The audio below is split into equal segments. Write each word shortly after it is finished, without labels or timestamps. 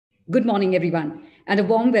Good morning, everyone, and a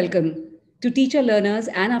warm welcome to teacher learners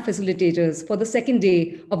and our facilitators for the second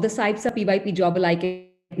day of the SAIBSA PYP Job Alike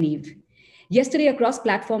at Neev. Yesterday, across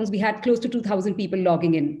platforms, we had close to 2,000 people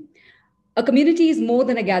logging in. A community is more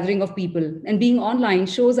than a gathering of people, and being online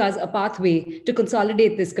shows us a pathway to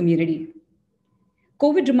consolidate this community.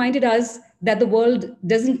 COVID reminded us that the world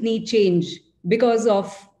doesn't need change because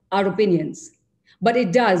of our opinions, but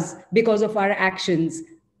it does because of our actions,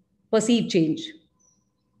 perceived change.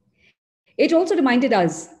 It also reminded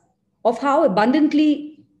us of how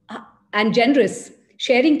abundantly and generous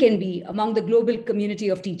sharing can be among the global community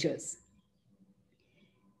of teachers.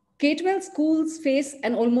 K-12 schools face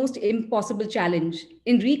an almost impossible challenge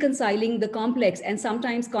in reconciling the complex and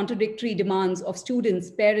sometimes contradictory demands of students,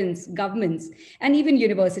 parents, governments, and even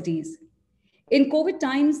universities. In COVID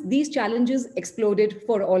times, these challenges exploded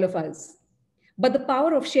for all of us. But the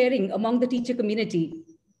power of sharing among the teacher community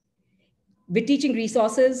with teaching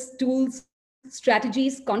resources, tools,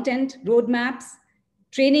 strategies, content, roadmaps,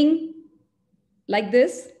 training like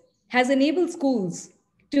this has enabled schools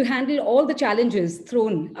to handle all the challenges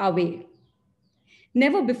thrown our way.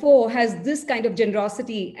 Never before has this kind of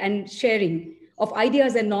generosity and sharing of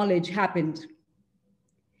ideas and knowledge happened.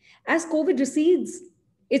 As COVID recedes,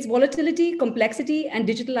 its volatility, complexity, and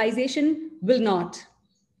digitalization will not,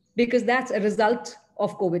 because that's a result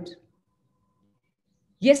of COVID.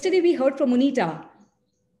 Yesterday, we heard from Munita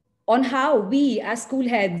on how we as school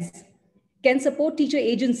heads can support teacher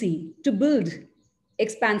agency to build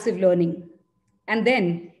expansive learning. And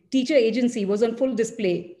then teacher agency was on full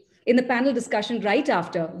display in the panel discussion right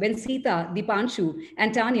after when Seetha, Dipanshu,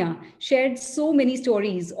 and Tanya shared so many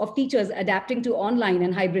stories of teachers adapting to online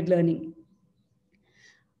and hybrid learning.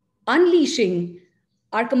 Unleashing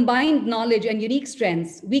our combined knowledge and unique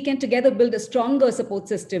strengths, we can together build a stronger support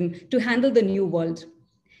system to handle the new world.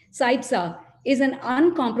 SAIBSA is an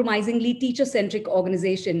uncompromisingly teacher-centric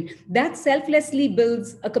organization that selflessly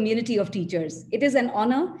builds a community of teachers. It is an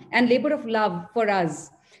honor and labor of love for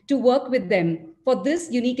us to work with them for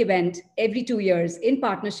this unique event every 2 years in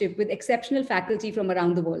partnership with exceptional faculty from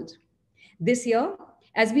around the world. This year,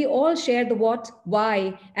 as we all share the what,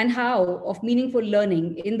 why, and how of meaningful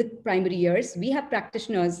learning in the primary years, we have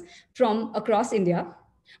practitioners from across India,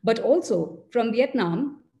 but also from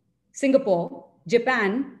Vietnam, Singapore,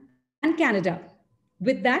 Japan, and Canada.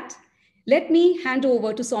 With that, let me hand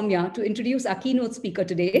over to Soumya to introduce our keynote speaker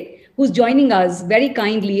today, who's joining us very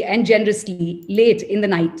kindly and generously late in the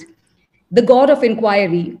night, the God of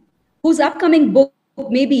Inquiry, whose upcoming book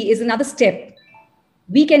maybe is another step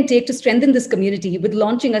we can take to strengthen this community with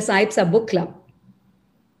launching a SAIBSA book club.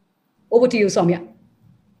 Over to you, Soumya.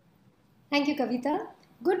 Thank you, Kavita.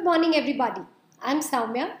 Good morning, everybody. I'm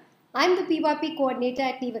Soumya. I'm the PYP coordinator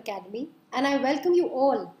at Neev Academy, and I welcome you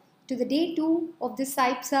all to the day 2 of the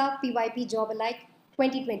SAIBSA PYP Job Alike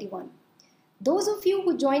 2021. Those of you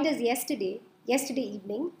who joined us yesterday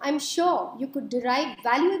evening, I'm sure you could derive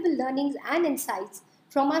valuable learnings and insights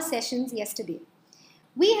from our sessions yesterday.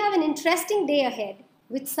 We have an interesting day ahead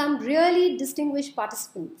with some really distinguished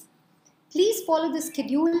participants. Please follow the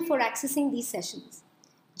schedule for accessing these sessions.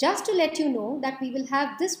 Just to let you know that we will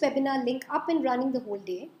have this webinar link up and running the whole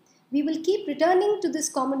day. We will keep returning to this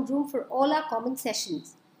common room for all our common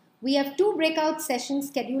sessions. We have 2 breakout sessions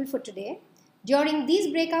scheduled for today. During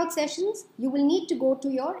these breakout sessions, you will need to go to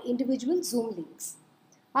your individual Zoom links.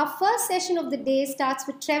 Our first session of the day starts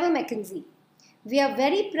with Trevor Mackenzie. We are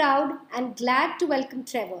very proud and glad to welcome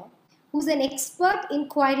Trevor, who's an expert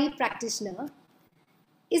inquiry practitioner,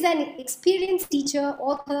 is an experienced teacher,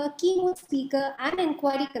 author, keynote speaker, and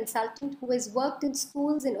inquiry consultant who has worked in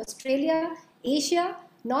schools in Australia, Asia,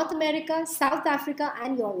 North America, South Africa,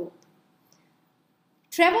 and Europe.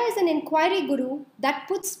 Trevor is an inquiry guru that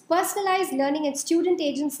puts personalized learning and student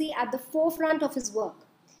agency at the forefront of his work.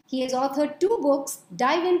 He has authored 2 books,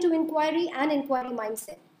 Dive into Inquiry and Inquiry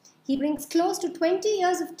Mindset. He brings close to 20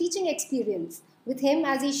 years of teaching experience with him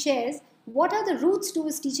as he shares what are the roots to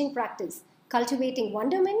his teaching practice, cultivating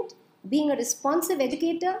wonderment, being a responsive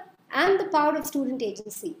educator, and the power of student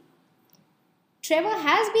agency. Trevor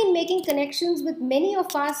has been making connections with many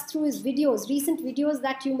of us through his videos, recent videos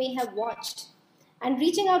that you may have watched, and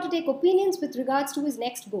reaching out to take opinions with regards to his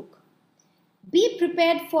next book. Be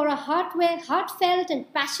prepared for a heartfelt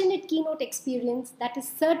and passionate keynote experience that is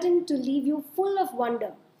certain to leave you full of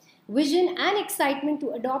wonder, vision, and excitement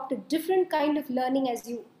to adopt a different kind of learning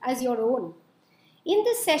as your own. In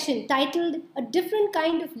this session titled A Different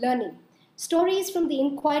Kind of Learning, Stories from the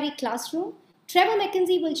Inquiry Classroom, Trevor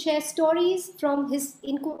Mackenzie will share stories from his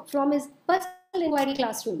personal inquiry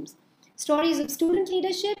classrooms, stories of student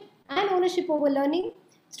leadership and ownership over learning,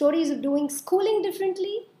 stories of doing schooling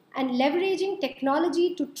differently, and leveraging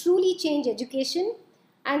technology to truly change education,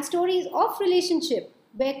 and stories of relationship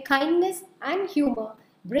where kindness and humor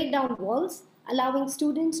break down walls, allowing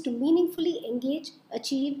students to meaningfully engage,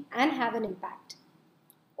 achieve, and have an impact.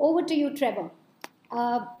 Over to you, Trevor.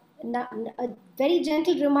 Uh, a very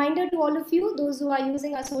gentle reminder to all of you, those who are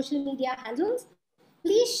using our social media handles,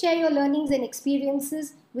 please share your learnings and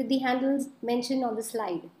experiences with the handles mentioned on the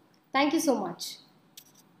slide. Thank you so much.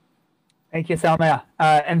 Thank you, Salma.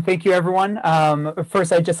 And thank you, everyone.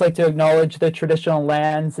 First, I'd just like to acknowledge the traditional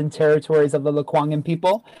lands and territories of the Lekwungen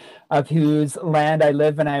people, of whose land I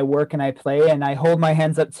live and I work and I play. And I hold my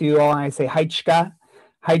hands up to you all and I say, Haichka,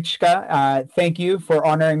 Haichka. Thank you for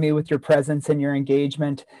honoring me with your presence and your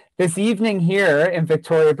engagement. This evening here in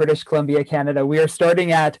Victoria, British Columbia, Canada, we are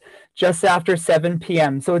starting at just after 7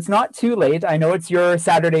 p.m. So it's not too late. I know it's your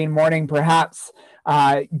Saturday morning, perhaps.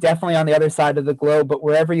 Definitely on the other side of the globe, but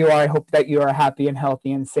wherever you are, I hope that you are happy and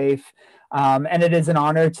healthy and safe. And it is an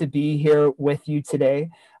honor to be here with you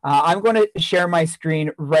today. I'm going to share my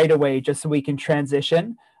screen right away just so we can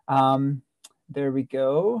transition. There we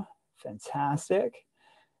go. Fantastic.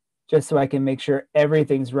 Just so I can make sure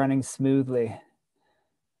everything's running smoothly.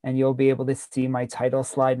 And you'll be able to see my title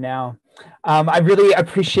slide now. I really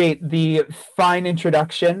appreciate the fine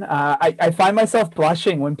introduction. I find myself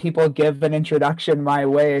blushing when people give an introduction my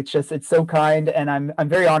way. It's so kind, and I'm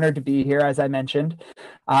very honored to be here, as I mentioned.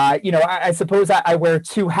 I suppose I wear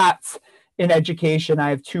two hats in education. I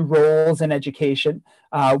have two roles in education.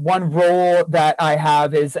 One role that I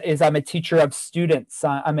have is I'm a teacher of students.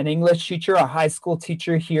 I'm an English teacher, a high school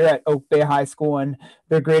teacher here at Oak Bay High School in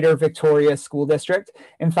the Greater Victoria School District.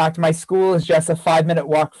 In fact, my school is just a 5-minute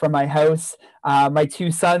walk from my house. My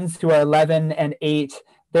two sons, who are 11 and 8,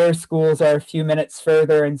 their schools are a few minutes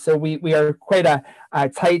further. And so we are quite a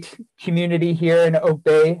tight community here in Oak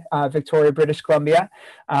Bay, Victoria, British Columbia.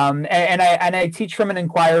 And I teach from an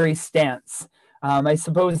inquiry stance. I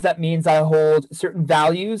suppose that means I hold certain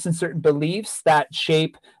values and certain beliefs that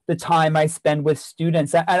shape the time I spend with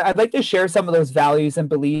students. I'd like to share some of those values and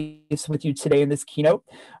beliefs with you today in this keynote.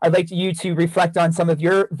 I'd like you to reflect on some of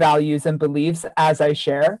your values and beliefs as I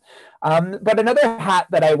share. But another hat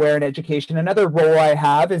that I wear in education, another role I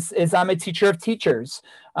have is I'm a teacher of teachers.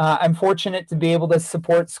 I'm fortunate to be able to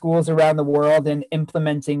support schools around the world in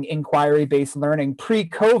implementing inquiry-based learning.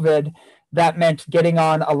 Pre-COVID, that meant getting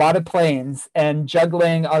on a lot of planes and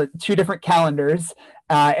juggling 2 different calendars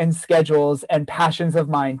and schedules and passions of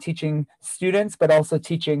mine, teaching students, but also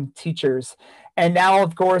teaching teachers. And now,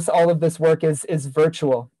 of course, all of this work is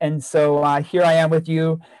virtual. And so here I am with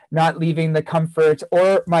you, not leaving the comfort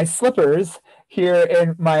or my slippers here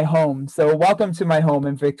in my home. So welcome to my home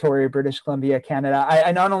in Victoria, British Columbia, Canada.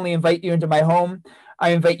 I not only invite you into my home, I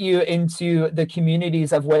invite you into the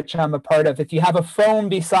communities of which I'm a part of. If you have a phone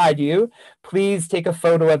beside you, please take a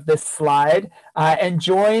photo of this slide and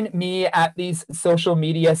join me at these social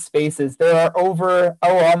media spaces. There are over,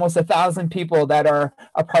 almost 1,000 people that are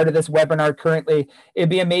a part of this webinar currently. It'd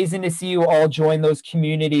be amazing to see you all join those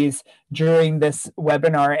communities during this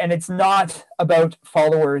webinar. And it's not about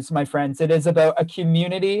followers, my friends. It is about a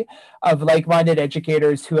community of like-minded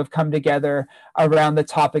educators who have come together around the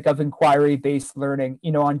topic of inquiry-based learning.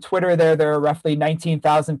 You know, on Twitter there are roughly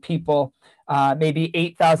 19,000 people, maybe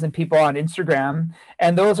 8,000 people on Instagram.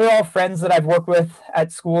 And those are all friends that I've worked with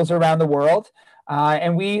at schools around the world.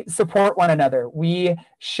 And we support one another. We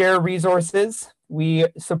share resources. We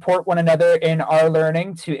support one another in our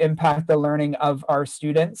learning to impact the learning of our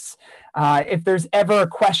students. If there's ever a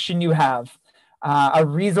question you have, a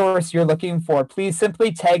resource you're looking for, please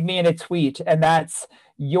simply tag me in a tweet, and that's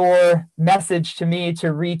your message to me to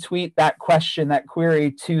retweet that question, that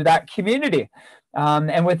query to that community.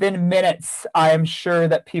 And within minutes, I am sure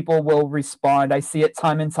that people will respond. I see it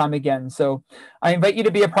time and time again. So I invite you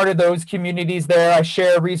to be a part of those communities there. I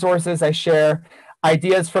share resources. I share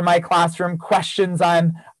ideas from my classroom, questions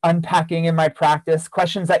I'm unpacking in my practice,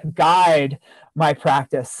 questions that guide my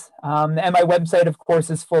practice. And my website, of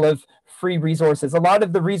course, is full of free resources. A lot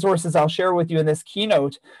of the resources I'll share with you in this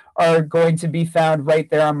keynote are going to be found right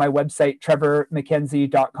there on my website,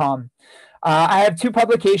 trevormackenzie.com. I have 2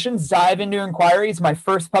 publications, Dive into Inquiries, my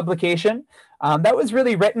first publication. That was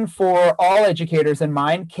really written for all educators in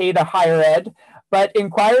mind, K to higher ed. But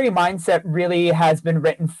Inquiry Mindset really has been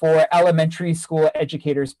written for elementary school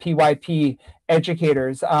educators, PYP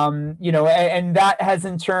educators, and that has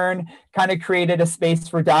in turn kind of created a space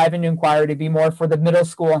for Dive into Inquiry to be more for the middle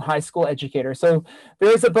school and high school educators. So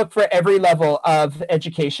there is a book for every level of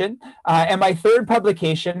education. And my third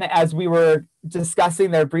publication, as we were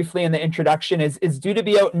discussing there briefly in the introduction is due to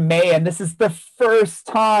be out in May, and this is the first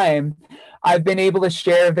time I've been able to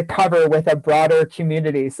share the cover with a broader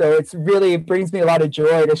community. So it brings me a lot of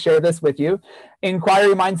joy to share this with you.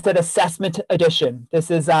 Inquiry Mindset Assessment Edition. This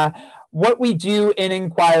is what we do in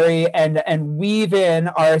inquiry and weave in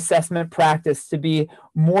our assessment practice to be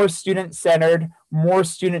more student-centered, more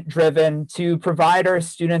student-driven, to provide our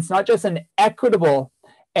students not just an equitable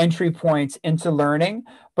entry point into learning,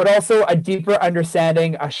 but also a deeper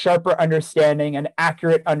understanding, a sharper understanding, an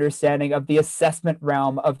accurate understanding of the assessment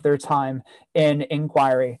realm of their time in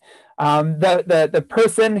inquiry. The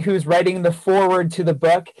person who's writing the foreword to the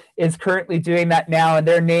book is currently doing that now, and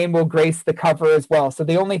their name will grace the cover as well. So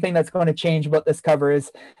the only thing that's going to change about this cover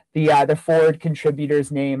is the forward contributor's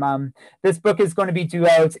name. This book is going to be due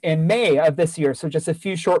out in May of this year, so just a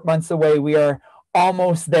few short months away. We are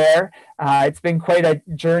almost there. It's been quite a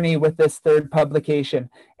journey with this third publication.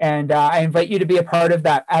 And I invite you to be a part of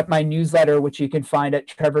that at my newsletter, which you can find at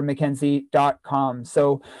trevormackenzie.com.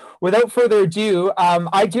 So without further ado,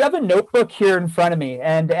 I do have a notebook here in front of me,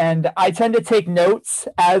 and I tend to take notes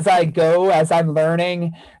as I go, as I'm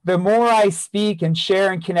learning. The more I speak and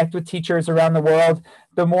share and connect with teachers around the world,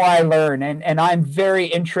 the more I learn. And I'm very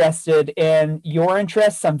interested in your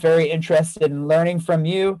interests. I'm very interested in learning from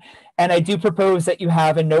you. And I do propose that you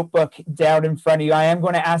have a notebook down in front of you. I am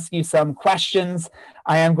going to ask you some questions.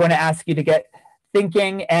 I am going to ask you to get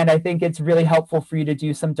thinking, and I think it's really helpful for you to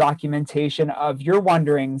do some documentation of your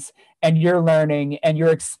wonderings and your learning and your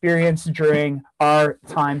experience during our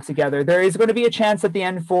time together. There is going to be a chance at the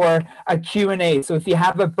end for a Q&A. So if you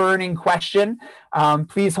have a burning question,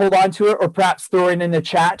 please hold on to it, or perhaps throw it in the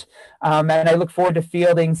chat. And I look forward to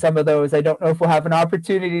fielding some of those. I don't know if we'll have an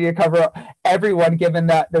opportunity to cover everyone, given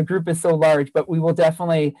that the group is so large, but we will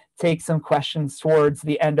definitely take some questions towards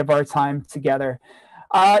the end of our time together.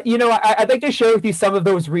 I'd like to share with you some of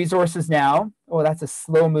those resources now. Oh, that's a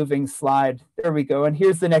slow moving slide. There we go. And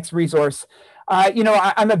here's the next resource.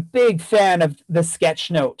 I'm a big fan of the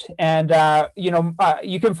sketch note. And,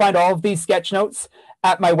 you can find all of these sketch notes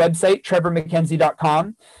at my website,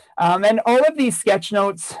 trevormackenzie.com. And all of these sketch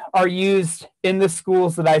notes are used in the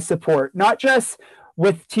schools that I support, not just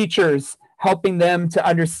with teachers helping them to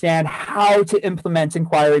understand how to implement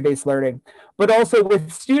inquiry-based learning, but also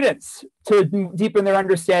with students to deepen their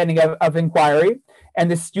understanding of inquiry and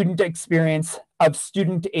the student experience of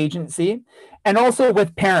student agency, and also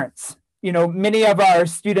with parents. Many of our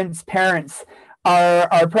students' parents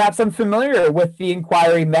are perhaps unfamiliar with the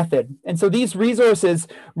inquiry method. And so these resources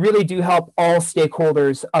really do help all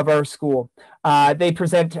stakeholders of our school. They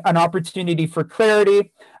present an opportunity for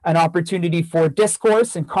clarity, an opportunity for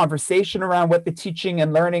discourse and conversation around what the teaching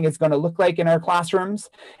and learning is going to look like in our classrooms,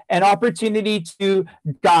 an opportunity to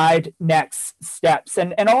guide next steps.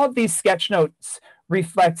 And all of these sketch notes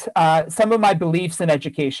reflect some of my beliefs in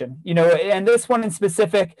education. And this one in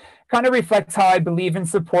specific kind of reflects how I believe in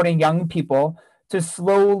supporting young people to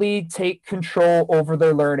slowly take control over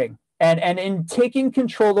their learning. And in taking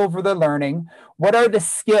control over their learning, what are the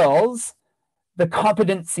skills, the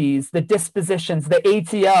competencies, the dispositions, the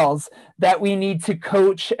ATLs that we need to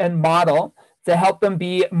coach and model to help them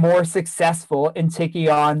be more successful in taking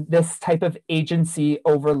on this type of agency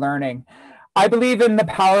over learning? I believe in the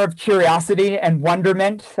power of curiosity and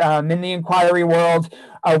wonderment. In the inquiry world,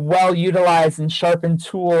 a well-utilized and sharpened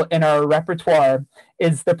tool in our repertoire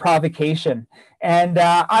is the provocation. And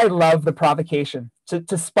I love the provocation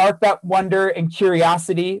to spark that wonder and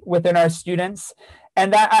curiosity within our students.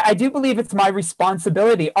 And I do believe it's my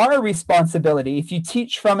responsibility, our responsibility. If you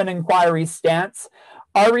teach from an inquiry stance,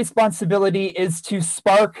 our responsibility is to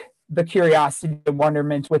spark the curiosity and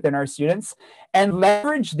wonderment within our students and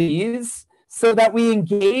leverage these so that we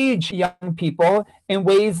engage young people in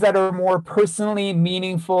ways that are more personally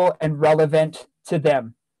meaningful and relevant to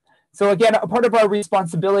them. So again, a part of our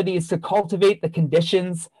responsibility is to cultivate the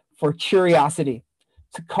conditions for curiosity,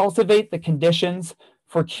 I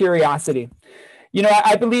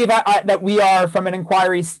believe that we are, from an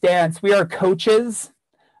inquiry stance, we are coaches.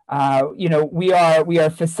 We are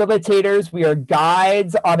facilitators. We are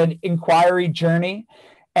guides on an inquiry journey.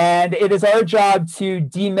 And it is our job to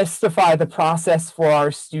demystify the process for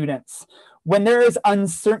our students. When there is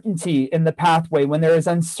uncertainty in the pathway, when there is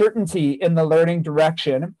uncertainty in the learning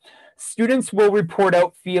direction, students will report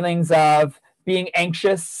out feelings of being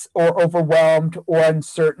anxious or overwhelmed or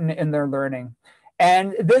uncertain in their learning.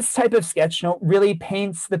 And this type of sketch note really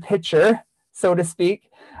paints the picture, so to speak,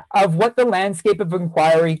 of what the landscape of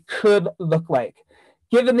inquiry could look like.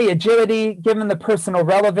 given the agility, given the personal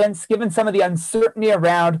relevance, given some of the uncertainty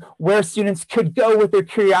around where students could go with their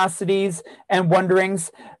curiosities and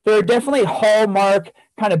wonderings, there are definitely hallmark,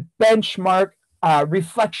 kind of benchmark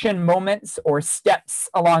reflection moments or steps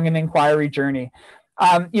along an inquiry journey.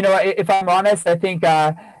 If I'm honest, I think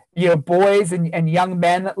boys and young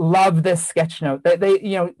men love this sketch note.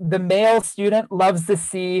 The male student loves to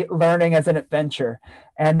see learning as an adventure,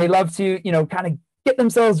 and they love to, kind of get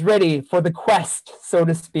themselves ready for the quest, so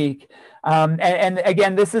to speak. And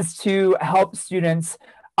again, this is to help students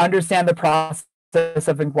understand the process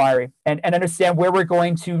of inquiry and understand where we're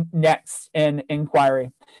going to next in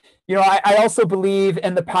inquiry. I also believe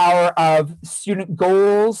in the power of student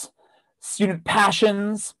goals, student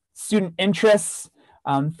passions, student interests,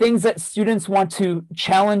 things that students want to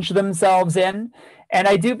challenge themselves in. And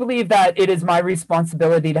I do believe that it is my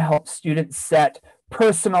responsibility to help students set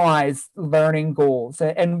personalized learning goals.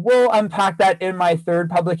 And we'll unpack that in my third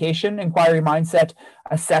publication, Inquiry Mindset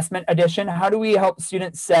Assessment Edition. How do we help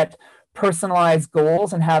students set personalized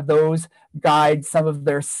goals and have those guide some of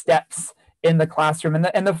their steps in the classroom?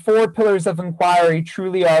 And the 4 pillars of inquiry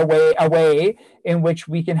truly are a way in which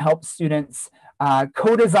we can help students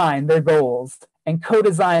co-design their goals and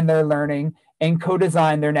co-design their learning and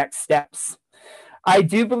co-design their next steps. I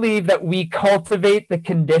do believe that we cultivate the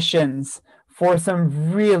conditions for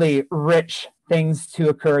some really rich things to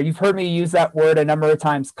occur. You've heard me use that word a number of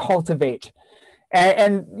times, cultivate.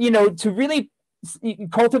 And to really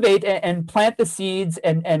cultivate and plant the seeds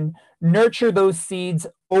and nurture those seeds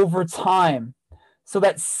over time so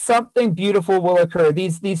that something beautiful will occur.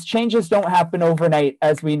 These changes don't happen overnight,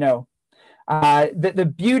 as we know.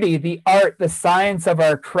 The beauty, the art, the science of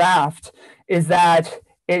our craft is that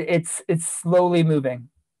it's slowly moving.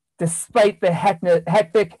 Despite the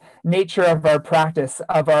hectic nature of our practice,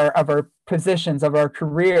 of our positions, of our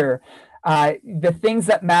career, the things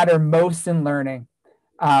that matter most in learning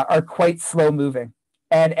are quite slow moving.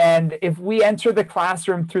 And if we enter the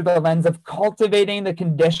classroom through the lens of cultivating the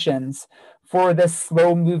conditions for this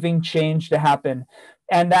slow moving change to happen,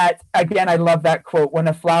 and that, again, I love that quote, when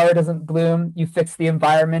a flower doesn't bloom, you fix the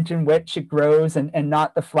environment in which it grows and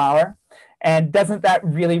not the flower. And doesn't that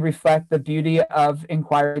really reflect the beauty of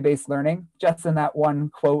inquiry-based learning, just in that one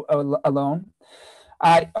quote alone?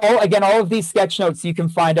 All of these sketch notes you can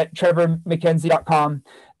find at trevormackenzie.com.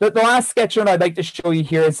 The last sketch note I'd like to show you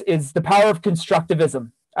here is the power of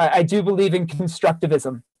constructivism. I do believe in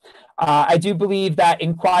constructivism. I do believe that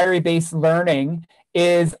inquiry-based learning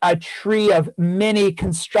is a tree of many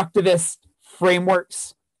constructivist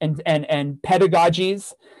frameworks and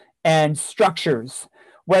pedagogies and structures,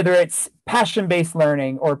 whether it's passion-based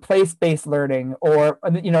learning or place-based learning or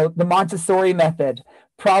the Montessori method,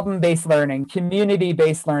 problem-based learning,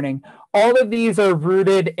 community-based learning. All of these are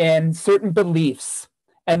rooted in certain beliefs,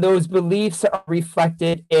 and those beliefs are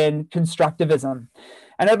reflected in constructivism.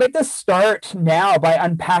 And I'd like to start now by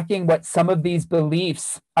unpacking what some of these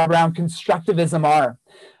beliefs around constructivism are.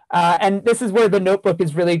 And this is where the notebook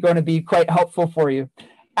is really going to be quite helpful for you.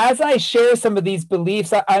 As I share some of these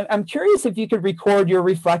beliefs, I'm curious if you could record your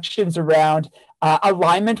reflections around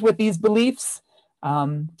alignment with these beliefs.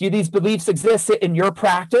 Do these beliefs exist in your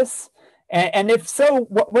practice? And if so,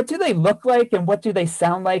 what do they look like, and what do they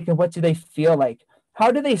sound like, and what do they feel like?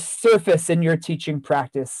 How do they surface in your teaching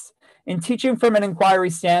practice? In teaching from an inquiry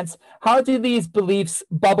stance, how do these beliefs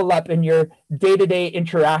bubble up in your day-to-day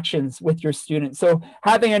interactions with your students? So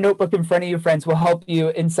having a notebook in front of you, friends, will help you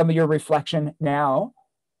in some of your reflection now.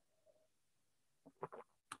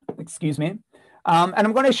 Excuse me. And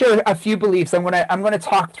I'm going to share a few beliefs. I'm going to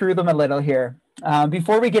talk through them a little here.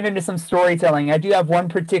 Before we get into some storytelling, I do have one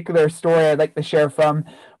particular story I'd like to share from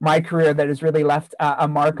my career that has really left a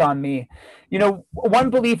mark on me. One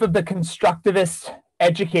belief of the constructivist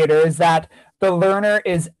educator is that the learner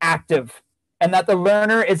is active, and that the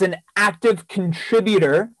learner is an active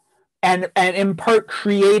contributor and in part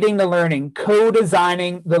creating the learning,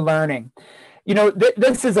 co-designing the learning.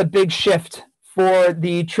 This is a big shift for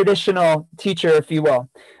the traditional teacher, if you will.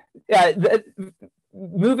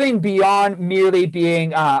 Moving beyond merely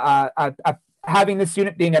being having the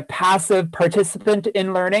student being a passive participant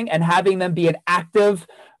in learning and having them be an active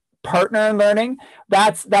partner in learning,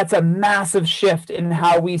 that's a massive shift in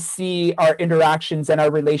how we see our interactions and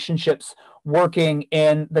our relationships working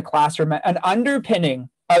in the classroom. An underpinning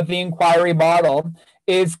of the inquiry model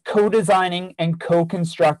is co-designing and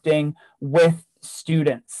co-constructing with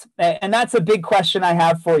students. And that's a big question I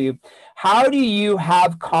have for you. How do you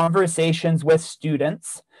have conversations with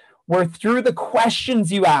students where through the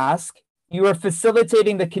questions you ask, you are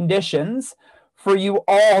facilitating the conditions for you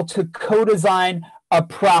all to co-design a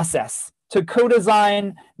process, to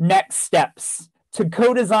co-design next steps, to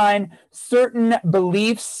co-design certain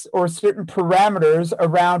beliefs or certain parameters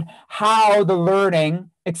around how the learning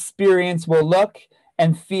experience will look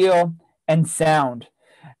and feel and sound.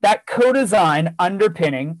 That co-design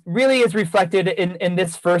underpinning really is reflected in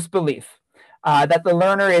this first belief, that the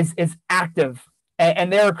learner is active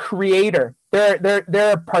and they're a creator.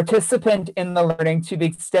 They're a participant in the learning to the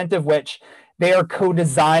extent of which they are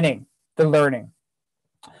co-designing the learning.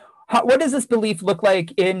 What does this belief look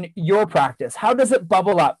like in your practice? How does it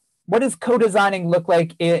bubble up? What does co-designing look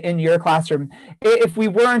like in your classroom? If we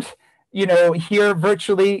weren't, here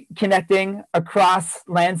virtually connecting across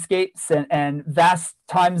landscapes and vast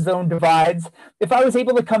time zone divides, if I was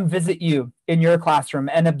able to come visit you in your classroom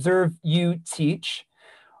and observe you teach,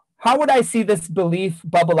 how would I see this belief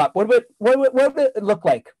bubble up? What would it look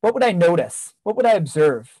like? What would I notice? What would I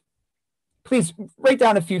observe? Please write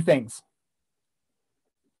down a few things.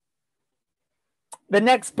 The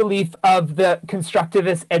next belief of the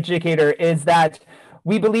constructivist educator is that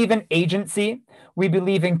we believe in agency, we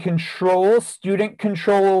believe in control, student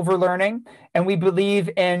control over learning, and we believe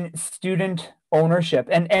in student ownership.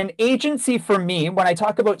 And agency for me, when I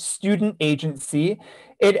talk about student agency,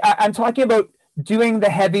 I'm talking about doing the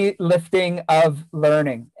heavy lifting of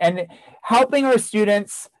learning and helping our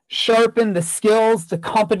students sharpen the skills, the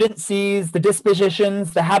competencies, the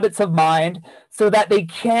dispositions, the habits of mind, so that they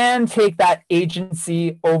can take that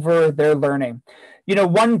agency over their learning.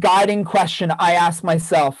 One guiding question I ask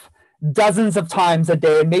myself dozens of times a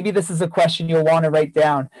day, and maybe this is a question you'll want to write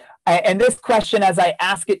down. And this question, as I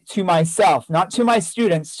ask it to myself, not to my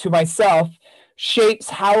students, to myself, shapes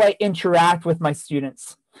how I interact with my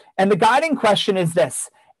students. And the guiding question is this: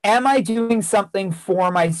 am I doing something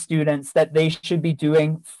for my students that they should be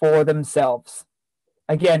doing for themselves?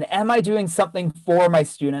 Again, am I doing something for my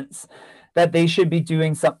students that they should be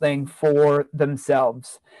doing something for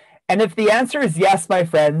themselves? And if the answer is yes, my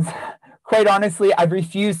friends, quite honestly, I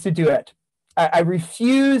refuse to do it. I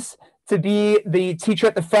refuse to be the teacher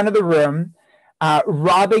at the front of the room,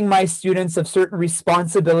 robbing my students of certain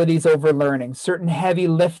responsibilities over learning, certain heavy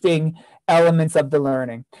lifting elements of the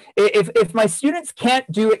learning. If my students can't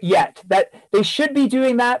do it yet, that they should be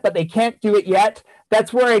doing that, but they can't do it yet,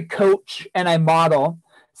 that's where I coach and I model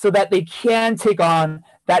so that they can take on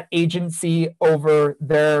that agency over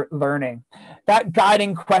their learning. That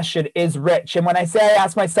guiding question is rich. And when I say I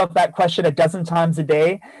ask myself that question a dozen times a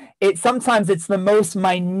day, sometimes it's the most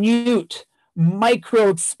minute micro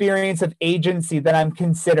experience of agency that I'm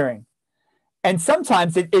considering. And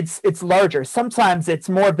sometimes it's larger. Sometimes it's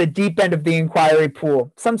more of the deep end of the inquiry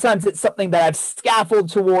pool. Sometimes it's something that I've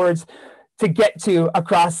scaffolded towards to get to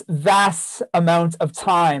across vast amounts of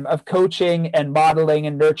time of coaching and modeling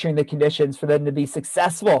and nurturing the conditions for them to be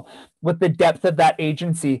successful with the depth of that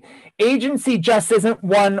agency. Agency just isn't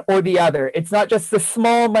one or the other. It's not just the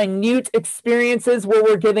small, minute experiences where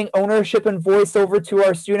we're giving ownership and voice over to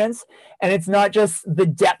our students. And it's not just the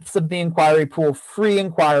depths of the inquiry pool, free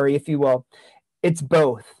inquiry, if you will. It's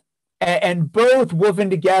both. And both woven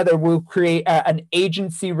together will create an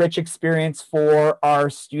agency-rich experience for our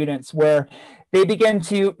students where they begin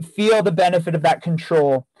to feel the benefit of that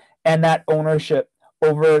control and that ownership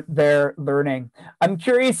over their learning. I'm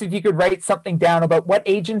curious if you could write something down about what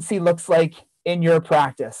agency looks like in your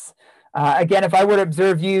practice. Again, if I were to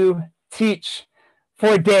observe you teach for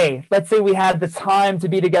a day, let's say we had the time to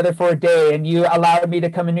be together for a day and you allowed me to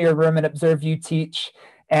come into your room and observe you teach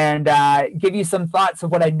and give you some thoughts of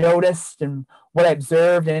what I noticed and what I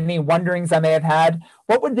observed and any wonderings I may have had,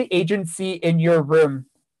 what would the agency in your room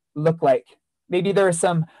look like? Maybe there are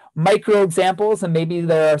some micro examples and maybe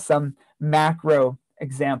there are some macro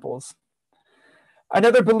examples.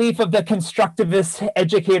 Another belief of the constructivist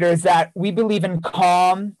educator is that we believe in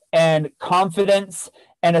calm and confidence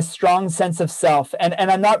and a strong sense of self. And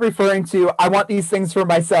I'm not referring to, I want these things for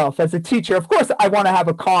myself. As a teacher, of course, I want to have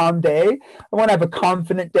a calm day. I want to have a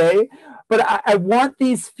confident day. But I want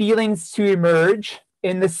these feelings to emerge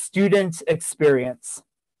in the student experience.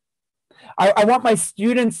 I want my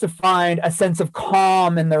students to find a sense of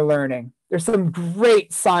calm in their learning. There's some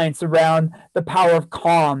great science around the power of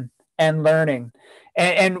calm and learning.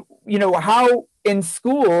 And you know, how in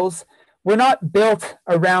schools, we're not built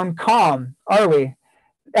around calm, are we?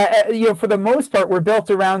 For the most part, we're built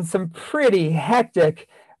around some pretty hectic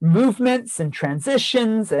movements and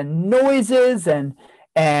transitions and noises and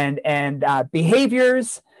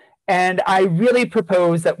behaviors. And I really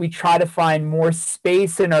propose that we try to find more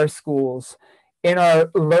space in our schools, in our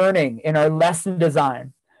learning, in our lesson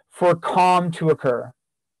design for calm to occur.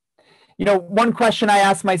 You know, one question I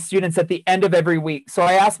ask my students at the end of every week. So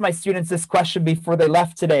I asked my students this question before they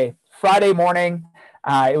left today. Friday morning.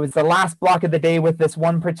 It was the last block of the day with this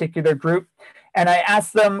one particular group. And I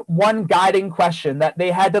asked them one guiding question that they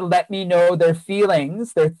had to let me know their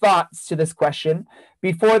feelings, their thoughts to this question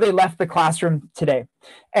before they left the classroom today.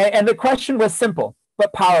 And the question was simple,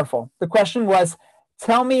 but powerful. The question was,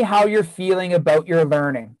 tell me how you're feeling about your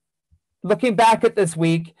learning. Looking back at this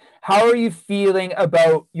week, how are you feeling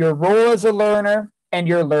about your role as a learner and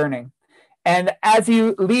your learning? And as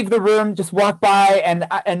you leave the room, just walk by and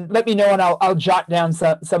let me know, and I'll jot down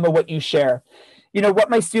some of what you share. You know, what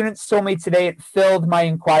my students told me today, it filled my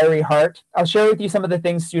inquiry heart. I'll share with you some of the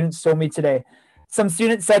things students told me today. Some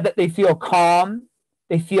students said that they feel calm,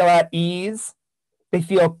 they feel at ease, they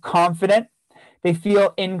feel confident, they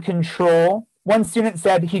feel in control. One student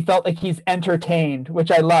said he felt like he's entertained, which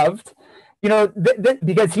I loved. You know,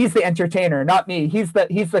 because he's the entertainer, not me. He's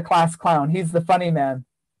the class clown. He's the funny man.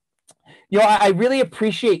 You know, I really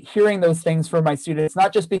appreciate hearing those things from my students,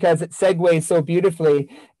 not just because it segues so beautifully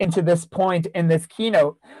into this point in this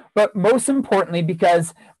keynote, but most importantly,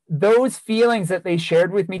 because those feelings that they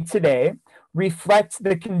shared with me today reflect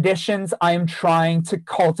the conditions I'm trying to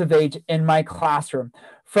cultivate in my classroom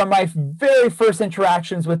from my very first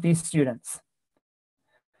interactions with these students.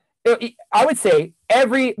 I would say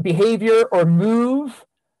every behavior or move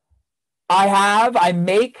I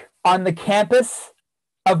make on the campus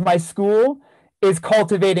of my school is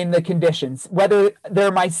cultivating the conditions, whether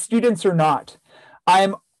they're my students or not.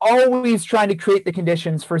 I'm always trying to create the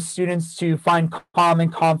conditions for students to find calm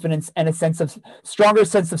and confidence and a stronger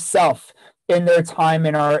sense of self in their time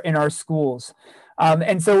in our schools.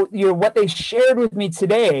 And so, you know, what they shared with me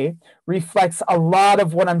today reflects a lot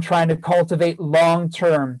of what I'm trying to cultivate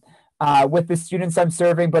long-term with the students I'm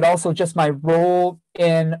serving, but also just my role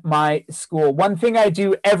in my school. One thing I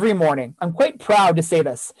do every morning, I'm quite proud to say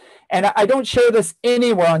this, and I don't share this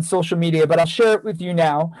anywhere on social media, but I'll share it with you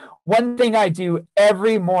now. One thing I do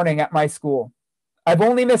every morning at my school, I've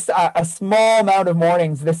only missed a small amount of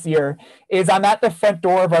mornings this year, is I'm at the front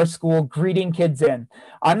door of our school greeting kids in.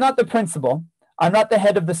 I'm not the principal. I'm not the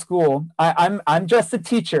head of the school. I'm just a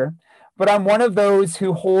teacher, but I'm one of those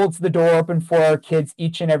who holds the door open for our kids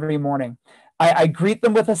each and every morning. I greet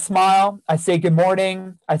them with a smile. I say good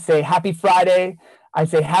morning. I say happy Friday. I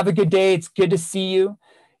say have a good day. It's good to see you.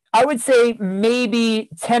 I would say maybe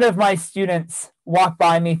 10 of my students walk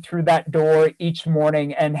by me through that door each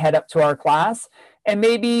morning and head up to our class. And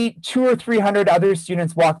maybe 200 or 300 other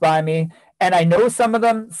students walk by me. And I know some of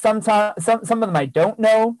them, sometimes some of them I don't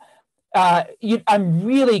know. I'm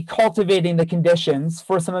really cultivating the conditions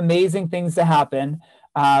for some amazing things to happen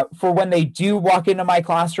for when they do walk into my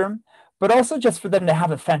classroom, but also just for them to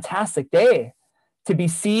have a fantastic day, to be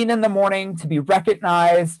seen in the morning, to be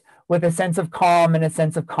recognized with a sense of calm and a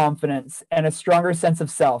sense of confidence and a stronger sense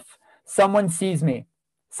of self. Someone sees me,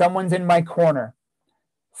 someone's in my corner,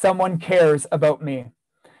 someone cares about me.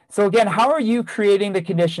 So again, how are you creating the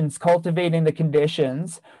conditions, cultivating the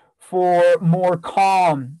conditions for more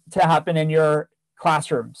calm to happen in your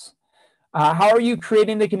classrooms? How are you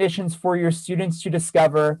creating the conditions for your students to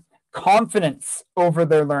discover confidence over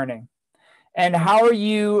their learning? And how are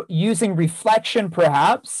you using reflection,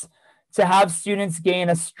 perhaps, to have students gain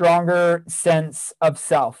a stronger sense of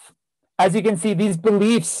self? As you can see, these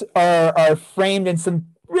beliefs are framed in some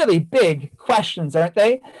really big questions, aren't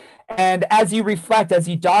they? And as you reflect, as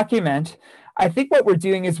you document, I think what we're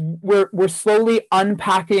doing is we're slowly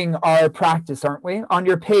unpacking our practice, aren't we? On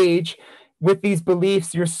your page, with these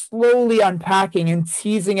beliefs, you're slowly unpacking and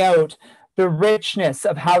teasing out the richness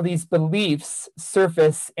of how these beliefs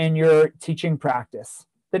surface in your teaching practice.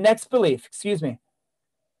 The next belief,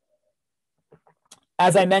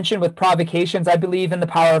 as I mentioned with provocations, I believe in the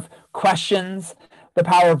power of questions, the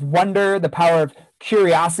power of wonder, the power of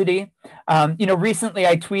curiosity. Recently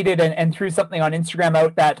I tweeted and threw something on Instagram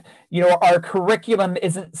out that, our curriculum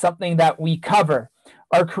isn't something that we cover.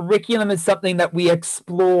 Our curriculum is something that we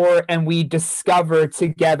explore and we discover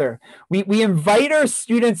together. We invite our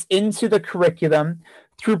students into the curriculum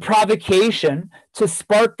through provocation to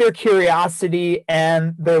spark their curiosity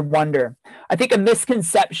and their wonder. I think a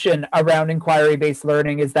misconception around inquiry-based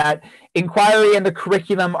learning is that inquiry and the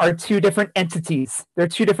curriculum are two different entities. They're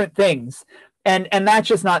two different things. And that's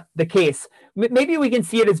just not the case. Maybe we can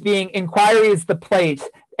see it as being inquiry is the plate,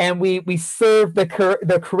 and we serve the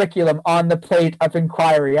curriculum on the plate of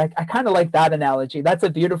inquiry. I kind of like that analogy. That's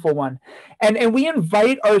a beautiful one. And we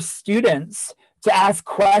invite our students to ask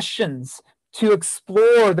questions, to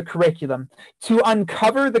explore the curriculum, to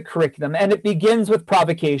uncover the curriculum. And it begins with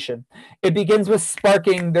provocation. It begins with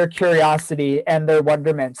sparking their curiosity and their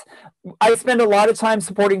wonderment. I spend a lot of time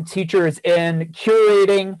supporting teachers in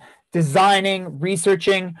curating, designing,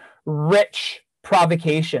 researching rich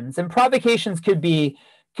provocations. And provocations could be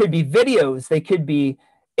videos, they could be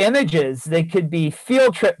images, they could be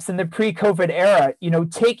field trips in the pre-COVID era,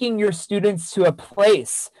 taking your students to a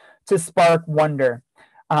place to spark wonder.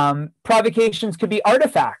 Provocations could be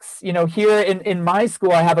artifacts. Here in my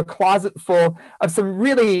school, I have a closet full of some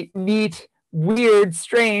really neat, weird,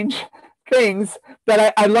 strange things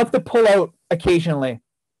that I love to pull out occasionally.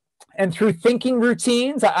 And through thinking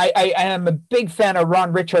routines, I am a big fan of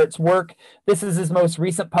Ron Richart's work. This is his most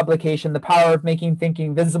recent publication, The Power of Making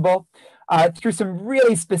Thinking Visible. Through some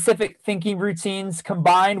really specific thinking routines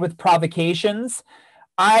combined with provocations,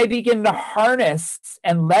 I begin to harness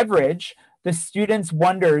and leverage the students'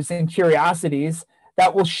 wonders and curiosities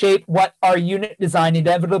that will shape what our unit design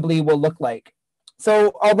inevitably will look like.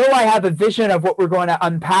 So although I have a vision of what we're going to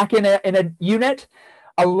unpack in a unit,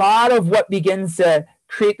 a lot of what begins to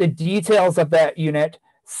create the details of that unit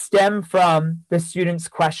stem from the students'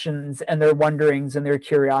 questions and their wonderings and their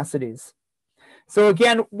curiosities. So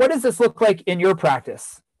again, what does this look like in your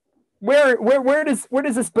practice? Where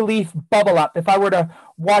does this belief bubble up? If I were to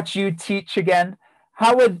watch you teach again,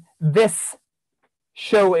 how would this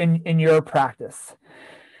show in your practice?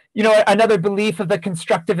 Another belief of the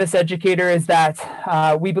constructivist educator is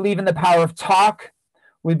that we believe in the power of talk,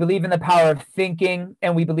 we believe in the power of thinking,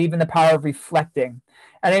 and we believe in the power of reflecting.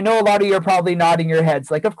 And I know a lot of you are probably nodding your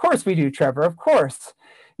heads like, of course we do, Trevor, of course.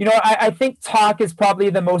 I think talk is probably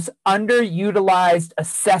the most underutilized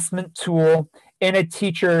assessment tool in a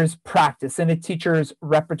teacher's practice, in a teacher's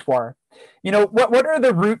repertoire. What are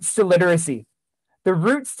the roots to literacy? The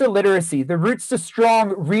roots to literacy, the roots to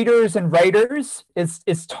strong readers and writers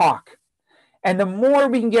is talk. And the more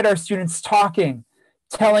we can get our students talking,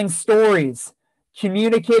 telling stories,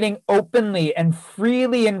 communicating openly and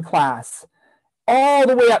freely in class, all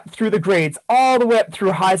the way up through the grades, all the way up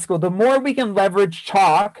through high school, the more we can leverage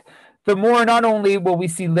talk, the more not only will we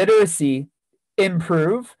see literacy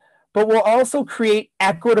improve, but we'll also create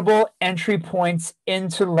equitable entry points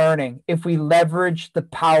into learning if we leverage the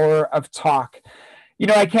power of talk.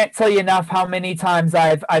 I can't tell you enough how many times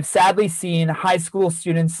I've sadly seen high school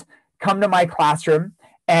students come to my classroom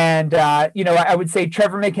and, I would say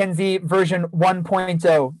Trevor Mackenzie version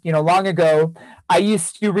 1.0, long ago, I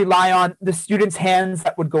used to rely on the students' hands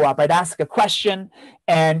that would go up. I'd ask a question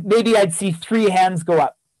and maybe I'd see 3 hands go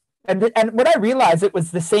up. And what I realized, it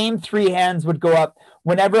was the same 3 hands would go up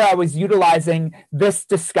whenever I was utilizing this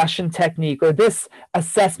discussion technique or this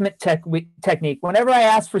assessment technique. Whenever I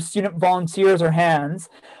asked for student volunteers or hands,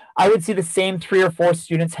 I would see the same 3 or 4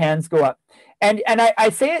 students' hands go up. And I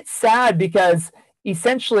say it's sad because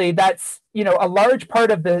essentially that's, a large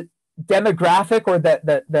part of the demographic or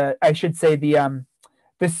the I should say the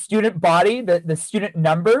student body, the student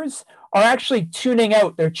numbers are actually tuning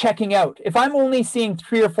out, they're checking out. If I'm only seeing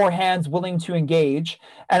 3 or 4 hands willing to engage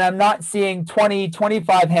and I'm not seeing 20,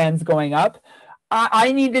 25 hands going up,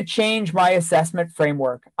 I need to change my assessment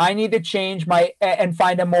framework. I need to change and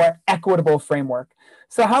find a more equitable framework.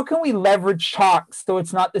 So how can we leverage talk so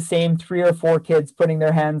it's not the same 3 or 4 kids putting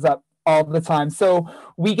their hands up all the time? So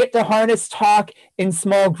we get to harness talk in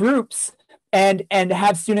small groups and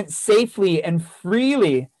have students safely and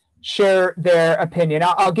freely share their opinion.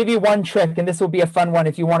 I'll give you one trick, and this will be a fun one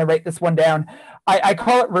if you want to write this one down. I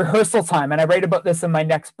call it rehearsal time, and I write about this in my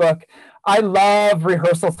next book. I love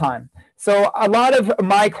rehearsal time. So a lot of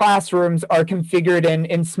my classrooms are configured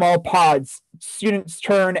in small pods. Students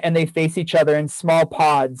turn and they face each other in small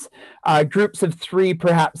pods. Groups of 3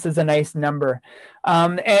 perhaps is a nice number.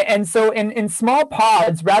 And so in small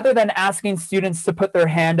pods, rather than asking students to put their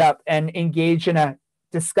hand up and engage in a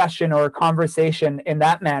discussion or a conversation in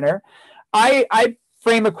that manner, I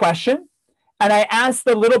frame a question and I ask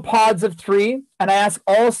the little pods of 3 and I ask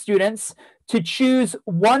all students to choose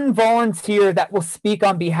one volunteer that will speak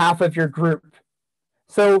on behalf of your group.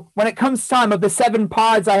 So when it comes time of the 7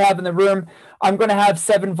 pods I have in the room, I'm going to have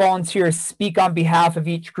 7 volunteers speak on behalf of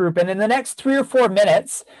each group. And in the next 3 or 4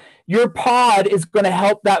 minutes, your pod is going to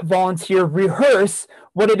help that volunteer rehearse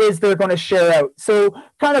what it is they're going to share out. So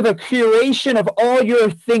kind of a curation of all your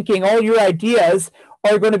thinking, all your ideas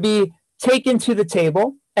are going to be taken to the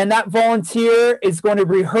table. And that volunteer is going to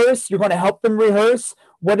rehearse. You're going to help them rehearse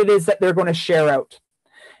what it is that they're going to share out.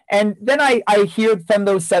 And then I hear from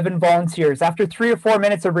those 7 volunteers. After 3 or 4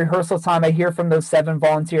 minutes of rehearsal time, I hear from those 7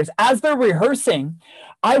 volunteers. As they're rehearsing,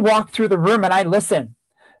 I walk through the room and I listen.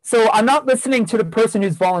 So I'm not listening to the person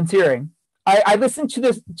who's volunteering. I listen to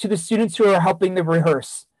the students who are helping them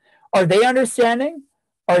rehearse. Are they understanding?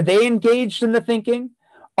 Are they engaged in the thinking?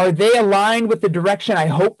 Are they aligned with the direction I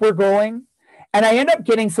hope we're going? And I end up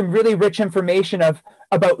getting some really rich information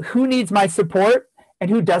about who needs my support and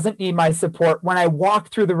who doesn't need my support when I walk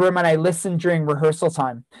through the room and I listen during rehearsal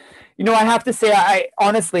time. You know, I have to say,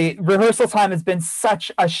 honestly, rehearsal time has been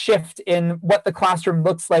such a shift in what the classroom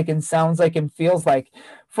looks like and sounds like and feels like.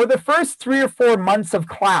 For the first 3 or 4 months of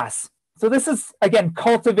class, so this is, again,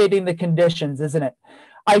 cultivating the conditions, isn't it?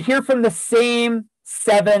 I hear from the same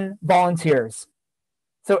 7 volunteers.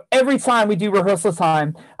 So every time we do rehearsal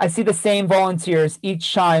time, I see the same volunteers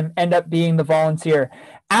each time end up being the volunteer.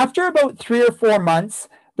 After about 3 or 4 months,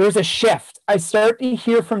 there's a shift. I start to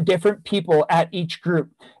hear from different people at each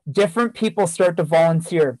group. Different people start to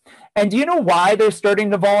volunteer. And do you know why they're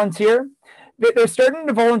starting to volunteer? They're starting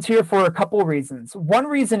to volunteer for a couple reasons. One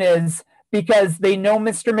reason is because they know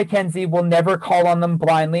Mr. Mackenzie will never call on them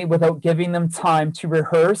blindly without giving them time to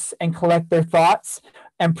rehearse and collect their thoughts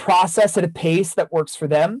and process at a pace that works for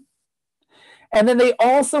them. And then they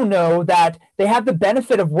also know that they have the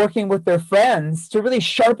benefit of working with their friends to really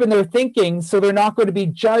sharpen their thinking, so they're not going to be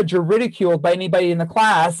judged or ridiculed by anybody in the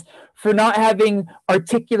class for not having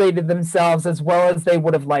articulated themselves as well as they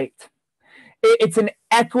would have liked. It's an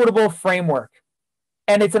equitable framework.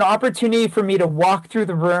 And it's an opportunity for me to walk through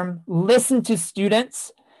the room, listen to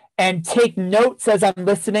students, and take notes as I'm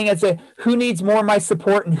listening as to who needs more of my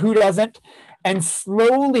support and who doesn't. And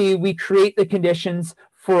slowly we create the conditions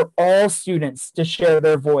for all students to share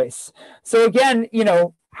their voice. So again, you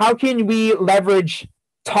know, how can we leverage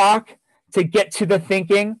talk to get to the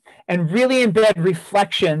thinking and really embed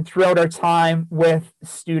reflection throughout our time with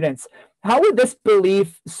students? How would this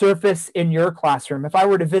belief surface in your classroom? If I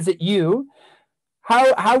were to visit you,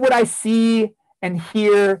 how would I see and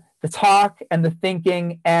hear the talk and the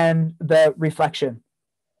thinking and the reflection?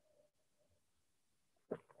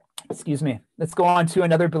 Excuse me. Let's go on to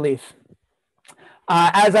another belief.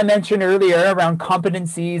 As I mentioned earlier, around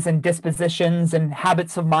competencies and dispositions and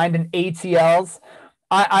habits of mind and ATLs,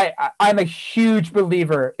 I'm a huge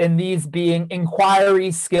believer in these being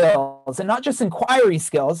inquiry skills, and not just inquiry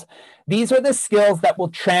skills. These are the skills that will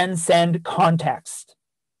transcend context.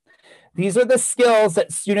 These are the skills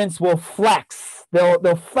that students will flex.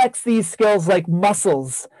 They'll flex these skills like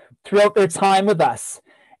muscles throughout their time with us.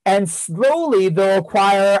 And slowly they'll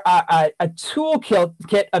acquire a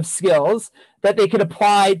toolkit of skills that they could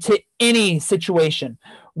apply to any situation,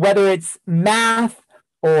 whether it's math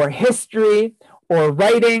or history or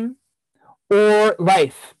writing or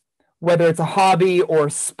life, whether it's a hobby or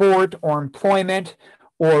sport or employment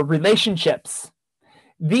or relationships.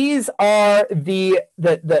 These are the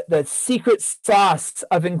secret sauce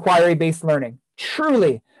of inquiry-based learning.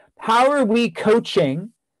 Truly, how are we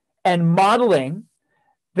coaching and modeling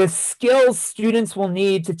the skills students will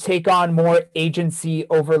need to take on more agency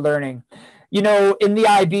over learning? You know, in the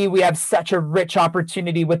IB, we have such a rich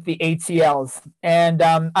opportunity with the ATLs. And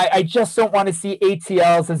I just don't want to see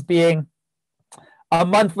ATLs as being a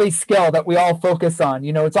monthly skill that we all focus on.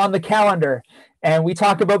 You know, it's on the calendar. And we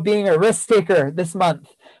talk about being a risk taker this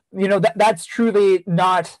month. You know, that's truly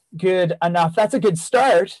not good enough. That's a good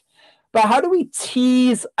start. But how do we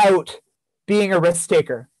tease out being a risk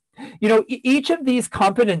taker? You know, each of these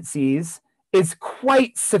competencies is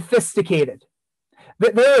quite sophisticated.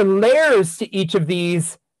 There are layers to each of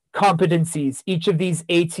these competencies, each of these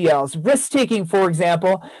ATLs. Risk-taking, for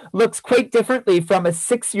example, looks quite differently from a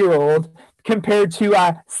 6-year-old compared to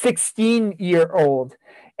a 16-year-old.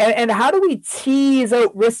 And how do we tease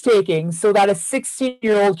out risk-taking so that a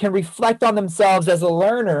 16-year-old can reflect on themselves as a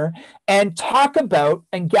learner and talk about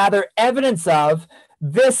and gather evidence of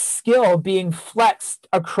this skill being flexed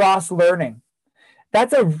across learning?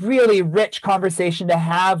 That's a really rich conversation to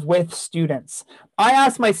have with students. I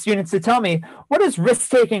ask my students to tell me, what does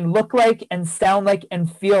risk-taking look like and sound like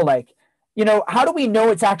and feel like? You know, how do we know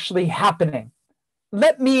it's actually happening?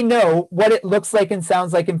 Let me know what it looks like and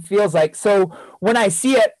sounds like and feels like. So when I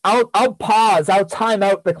see it, I'll pause, I'll time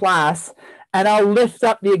out the class, and I'll lift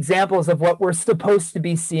up the examples of what we're supposed to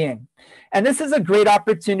be seeing. And this is a great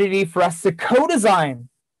opportunity for us to co-design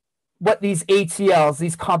what these ATLs,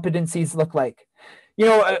 these competencies look like. You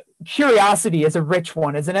know, curiosity is a rich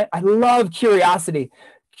one, isn't it? I love curiosity.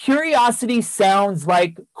 Curiosity sounds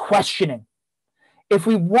like questioning. If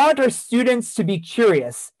we want our students to be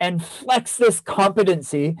curious and flex this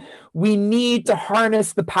competency, we need to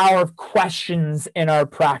harness the power of questions in our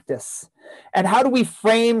practice. And how do we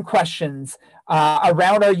frame questions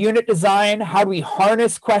around our unit design? How do we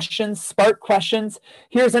harness questions, spark questions?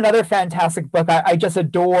 Here's another fantastic book. I just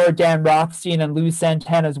adore Dan Rothstein and Lou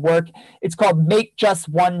Santana's work. It's called Make Just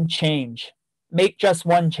One Change. Make Just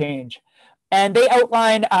One Change. And they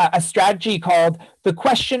outline a strategy called the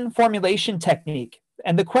question formulation technique.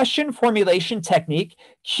 And the question formulation technique,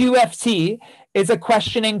 QFT, is a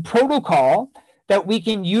questioning protocol that we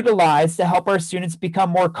can utilize to help our students become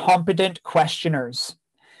more competent questioners.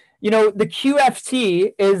 You know, the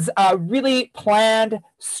QFT is a really planned,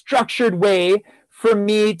 structured way for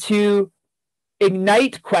me to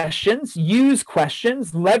ignite questions, use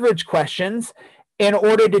questions, leverage questions in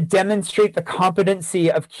order to demonstrate the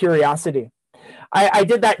competency of curiosity. I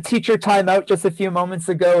did that teacher timeout just a few moments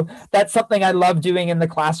ago. That's something I love doing in the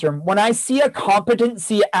classroom. When I see a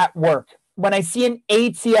competency at work, when I see an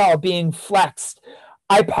ATL being flexed,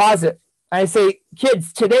 I pause it. I say,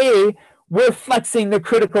 kids, today we're flexing the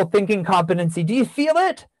critical thinking competency. Do you feel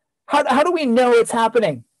it? How do we know it's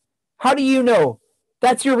happening? How do you know?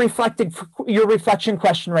 That's your reflection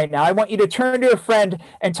question right now. I want you to turn to a friend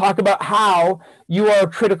and talk about how you are a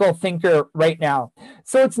critical thinker right now.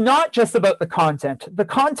 So it's not just about the content. The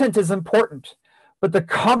content is important, but the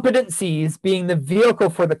competencies being the vehicle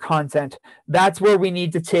for the content, that's where we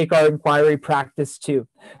need to take our inquiry practice to.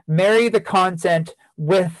 Marry the content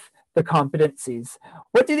with the competencies.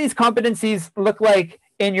 What do these competencies look like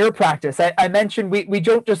in your practice? I mentioned we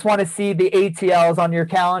don't just want to see the ATLs on your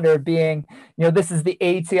calendar being, you know, this is the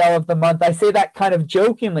ATL of the month. I say that kind of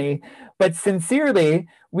jokingly, but sincerely,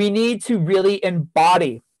 we need to really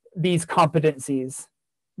embody these competencies.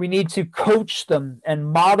 We need to coach them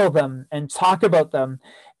and model them and talk about them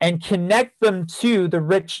and connect them to the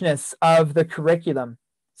richness of the curriculum.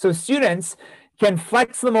 So students can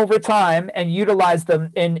flex them over time and utilize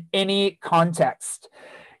them in any context.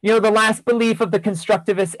 You know, the last belief of the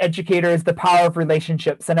constructivist educator is the power of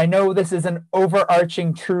relationships. And I know this is an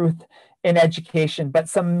overarching truth in education, but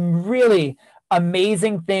some really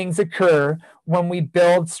amazing things occur when we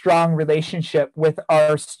build strong relationship with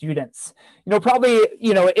our students. You know, probably,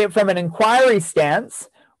 you know, from an inquiry stance,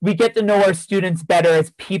 we get to know our students better as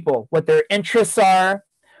people, what their interests are,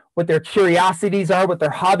 what their curiosities are, what their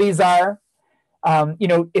hobbies are. You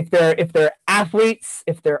know, if they're athletes,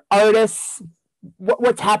 if they're artists,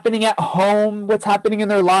 what's happening at home, what's happening in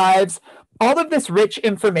their lives. All of this rich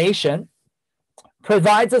information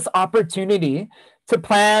provides us opportunity to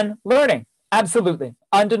plan learning. Absolutely,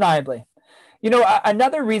 undeniably. You know,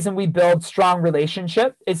 another reason we build strong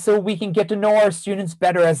relationship is so we can get to know our students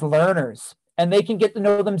better as learners, and they can get to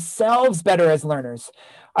know themselves better as learners.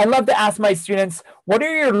 I love to ask my students, what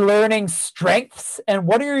are your learning strengths and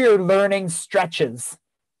what are your learning stretches?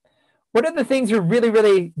 What are the things you're really,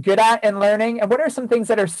 really good at in learning? And what are some things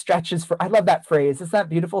that are stretches for? I love that phrase. Isn't that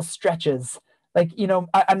beautiful? Stretches. Like, you know,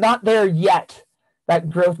 I'm not there yet, that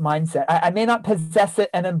growth mindset. I may not possess it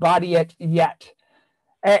and embody it yet.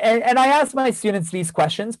 And I ask my students these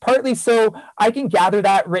questions, partly so I can gather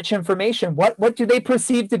that rich information. What do they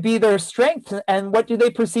perceive to be their strengths and what do they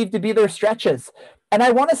perceive to be their stretches? And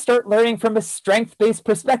I want to start learning from a strength-based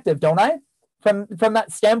perspective, don't I? From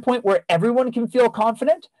that standpoint where everyone can feel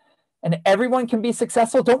confident and everyone can be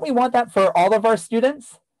successful. Don't we want that for all of our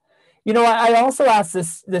students? You know, I also ask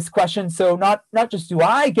this question, so not just do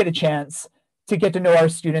I get a chance to get to know our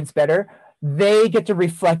students better, they get to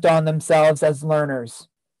reflect on themselves as learners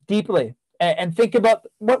deeply and think about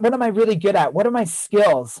what am I really good at? What are my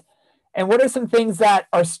skills? And what are some things that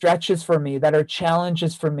are stretches for me, that are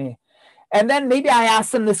challenges for me? And then maybe I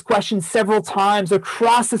ask them this question several times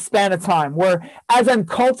across a span of time, where as I'm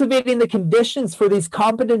cultivating the conditions for these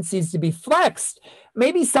competencies to be flexed,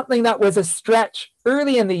 maybe something that was a stretch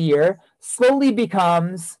early in the year slowly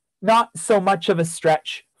becomes not so much of a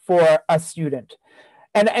stretch for a student.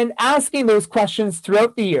 And asking those questions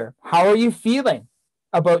throughout the year. How are you feeling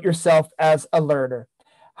about yourself as a learner?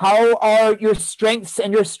 How are your strengths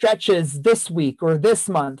and your stretches this week or this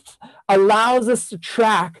month? Allows us to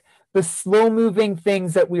track the slow-moving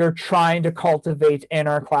things that we are trying to cultivate in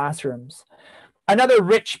our classrooms. Another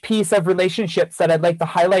rich piece of relationships that I'd like to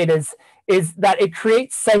highlight is that it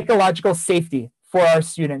creates psychological safety for our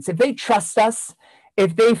students. If they trust us,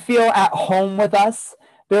 if they feel at home with us,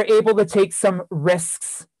 they're able to take some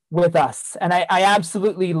risks with us. And I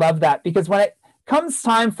absolutely love that, because when it comes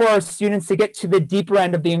time for our students to get to the deeper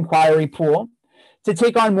end of the inquiry pool, to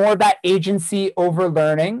take on more of that agency over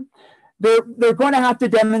learning, they're going to have to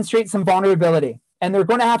demonstrate some vulnerability, and they're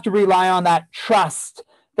going to have to rely on that trust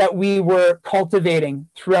that we were cultivating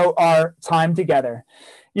throughout our time together.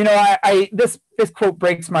 You know, this quote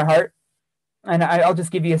breaks my heart, and I'll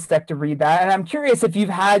just give you a sec to read that. And I'm curious if you've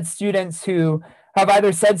had students who have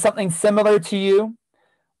either said something similar to you,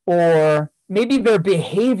 or maybe their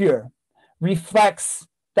behavior reflects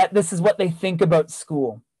that this is what they think about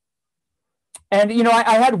school. And,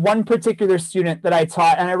 I had one particular student that I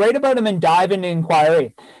taught, and I write about him in Dive into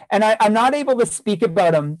Inquiry. And I'm not able to speak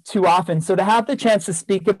about him too often. So to have the chance to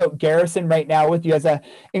speak about Garrison right now with you as an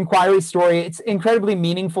inquiry story, it's incredibly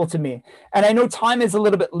meaningful to me. And I know time is a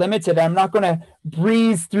little bit limited. I'm not going to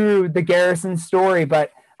breeze through the Garrison story,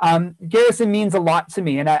 but Garrison means a lot to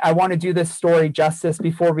me, and I want to do this story justice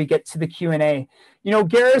before we get to the Q&A.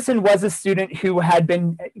 Garrison was a student who had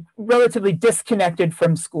been relatively disconnected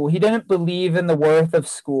from school. He didn't believe in the worth of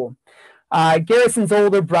school. Garrison's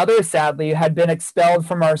older brother, sadly, had been expelled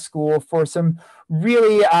from our school for some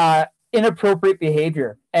really inappropriate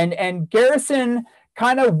behavior. And Garrison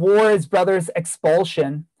kind of wore his brother's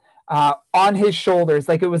expulsion on his shoulders,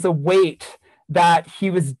 like it was a weight that he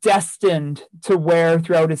was destined to wear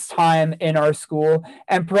throughout his time in our school.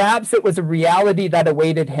 And perhaps it was a reality that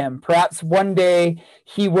awaited him. Perhaps one day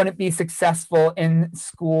he wouldn't be successful in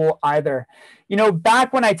school either.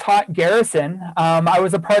 Back when I taught Garrison, I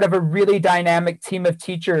was a part of a really dynamic team of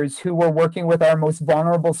teachers who were working with our most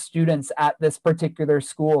vulnerable students at this particular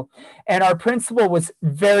school. And our principal was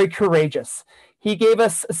very courageous. He gave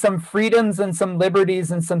us some freedoms and some liberties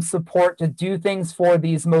and some support to do things for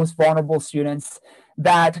these most vulnerable students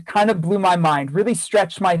that kind of blew my mind, really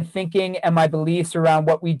stretched my thinking and my beliefs around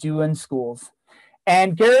what we do in schools.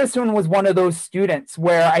 And Garrison was one of those students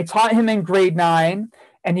where I taught him in grade 9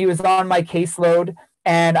 and he was on my caseload,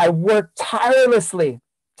 and I worked tirelessly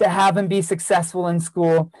to have him be successful in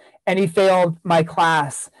school, and he failed my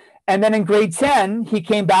class. And then in grade 10, he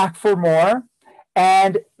came back for more.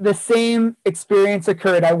 And the same experience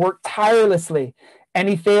occurred. I worked tirelessly and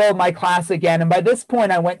he failed my class again. And by this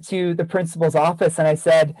point, I went to the principal's office and I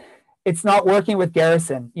said, it's not working with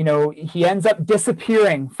Garrison. He ends up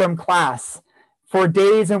disappearing from class for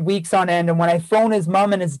days and weeks on end. And when I phone his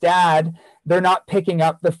mom and his dad, they're not picking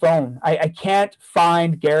up the phone. I can't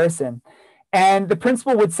find Garrison. And the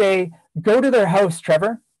principal would say, go to their house,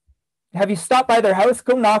 Trevor. Have you stopped by their house?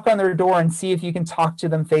 Go knock on their door and see if you can talk to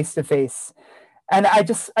them face to face. And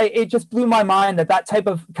it just blew my mind that type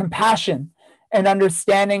of compassion and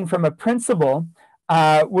understanding from a principal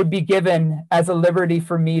would be given as a liberty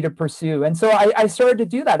for me to pursue. And so I started to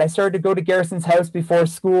do that. I started to go to Garrison's house before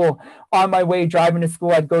school. On my way driving to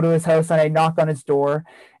school, I'd go to his house and I'd knock on his door.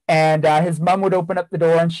 And his mom would open up the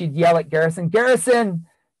door and she'd yell at Garrison, Garrison,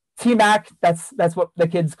 T-Mac, that's what the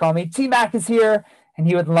kids call me, T-Mac is here. And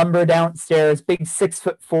he would lumber downstairs, big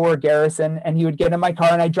 6'4" Garrison, and he would get in my car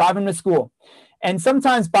and I'd drive him to school. And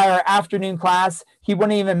sometimes by our afternoon class, he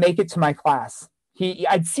wouldn't even make it to my class.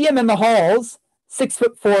 I'd see him in the halls,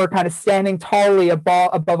 6'4", kind of standing tallly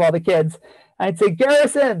above all the kids. And I'd say,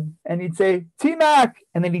 Garrison, and he'd say, T-Mac,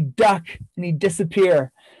 and then he'd duck and he'd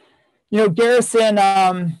disappear.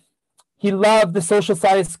 Garrison, he loved the social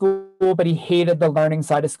side of school, but he hated the learning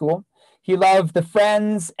side of school. He loved the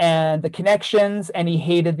friends and the connections, and he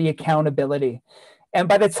hated the accountability. And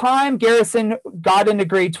by the time Garrison got into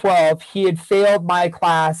grade 12, he had failed my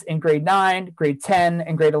class in grade 9, grade 10,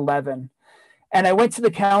 and grade 11. And I went to the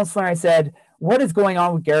counselor and I said, what is going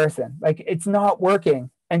on with Garrison? Like, it's not working.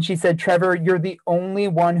 And she said, Trevor, you're the only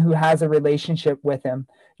one who has a relationship with him.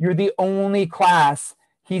 You're the only class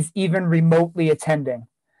he's even remotely attending.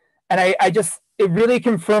 And it really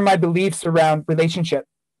confirmed my beliefs around relationship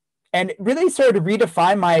and really started to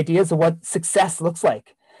redefine my ideas of what success looks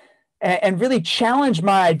like. And really challenge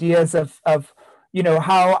my ideas of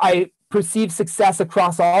how I perceive success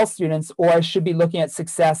across all students, or I should be looking at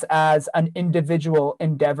success as an individual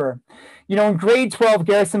endeavor. In grade 12,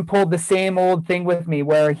 Garrison pulled the same old thing with me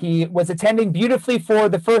where he was attending beautifully for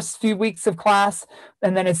the first few weeks of class.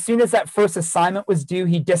 And then as soon as that first assignment was due,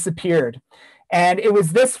 he disappeared. And it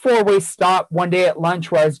was this four-way stop one day at lunch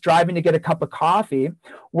where I was driving to get a cup of coffee,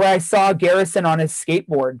 where I saw Garrison on his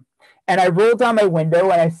skateboard. And I rolled down my window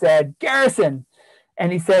and I said, Garrison.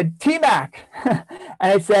 And he said, T-Mac. And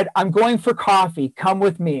I said, I'm going for coffee. Come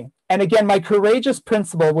with me. And again, my courageous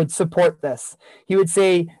principal would support this. He would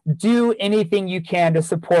say, do anything you can to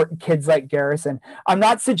support kids like Garrison. I'm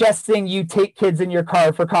not suggesting you take kids in your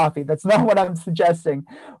car for coffee. That's not what I'm suggesting.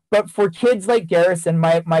 But for kids like Garrison,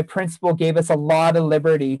 my principal gave us a lot of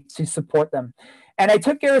liberty to support them. And I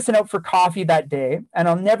took Garrison out for coffee that day, and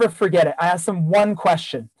I'll never forget it. I asked him one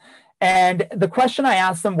question. And the question I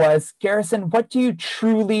asked him was, Garrison, what do you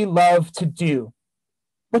truly love to do?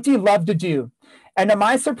 What do you love to do? And to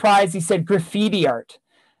my surprise, he said, graffiti art.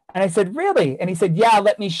 And I said, really? And he said, yeah,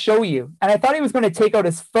 let me show you. And I thought he was going to take out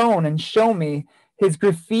his phone and show me his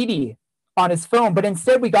graffiti on his phone. But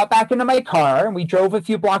instead, we got back into my car and we drove a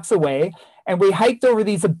few blocks away and we hiked over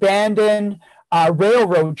these abandoned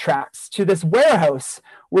railroad tracks to this warehouse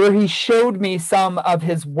where he showed me some of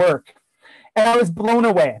his work. And I was blown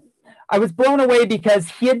away. I was blown away because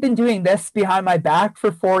he had been doing this behind my back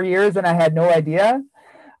for 4 years and I had no idea.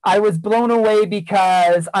 I was blown away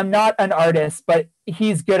because I'm not an artist, but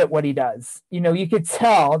he's good at what he does. You know, you could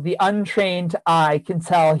tell, the untrained eye can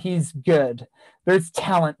tell he's good. There's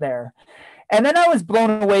talent there. And then I was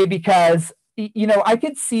blown away because, you know, I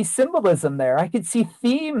could see symbolism there. I could see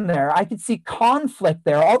theme there. I could see conflict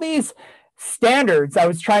there. All these standards I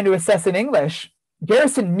was trying to assess in English,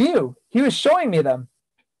 Garrison knew. He was showing me them.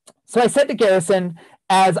 So I said to Garrison,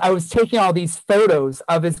 as I was taking all these photos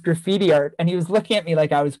of his graffiti art, and he was looking at me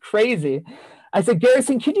like I was crazy, I said,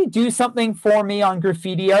 Garrison, could you do something for me on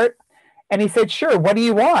graffiti art? And he said, sure, what do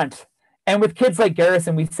you want? And with kids like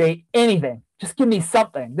Garrison, we say anything. Just give me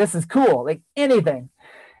something. This is cool, like anything.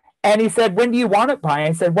 And he said, when do you want it by?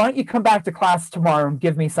 I said, why don't you come back to class tomorrow and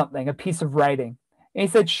give me something, a piece of writing? And he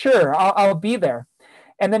said, sure, I'll be there.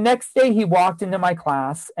 And the next day he walked into my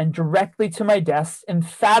class and directly to my desk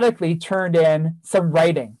emphatically turned in some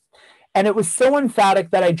writing. And it was so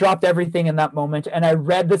emphatic that I dropped everything in that moment and I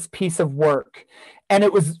read this piece of work. And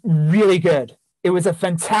it was really good. It was a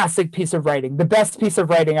fantastic piece of writing, the best piece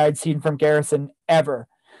of writing I'd seen from Garrison ever.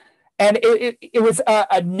 And it was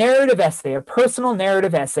a narrative essay, a personal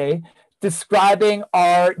narrative essay describing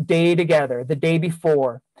our day together, the day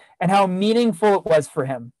before, and how meaningful it was for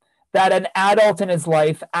him that an adult in his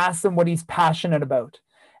life asked him what he's passionate about,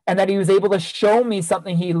 and that he was able to show me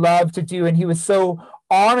something he loved to do. And he was so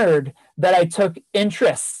honored that I took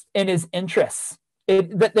interest in his interests.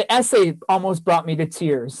 The essay almost brought me to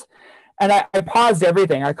tears. And I paused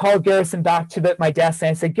everything. I called Garrison back to my desk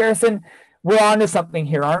and I said, Garrison, we're on to something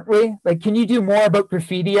here, aren't we? Like, can you do more about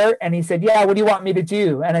graffiti art? And he said, yeah, what do you want me to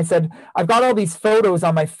do? And I said, I've got all these photos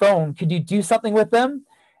on my phone. Could you do something with them?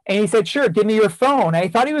 And he said, sure, give me your phone. And I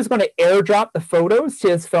thought he was going to airdrop the photos to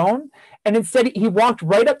his phone. And instead, he walked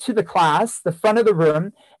right up to the class, the front of the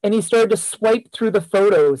room, and he started to swipe through the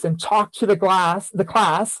photos and talk to the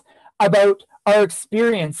class about our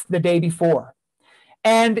experience the day before.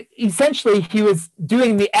 And essentially, he was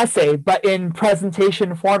doing the essay, but in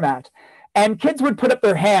presentation format. And kids would put up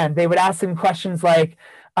their hand. They would ask him questions like,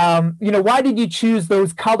 why did you choose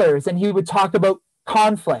those colors? And he would talk about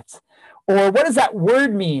conflict. Or what does that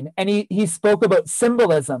word mean? And he spoke about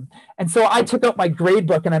symbolism. And so I took out my grade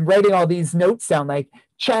book and I'm writing all these notes down like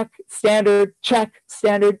check, standard, check,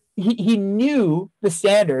 standard. He knew the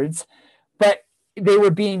standards, but they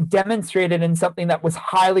were being demonstrated in something that was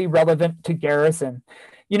highly relevant to Garrison.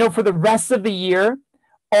 You know, for the rest of the year,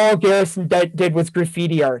 all Garrison did was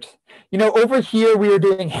graffiti art. You know, over here, we were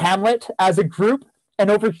doing Hamlet as a group. And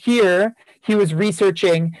over here, he was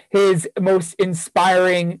researching his most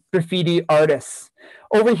inspiring graffiti artists.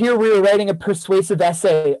 Over here, we were writing a persuasive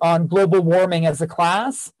essay on global warming as a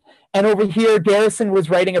class. And over here, Garrison was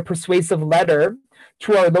writing a persuasive letter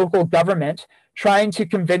to our local government, trying to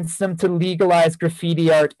convince them to legalize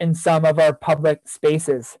graffiti art in some of our public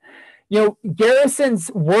spaces. You know,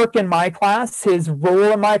 Garrison's work in my class, his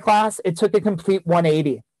role in my class, it took a complete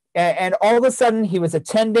 180. And all of a sudden, he was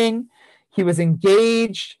attending, he was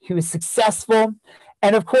engaged, he was successful.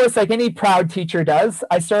 And of course, like any proud teacher does,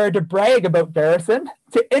 I started to brag about Garrison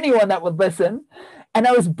to anyone that would listen. And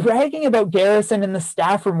I was bragging about Garrison in the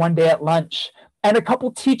staff room one day at lunch. And a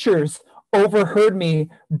couple teachers overheard me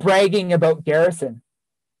bragging about Garrison.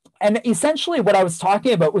 And essentially what I was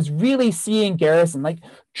talking about was really seeing Garrison, like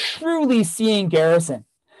truly seeing Garrison,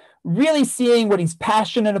 really seeing what he's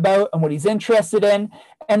passionate about and what he's interested in.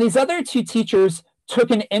 And these other two teachers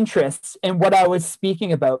took an interest in what I was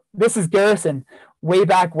speaking about. This is Garrison way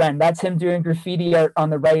back when. That's him doing graffiti art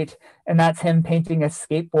on the right, and that's him painting a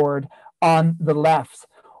skateboard on the left.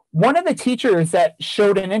 One of the teachers that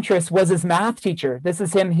showed an interest was his math teacher. This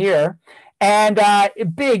is him here. And a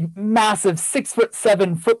big, massive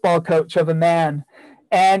 6'7" football coach of a man.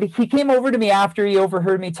 And he came over to me after he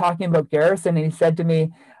overheard me talking about Garrison, and he said to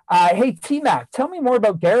me, hey, T-Mac, tell me more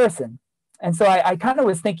about Garrison. And so I kind of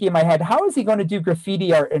was thinking in my head, how is he going to do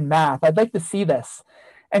graffiti art in math? I'd like to see this.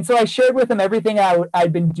 And so I shared with him everything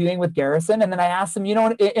I'd been doing with Garrison. And then I asked him, you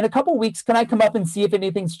know, in a couple of weeks, can I come up and see if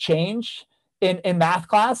anything's changed in math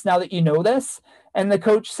class now that you know this? And the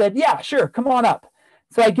coach said, yeah, sure, come on up.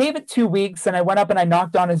 So I gave it 2 weeks and I went up and I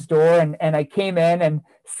knocked on his door and I came in and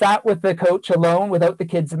sat with the coach alone without the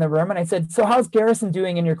kids in the room. And I said, so how's Garrison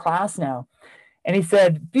doing in your class now? And he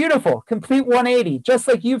said, beautiful, complete 180, just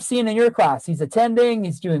like you've seen in your class. He's attending,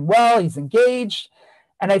 he's doing well, he's engaged.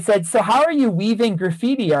 And I said, so how are you weaving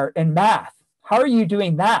graffiti art in math? How are you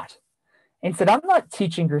doing that? And he said, I'm not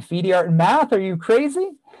teaching graffiti art in math. Are you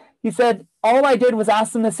crazy? He said, all I did was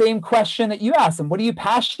ask him the same question that you asked him. What are you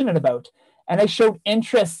passionate about? and I showed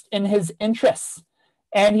interest in his interests.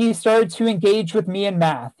 And he started to engage with me in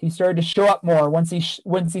math. He started to show up more once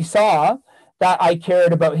he saw that I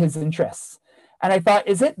cared about his interests. And I thought,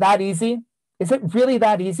 is it that easy? Is it really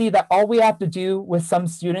that easy that all we have to do with some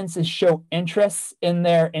students is show interest in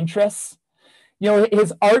their interests? You know,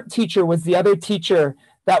 his art teacher was the other teacher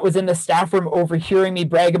that was in the staff room overhearing me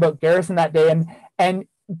brag about Garrison that day. And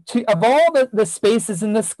of all the spaces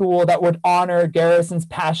in the school that would honor Garrison's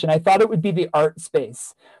passion, I thought it would be the art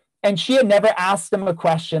space. And she had never asked him a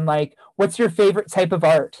question like, what's your favorite type of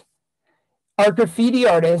art? Our graffiti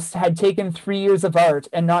artist had taken 3 years of art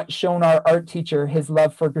and not shown our art teacher his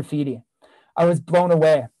love for graffiti. I was blown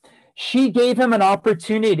away. She gave him an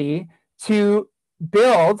opportunity to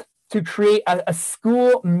create a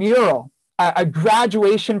school mural, a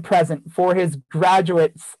graduation present for his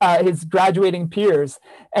graduates, his graduating peers.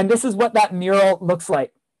 And this is what that mural looks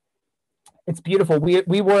like. It's beautiful.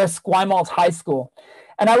 We were a Esquimalt high school.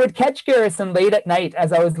 And I would catch Garrison late at night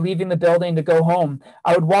as I was leaving the building to go home.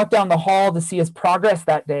 I would walk down the hall to see his progress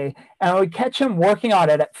that day, and I would catch him working on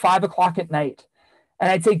it at 5 o'clock at night.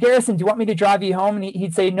 And I'd say, Garrison, do you want me to drive you home? And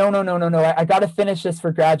he'd say, no. I got to finish this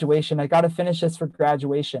for graduation.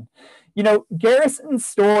 You know, Garrison's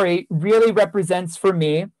story really represents for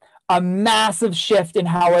me a massive shift in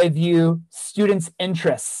how I view students'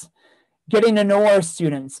 interests. Getting to know our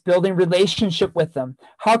students, building relationship with them.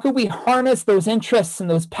 How could we harness those interests and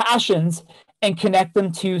those passions and connect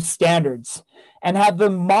them to standards and have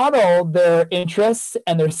them model their interests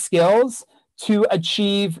and their skills to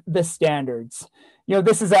achieve the standards? You know,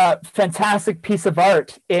 this is a fantastic piece of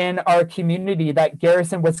art in our community that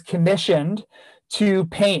Garrison was commissioned to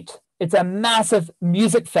paint. It's a massive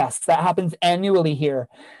music fest that happens annually here.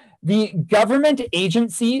 The government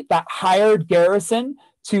agency that hired Garrison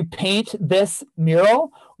to paint this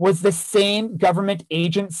mural was the same government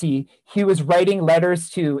agency he was writing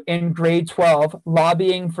letters to in grade 12,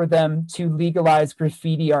 lobbying for them to legalize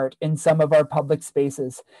graffiti art in some of our public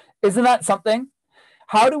spaces. Isn't that something?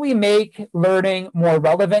 How do we make learning more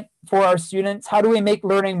relevant for our students? How do we make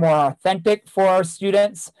learning more authentic for our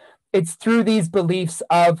students? It's through these beliefs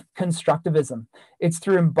of constructivism. It's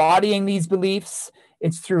through embodying these beliefs.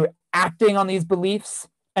 It's through acting on these beliefs.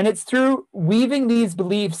 And it's through weaving these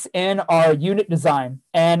beliefs in our unit design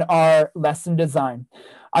and our lesson design.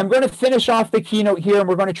 I'm going to finish off the keynote here, and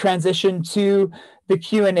we're going to transition to the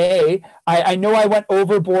Q&A. I know I went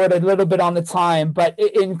overboard a little bit on the time, but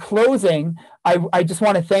in closing, I just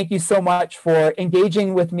want to thank you so much for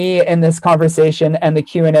engaging with me in this conversation and the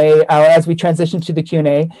Q&A as we transition to the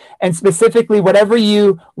Q&A. And specifically, whatever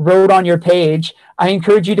you wrote on your page, I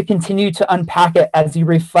encourage you to continue to unpack it as you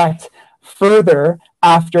reflect further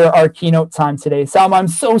after our keynote time today. Salma, I'm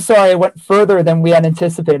so sorry I went further than we had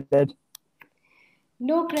anticipated.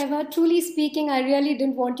 No, Trevor, truly speaking, I really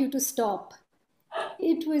didn't want you to stop.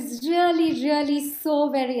 It was really, really so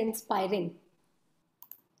very inspiring.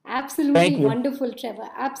 Absolutely wonderful, Trevor.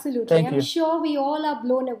 Absolutely. I'm sure we all are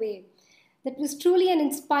blown away. That was truly an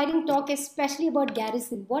inspiring talk, especially about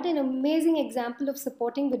Garrison. What an amazing example of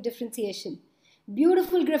supporting with differentiation.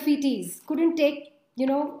 Beautiful graffitis. Couldn't take, you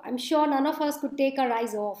know, I'm sure none of us could take our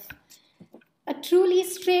eyes off. A truly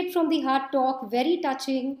straight from the heart talk, very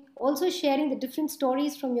touching, also sharing the different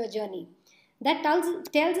stories from your journey. That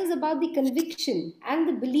tells us about the conviction and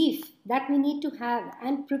the belief that we need to have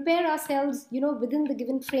and prepare ourselves, you know, within the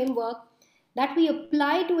given framework that we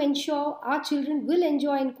apply to ensure our children will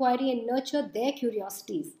enjoy inquiry and nurture their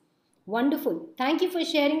curiosities. Wonderful. Thank you for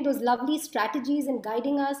sharing those lovely strategies and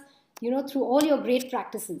guiding us, you know, through all your great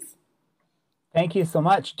practices. Thank you so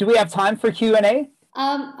much. Do we have time for Q&A?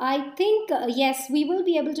 I think, yes, we will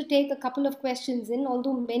be able to take a couple of questions in,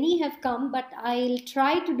 although many have come, but I'll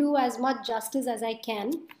try to do as much justice as I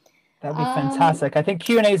can. That'd be fantastic. I think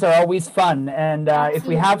Q&As are always fun. And if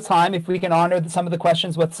we have time, if we can honor some of the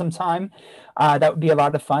questions with some time, that would be a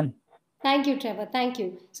lot of fun. Thank you, Trevor. Thank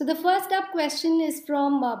you. So the first up question is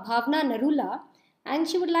from Bhavna Narula, and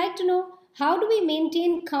she would like to know, how do we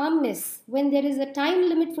maintain calmness when there is a time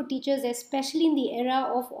limit for teachers, especially in the era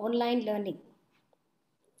of online learning?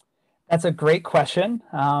 That's a great question.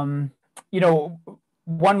 You know,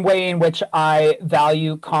 one way in which I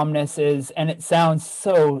value calmness is, and it sounds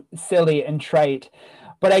so silly and trite,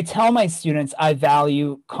 but I tell my students I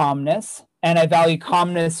value calmness, and I value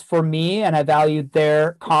calmness for me, and I value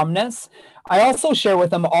their calmness. I also share with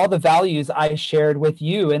them all the values I shared with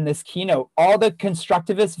you in this keynote, all the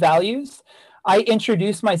constructivist values. I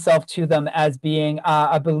introduce myself to them as being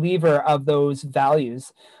a believer of those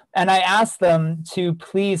values. And I ask them to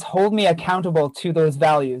please hold me accountable to those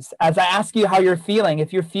values. As I ask you how you're feeling,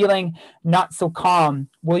 if you're feeling not so calm,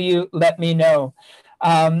 will you let me know?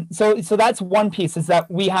 So that's one piece, is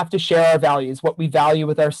that we have to share our values, what we value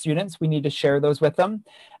with our students. We need to share those with them.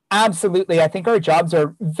 Absolutely. I think our jobs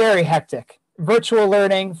are very hectic. Virtual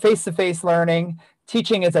learning, face-to-face learning,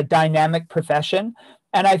 teaching is a dynamic profession.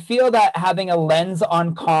 And I feel that having a lens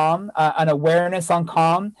on calm, an awareness on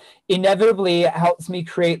calm, inevitably helps me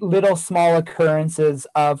create little small occurrences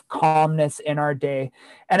of calmness in our day.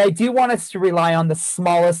 And I do want us to rely on the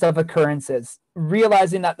smallest of occurrences,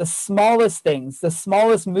 realizing that the smallest things, the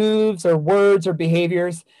smallest moves or words or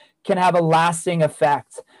behaviors can have a lasting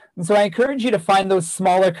effect. And so I encourage you to find those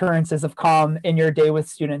small occurrences of calm in your day with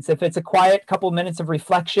students. If it's a quiet couple minutes of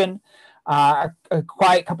reflection, a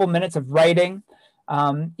quiet couple minutes of writing,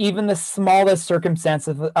 even the smallest circumstance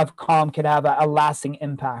of calm can have a lasting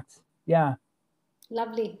impact. Yeah.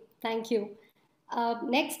 Lovely. Thank you.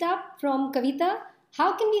 Next up from Kavita,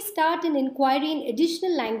 how can we start an inquiry in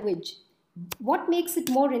additional language? What makes it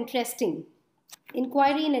more interesting?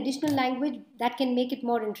 Inquiry in additional language that can make it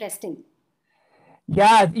more interesting.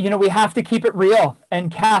 Yeah, we have to keep it real.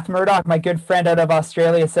 And Kath Murdoch, my good friend out of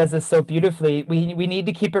Australia, says this so beautifully. We need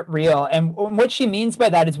to keep it real. And what she means by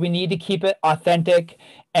that is we need to keep it authentic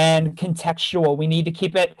and contextual. We need to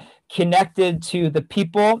keep it connected to the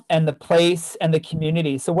people and the place and the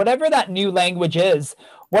community. So whatever that new language is,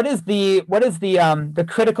 what is the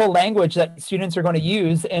critical language that students are going to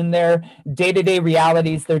use in their day-to-day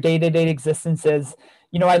realities, their day-to-day existences?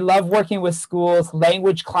 I love working with schools,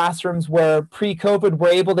 language classrooms where pre-COVID we're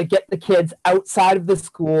able to get the kids outside of the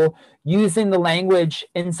school using the language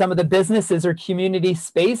in some of the businesses or community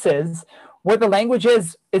spaces where the language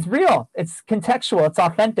is real, it's contextual, it's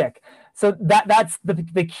authentic. So that's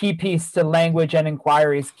the key piece to language and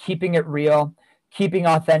inquiries, keeping it real, keeping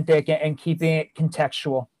authentic, and keeping it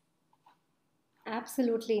contextual.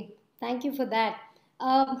 Absolutely. Thank you for that.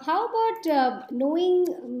 How about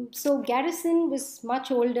knowing, so Garrison was much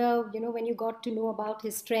older, when you got to know about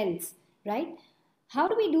his strengths, right? How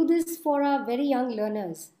do we do this for our very young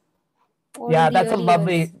learners? Yeah, that's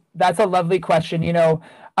a lovely question.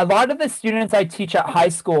 A lot of the students I teach at high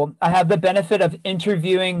school, I have the benefit of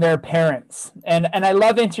interviewing their parents. And I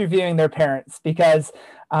love interviewing their parents because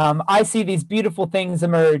I see these beautiful things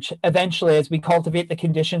emerge eventually as we cultivate the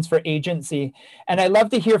conditions for agency. And I love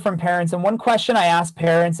to hear from parents. And one question I ask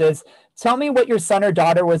parents is, tell me what your son or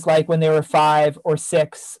daughter was like when they were 5 or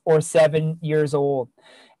 6 or 7 years old.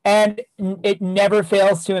 And it never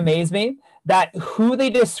fails to amaze me that who they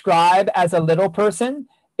describe as a little person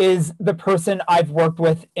is the person I've worked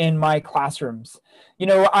with in my classrooms.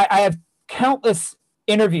 I have countless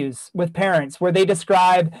interviews with parents where they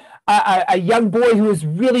describe a young boy who was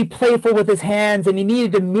really playful with his hands and he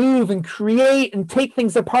needed to move and create and take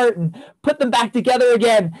things apart and put them back together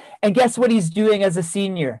again. And guess what he's doing as a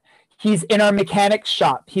senior? He's in our mechanics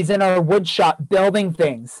shop. He's in our wood shop building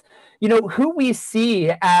things. Who we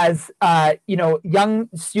see as, young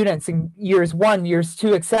students in years 1, years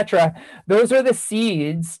 2, etc. Those are the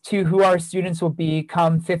seeds to who our students will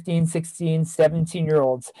become 15, 16,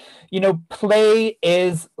 17-year-olds. Play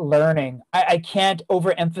is learning. I can't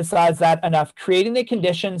overemphasize that enough. Creating the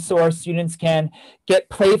conditions so our students can get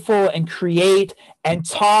playful and create and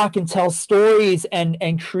talk and tell stories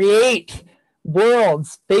and create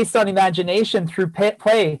worlds based on imagination through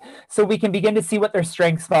play, so we can begin to see what their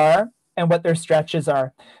strengths are and what their stretches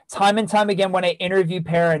are. Time and time again, when I interview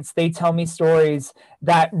parents, they tell me stories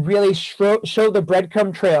that really show the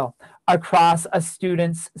breadcrumb trail across a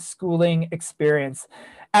student's schooling experience.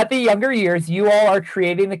 At the younger years, you all are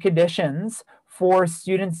creating the conditions for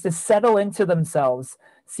students to settle into themselves,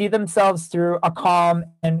 see themselves through a calm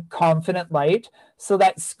and confident light, so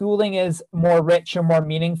that schooling is more rich and more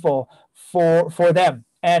meaningful for them.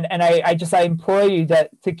 And I implore you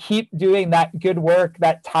to keep doing that good work,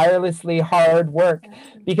 that tirelessly hard work,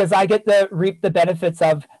 because I get to reap the benefits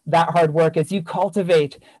of that hard work. As you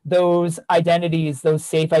cultivate those identities, those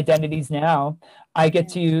safe identities now, I get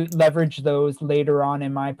to leverage those later on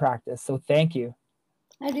in my practice. So thank you.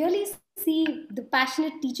 I really see the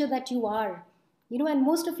passionate teacher that you are. And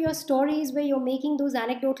most of your stories where you're making those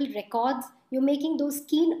anecdotal records, you're making those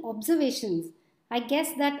keen observations. I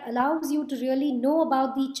guess that allows you to really know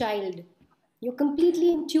about the child. You're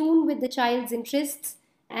completely in tune with the child's interests,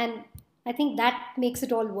 and I think that makes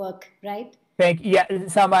it all work, right? Thank you. Yeah,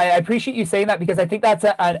 Sam, I appreciate you saying that, because I think that's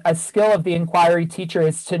a skill of the inquiry teacher,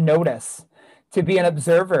 is to notice, to be an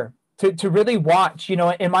observer, to really watch.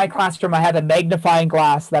 In my classroom, I have a magnifying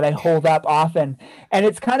glass that I hold up often, and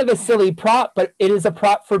it's kind of a silly prop, but it is a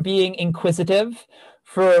prop for being inquisitive,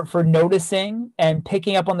 for noticing and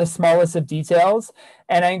picking up on the smallest of details.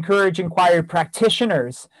 And I encourage inquiry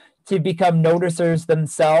practitioners to become noticers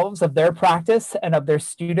themselves of their practice and of their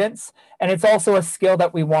students. And it's also a skill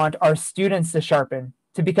that we want our students to sharpen,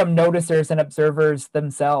 to become noticers and observers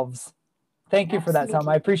themselves. Thank you for that,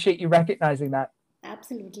 Selma. I appreciate you recognizing that.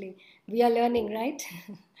 Absolutely. We are learning, right?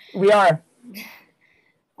 We are.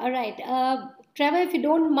 All right. Trevor, if you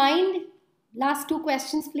don't mind, last two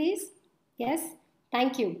questions, please. Yes,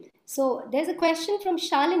 thank you. So there's a question from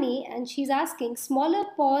Shalini, and she's asking, smaller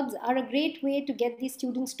pods are a great way to get these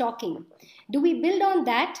students talking. Do we build on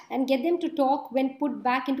that and get them to talk when put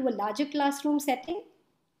back into a larger classroom setting?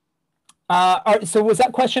 So was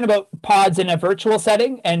that question about pods in a virtual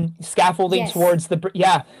setting and scaffolding towards the,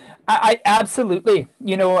 I absolutely,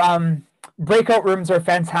 breakout rooms are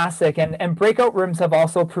fantastic, and breakout rooms have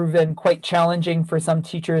also proven quite challenging for some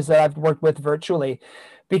teachers that I've worked with virtually,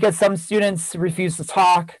 because some students refuse to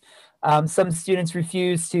talk. Some students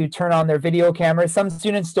refuse to turn on their video cameras. Some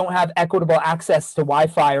students don't have equitable access to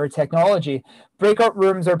Wi-Fi or technology. Breakout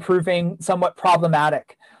rooms are proving somewhat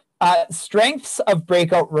problematic. Strengths of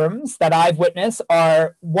breakout rooms that I've witnessed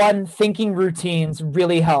are, one, thinking routines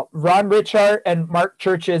really help. Ron Richard and Mark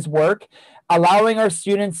Church's work, allowing our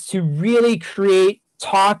students to really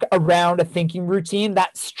talk around a thinking routine,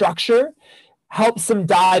 that structure helps them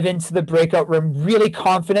dive into the breakout room really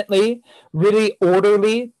confidently, really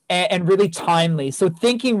orderly, and really timely. So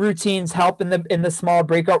thinking routines help in the small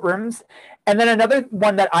breakout rooms. And then another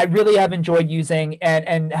one that I really have enjoyed using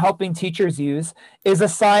and helping teachers use is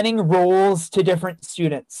assigning roles to different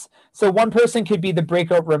students. So one person could be the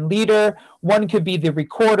breakout room leader, one could be the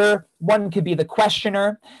recorder, one could be the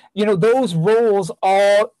questioner. Those roles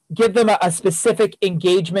all give them a specific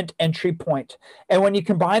engagement entry point. And when you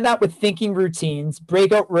combine that with thinking routines,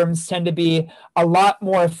 breakout rooms tend to be a lot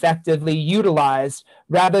more effectively utilized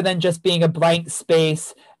rather than just being a blank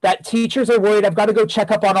space that teachers are worried, I've got to go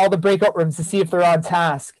check up on all the breakout rooms to see if they're on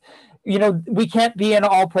task. We can't be in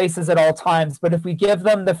all places at all times, but if we give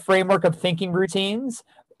them the framework of thinking routines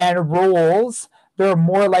and roles, they're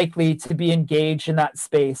more likely to be engaged in that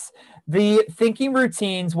space. The thinking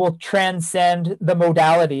routines will transcend the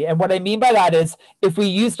modality. And what I mean by that is, if we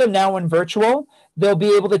use them now in virtual, they'll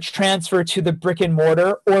be able to transfer to the brick and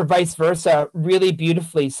mortar or vice versa really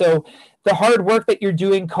beautifully. So the hard work that you're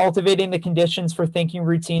doing cultivating the conditions for thinking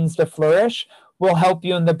routines to flourish will help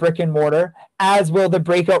you in the brick and mortar, as will the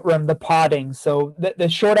breakout room, the podding. So the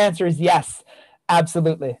short answer is yes,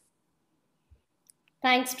 absolutely.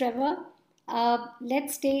 Thanks, Trevor.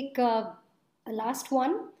 Let's take a last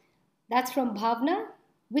one. That's from Bhavna.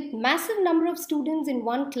 With massive number of students in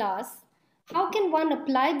one class, how can one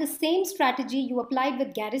apply the same strategy you applied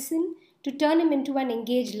with Garrison to turn him into an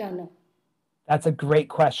engaged learner? That's a great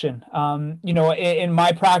question. In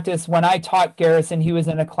my practice, when I taught Garrison, he was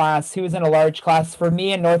in a large class. For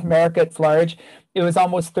me in North America, it's large. It was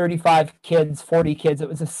almost 35 kids, 40 kids. It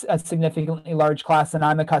was a significantly large class than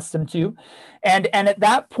I'm accustomed to. And at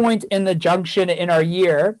that point in the junction in our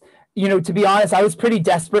year, to be honest, I was pretty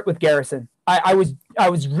desperate with Garrison. I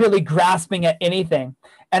was really grasping at anything.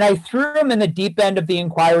 And I threw him in the deep end of the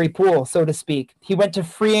inquiry pool, so to speak. He went to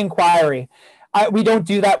free inquiry. We don't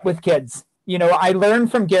do that with kids. I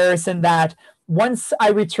learned from Garrison that once I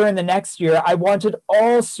returned the next year, I wanted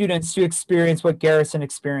all students to experience what Garrison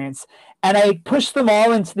experienced. And I pushed them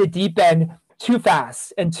all into the deep end too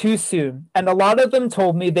fast and too soon. And a lot of them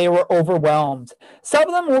told me they were overwhelmed. Some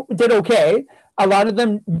of them did okay. A lot of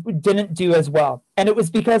them didn't do as well. And it was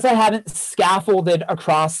because I hadn't scaffolded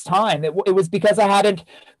across time. It was because I hadn't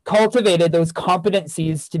cultivated those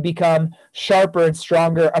competencies to become sharper and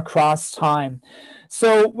stronger across time.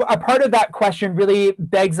 So a part of that question really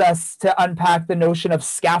begs us to unpack the notion of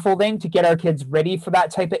scaffolding to get our kids ready for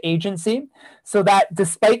that type of agency, so that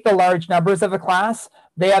despite the large numbers of a class,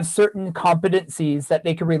 they have certain competencies that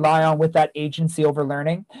they can rely on with that agency over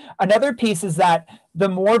learning. Another piece is that the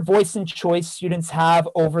more voice and choice students have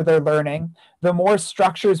over their learning, the more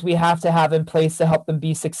structures we have to have in place to help them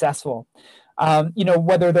be successful.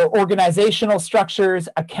 Whether they're organizational structures,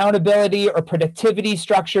 accountability, or productivity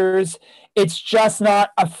structures, it's just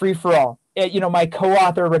not a free-for-all. My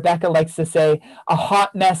co-author, Rebecca, likes to say, a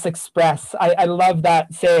hot mess express. I love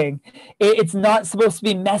that saying. It's not supposed to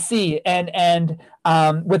be messy and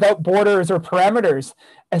without borders or parameters,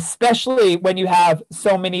 especially when you have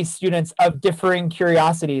so many students of differing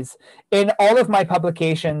curiosities. In all of my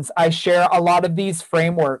publications, I share a lot of these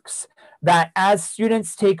frameworks that as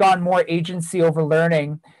students take on more agency over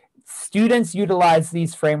learning, students utilize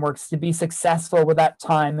these frameworks to be successful with that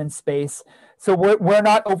time and space. So we're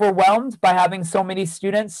not overwhelmed by having so many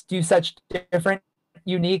students do such different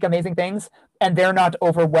unique, amazing things, and they're not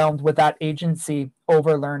overwhelmed with that agency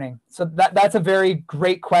over learning? So that's a very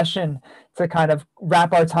great question to kind of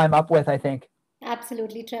wrap our time up with, I think.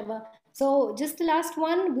 Absolutely, Trevor. So just the last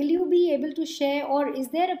one, will you be able to share, or is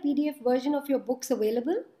there a PDF version of your books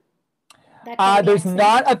available? There's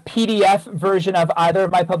not a PDF version of either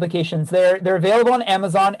of my publications. They're available on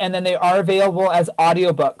Amazon, and then they are available as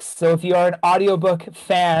audiobooks. So if you are an audiobook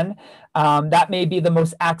fan, that may be the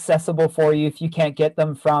most accessible for you if you can't get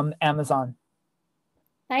them from Amazon.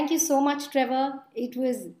 Thank you so much, Trevor. It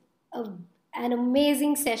was an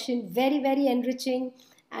amazing session, very, very enriching,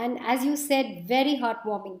 and as you said, very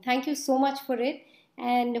heartwarming. Thank you so much for it,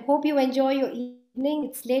 and hope you enjoy your evening.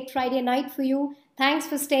 It's late Friday night for you. Thanks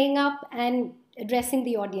for staying up and addressing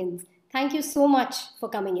the audience. Thank you so much for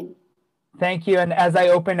coming in. Thank you. And as I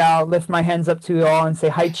open, I'll lift my hands up to you all and say,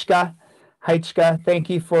 Haichka, Haichka, thank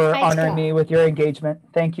you for honoring me with your engagement.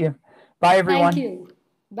 Thank you. Bye, everyone. Thank you.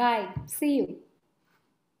 Bye. See you.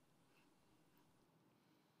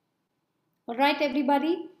 All right,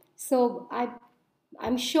 everybody. So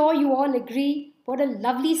I'm sure you all agree what a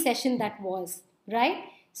lovely session that was, right?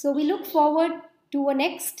 So we look forward to our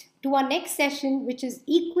next session, which is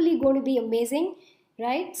equally going to be amazing,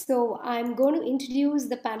 right? So I'm going to introduce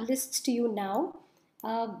the panelists to you now.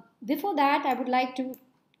 Before that, I would like to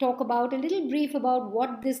talk about a little brief about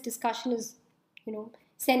what this discussion is,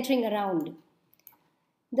 centering around.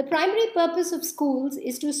 The primary purpose of schools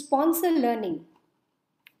is to sponsor learning.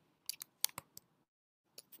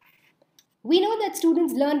 We know that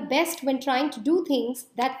students learn best when trying to do things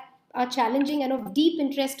that are challenging and of deep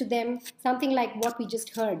interest to them, something like what we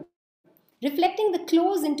just heard, reflecting the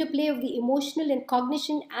close interplay of the emotional and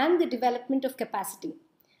cognition and the development of capacity.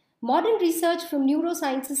 Modern research from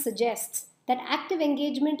neurosciences suggests that active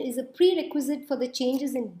engagement is a prerequisite for the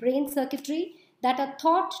changes in brain circuitry that are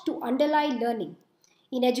thought to underlie learning.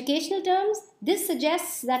 In educational terms, this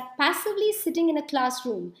suggests that passively sitting in a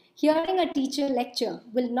classroom, hearing a teacher lecture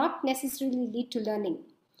will not necessarily lead to learning.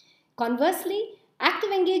 Conversely,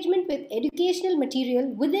 active engagement with educational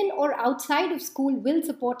material within or outside of school will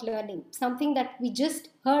support learning, something that we just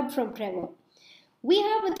heard from Trevor. We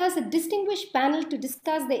have with us a distinguished panel to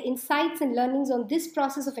discuss their insights and learnings on this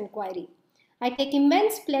process of inquiry. I take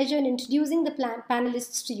immense pleasure in introducing the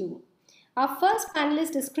panelists to you. Our first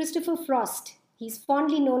panelist is Christopher Frost. He's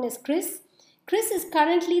fondly known as Chris. Chris is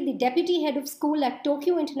currently the Deputy Head of School at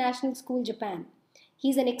Tokyo International School, Japan.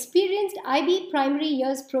 He's an experienced IB Primary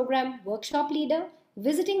Years Program Workshop Leader,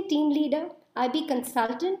 Visiting Team Leader, IB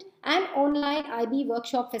Consultant, and Online IB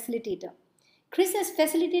Workshop Facilitator. Chris has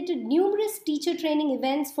facilitated numerous teacher training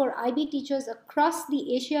events for IB teachers across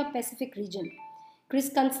the Asia-Pacific region. Chris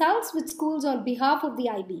consults with schools on behalf of the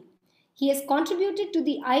IB. He has contributed to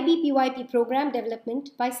the IB PYP program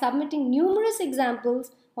development by submitting numerous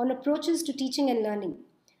examples on approaches to teaching and learning.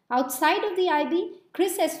 Outside of the IB,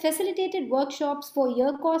 Chris has facilitated workshops for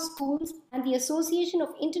year course schools and the Association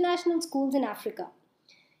of International Schools in Africa.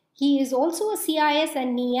 He is also a CIS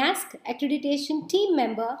and NEASC accreditation team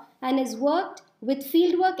member and has worked with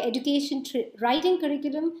Fieldwork Education Writing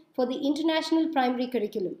Curriculum for the International Primary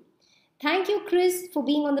Curriculum. Thank you, Chris, for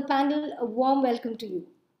being on the panel. A warm welcome to you.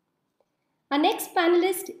 Our next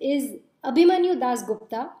panelist is Abhimanyu Das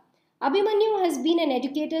Gupta. Abhimanyu has been an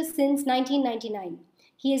educator since 1999.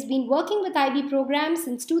 He has been working with IB programs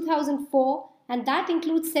since 2004, and that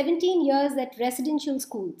includes 17 years at residential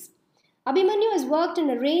schools. Abhimanyu has worked in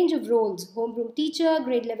a range of roles: homeroom teacher,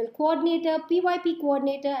 grade level coordinator, PYP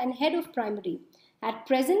coordinator, and head of primary. At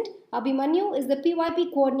present, Abhimanyu is the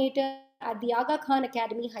PYP coordinator at the Aga Khan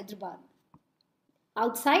Academy, Hyderabad.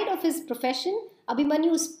 Outside of his profession,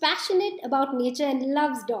 Abhimanyu is passionate about nature and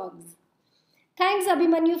loves dogs. Thanks,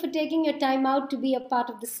 Abhimanyu, for taking your time out to be a part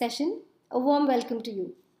of this session. A warm welcome to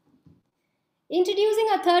you. Introducing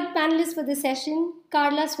our third panelist for this session,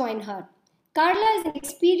 Carla Swinehart. Carla is an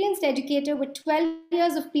experienced educator with 12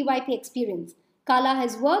 years of PYP experience. Carla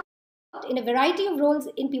has worked in a variety of roles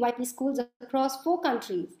in PYP schools across 4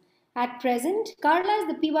 countries. At present, Carla is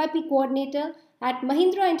the PYP coordinator at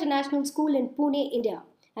Mahindra International School in Pune, India.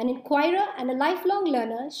 An inquirer and a lifelong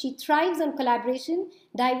learner, she thrives on collaboration,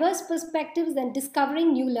 diverse perspectives, and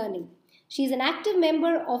discovering new learning. She is an active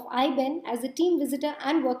member of IBEN as a team visitor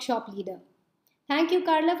and workshop leader. Thank you,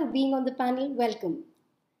 Carla, for being on the panel. Welcome.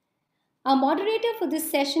 Our moderator for this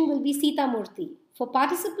session will be Seetha Murthy. For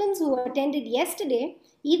participants who attended yesterday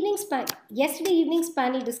evening's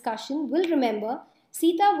panel discussion will remember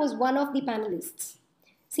Seetha was one of the panelists.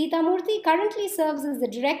 Seetha Murthy currently serves as the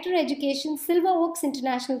Director Education, Silver Oaks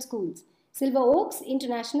International Schools. Silver Oaks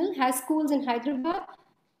International has schools in Hyderabad,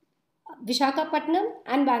 Visakhapatnam,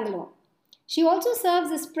 and Bangalore. She also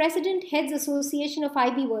serves as President Heads Association of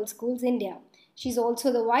IB World Schools, India. She's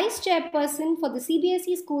also the Vice Chairperson for the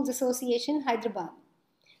CBSE Schools Association, Hyderabad.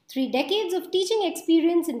 3 decades of teaching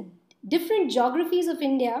experience in different geographies of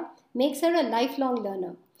India makes her a lifelong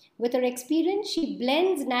learner. With her experience, she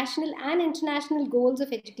blends national and international goals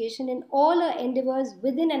of education in all her endeavors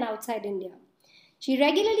within and outside India. She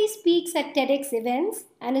regularly speaks at TEDx events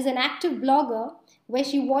and is an active blogger where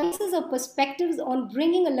she voices her perspectives on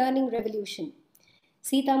bringing a learning revolution.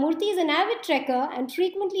 Seetha Murthy is an avid trekker and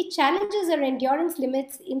frequently challenges her endurance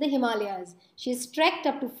limits in the Himalayas. She has trekked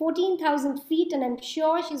up to 14,000 feet, and I'm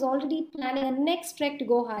sure she's already planning her next trek to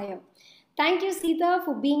go higher. Thank you, Seetha,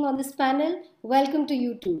 for being on this panel. Welcome to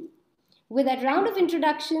you too. With that round of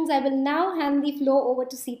introductions, I will now hand the floor over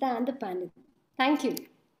to Seetha and the panel. Thank you.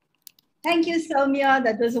 Thank you, Soumya.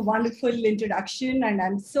 That was a wonderful introduction, and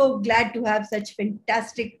I'm so glad to have such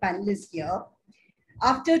fantastic panelists here.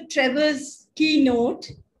 After Trevor's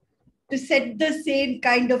keynote, to set the same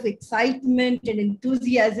kind of excitement and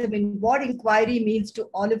enthusiasm in what inquiry means to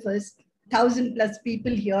all of us, 1,000+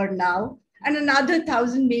 people here now, and another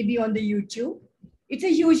 1,000 maybe on the YouTube. It's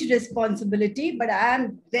a huge responsibility, but I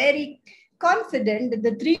am very confident that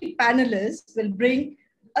the 3 panelists will bring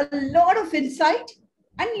a lot of insight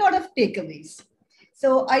and a lot of takeaways.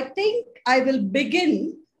 So I think I will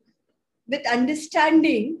begin with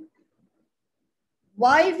understanding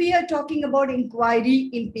why we are talking about inquiry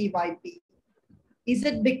in PYP. Is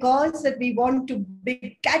it because that we want to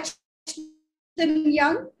catch them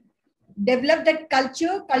young, develop that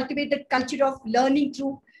culture, cultivate that culture of learning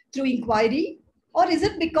through inquiry? Or is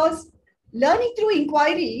it because learning through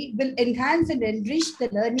inquiry will enhance and enrich the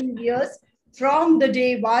learning years from the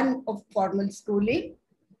day 1 of formal schooling?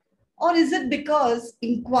 Or is it because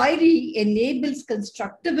inquiry enables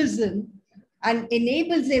constructivism and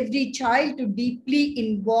enables every child to deeply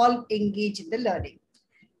engage in the learning?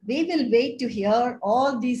 We will wait to hear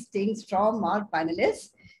all these things from our panelists.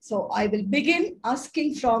 So I will begin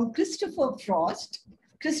asking from Christopher Frost.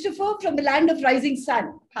 Christopher, from the land of rising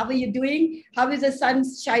sun, how are you doing? How is the sun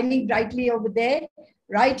shining brightly over there?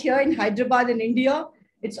 Right here in Hyderabad in India.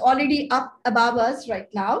 It's already up above us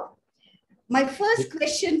right now. My first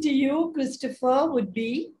question to you, Christopher, would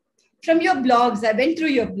be, from your blogs, I went through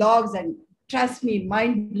your blogs and trust me,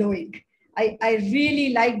 mind-blowing. I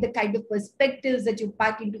really like the kind of perspectives that you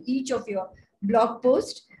pack into each of your blog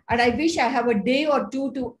posts. And I wish I have a day or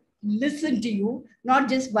two to listen to you, not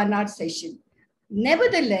just 1 hour session.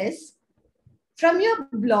 Nevertheless, from your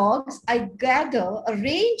blogs, I gather a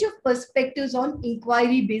range of perspectives on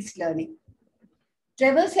inquiry-based learning.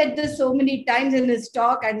 Trevor said this so many times in his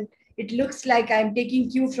talk, and it looks like I'm taking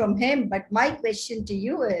cue from him. But my question to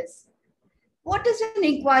you is, what does an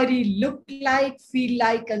inquiry look like, feel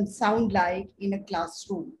like, and sound like in a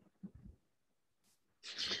classroom?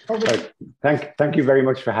 Thank you very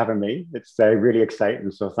much for having me. It's really exciting.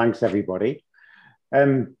 So thanks, everybody.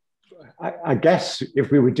 I guess if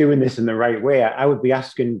we were doing this in the right way, I would be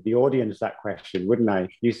asking the audience that question, wouldn't I?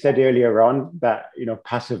 You said earlier on that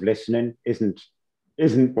passive listening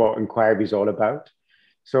isn't what inquiry is all about.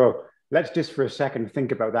 So let's just for a second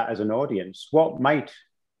think about that as an audience. What might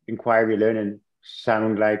inquiry learning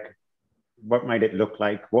sound like? What might it look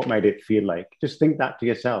like? What might it feel like? Just think that to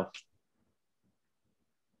yourself.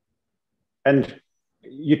 And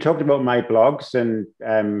you talked about my blogs, and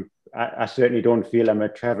I certainly don't feel I'm a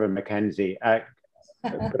Trevor Mackenzie,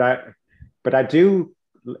 but I do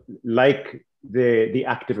like the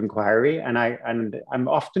active inquiry, and I'm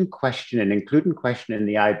often including questioning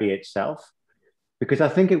the IB itself, because I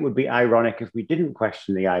think it would be ironic if we didn't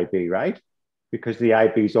question the IB, right? Because the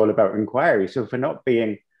IB is all about inquiry. So if we're not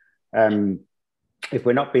being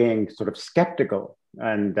sort of skeptical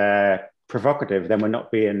and provocative, then we're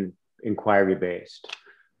not being inquiry based.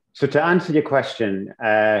 So to answer your question,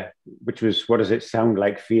 which was, what does it sound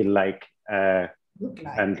like, feel like, look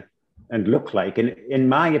like. and look like? And in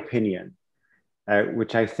my opinion,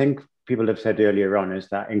 which I think people have said earlier on, is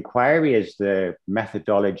that inquiry is the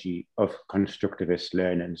methodology of constructivist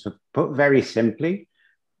learning. So put very simply,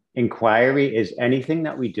 inquiry is anything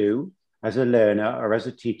that we do as a learner or as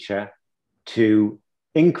a teacher to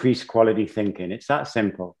increase quality thinking. It's that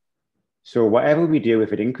simple. So whatever we do,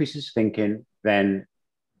 if it increases thinking, then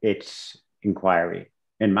it's inquiry,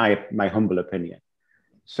 in my humble opinion.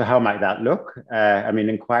 So how might that look? I mean,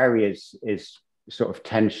 inquiry is sort of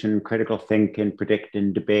tension, critical thinking,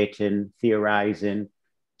 predicting, debating, theorizing,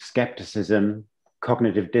 skepticism,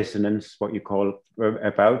 cognitive dissonance, what you call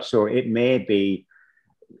about. So it may be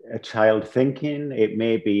a child thinking, it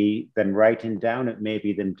may be them writing down, it may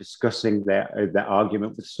be them discussing their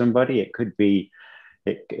argument with somebody, it could be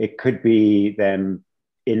It could be them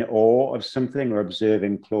in awe of something or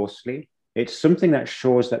observing closely. It's something that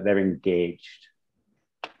shows that they're engaged.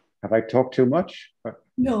 Have I talked too much?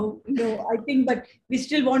 No, I think, but we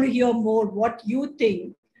still want to hear more what you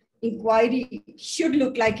think inquiry should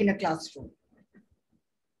look like in a classroom.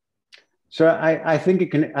 So I think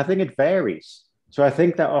it varies. So I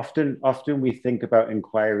think that often we think about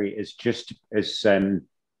inquiry as just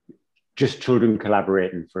children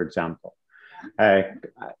collaborating, for example.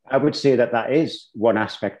 I would say that is one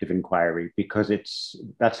aspect of inquiry, because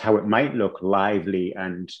that's how it might look, lively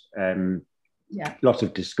and lots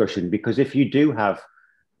of discussion. Because if you do have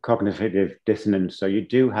cognitive dissonance, or you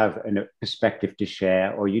do have a perspective to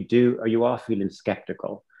share, or you are feeling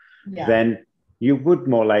skeptical, then you would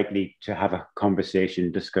more likely to have a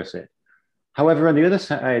conversation, discuss it. However, on the other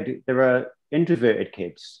side, there are introverted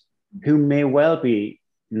kids who may well be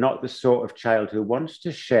not the sort of child who wants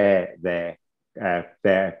to share their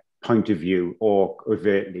point of view or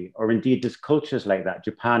overtly, or indeed there's cultures like that.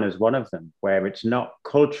 Japan is one of them, where it's not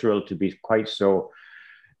cultural to be quite so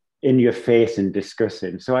in your face and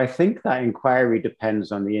discussing. So I think that inquiry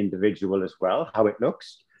depends on the individual as well, how it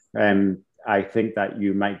looks. I think that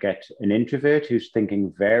you might get an introvert who's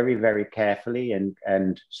thinking very, very carefully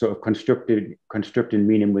and sort of constructing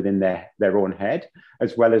meaning within their own head,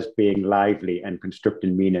 as well as being lively and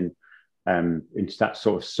constructing meaning in that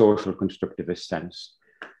sort of social constructivist sense.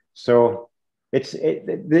 So it's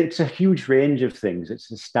a huge range of things.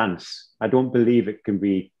 It's a stance. I don't believe it can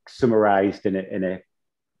be summarized in an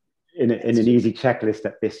easy checklist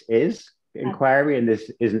that this is inquiry and this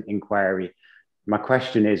isn't inquiry. My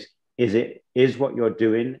question is what you're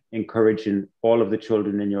doing encouraging all of the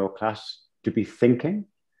children in your class to be thinking?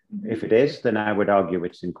 If it is, then I would argue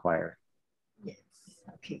it's inquiry. Yes.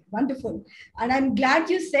 Okay, wonderful. And I'm glad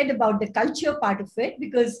you said about the culture part of it,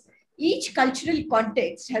 because each cultural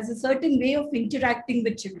context has a certain way of interacting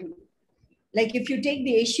with children. Like if you take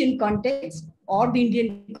the Asian context or the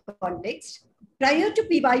Indian context, prior to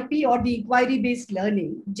PYP or the inquiry-based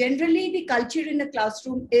learning, generally the culture in a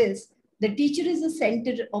classroom is the teacher is the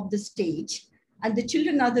center of the stage and the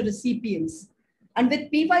children are the recipients. And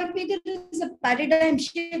with PYP, there is a paradigm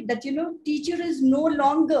shift that, teacher is no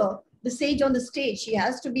longer the sage on the stage. She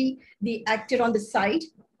has to be the actor on the side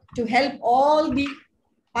to help all the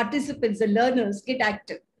participants, the learners, get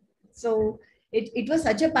active. So it was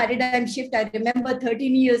such a paradigm shift. I remember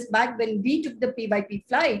 13 years back when we took the PYP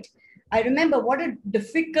flight, I remember what a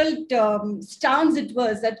difficult stance it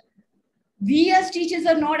was, that we as teachers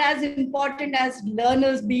are not as important as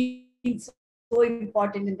learners being so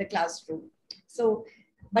important in the classroom. So,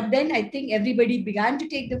 but then I think everybody began to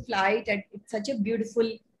take the flight, and it's such a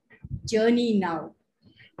beautiful journey now.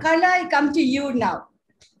 Carla, I come to you now.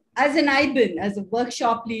 As an IBIN, as a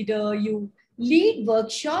workshop leader, you lead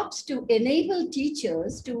workshops to enable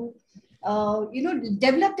teachers to,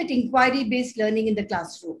 develop that inquiry-based learning in the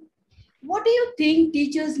classroom. What do you think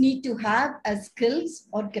teachers need to have as skills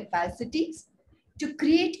or capacities to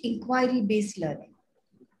create inquiry-based learning?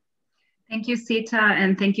 Thank you, Seetha,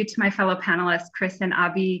 and thank you to my fellow panelists, Chris and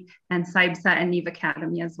Abhi and SAIBSA and Neev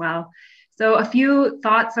Academy as well. So a few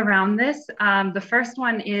thoughts around this. The first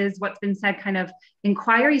one is what's been said, kind of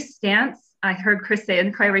inquiry stance. I heard Chris say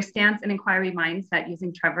inquiry stance and inquiry mindset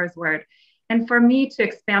using Trevor's word. And for me to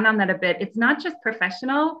expand on that a bit, it's not just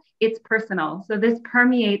professional, it's personal. So this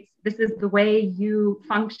permeates, this is the way you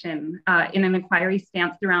function in an inquiry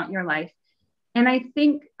stance throughout your life. And I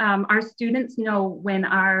think our students know when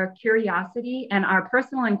our curiosity and our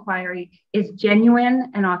personal inquiry is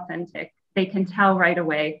genuine and authentic. They can tell right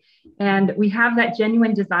away. And we have that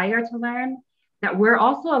genuine desire to learn, that we're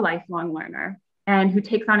also a lifelong learner and who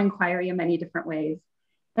takes on inquiry in many different ways.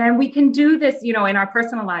 And we can do this, in our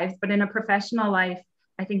personal lives, but in a professional life,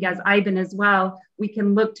 I think as IBIN as well, we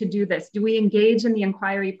can look to do this. Do we engage in the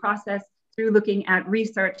inquiry process through looking at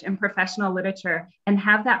research and professional literature and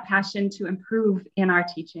have that passion to improve in our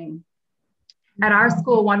teaching? At our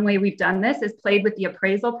school, one way we've done this is played with the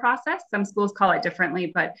appraisal process. Some schools call it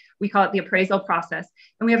differently, but we call it the appraisal process.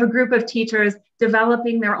 And we have a group of teachers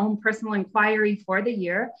developing their own personal inquiry for the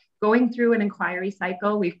year, going through an inquiry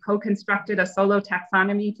cycle. We've co-constructed a solo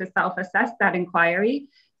taxonomy to self-assess that inquiry.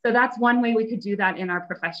 So that's one way we could do that in our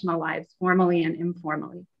professional lives, formally and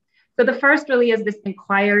informally. So the first really is this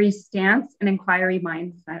inquiry stance and inquiry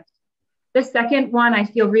mindset. The second one I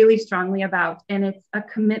feel really strongly about, and it's a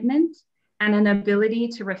commitment and an ability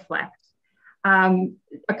to reflect.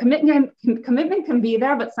 A commitment can be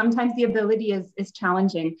there, but sometimes the ability is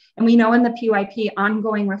challenging. And we know in the PYP,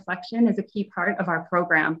 ongoing reflection is a key part of our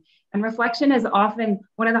program. And reflection is often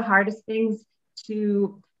one of the hardest things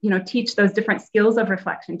to teach those different skills of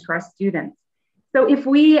reflection to our students. So if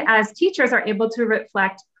we as teachers are able to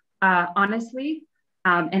reflect honestly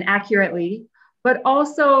and accurately, but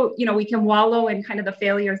also, we can wallow in kind of the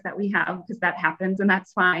failures that we have, because that happens and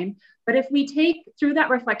that's fine. But if we take through that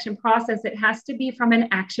reflection process, it has to be from an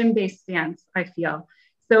action-based stance, I feel.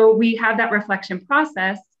 So we have that reflection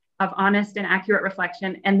process of honest and accurate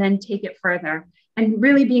reflection, and then take it further and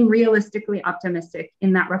really being realistically optimistic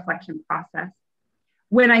in that reflection process.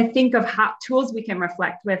 When I think of tools we can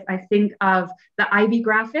reflect with, I think of the Ivy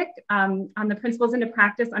graphic on the Principles into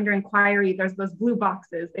Practice under inquiry. There's those blue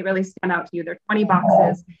boxes. They really stand out to you. They're 20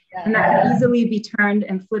 boxes, and that can easily be turned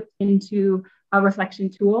and flipped into a reflection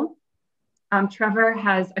tool. Trevor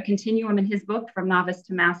has a continuum in his book, From Novice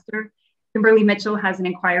to Master. Kimberly Mitchell has an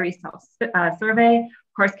inquiry self-survey.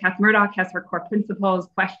 Of course, Kath Murdoch has her core principles,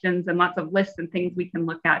 questions, and lots of lists and things we can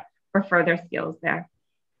look at for further skills there.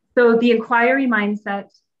 So the inquiry mindset,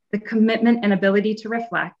 the commitment and ability to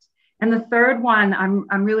reflect. And the third one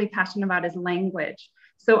I'm really passionate about is language.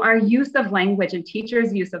 So our use of language and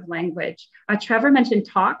teachers' use of language. Trevor mentioned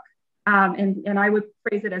talk, and I would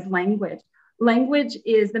phrase it as language. Language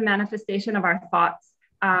is the manifestation of our thoughts.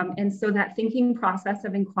 And so that thinking process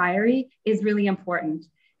of inquiry is really important.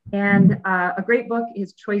 And a great book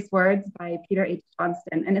is Choice Words by Peter H.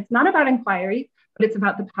 Johnston. And it's not about inquiry, but it's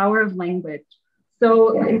about the power of language.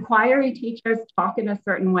 So inquiry teachers talk in a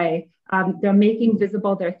certain way. They're making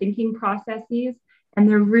visible their thinking processes, and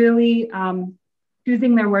they're really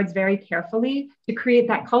choosing their words very carefully to create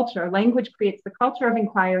that culture. Language creates the culture of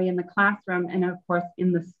inquiry in the classroom and, of course,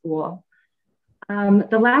 in the school.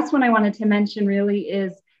 The last one I wanted to mention really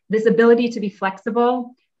is this ability to be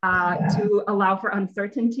flexible, to allow for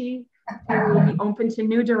uncertainty, to be open to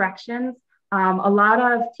new directions. A lot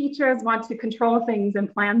of teachers want to control things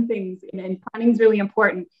and plan things, and planning is really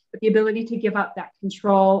important, but the ability to give up that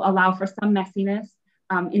control, allow for some messiness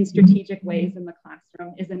in strategic ways in the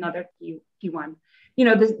classroom is another key one.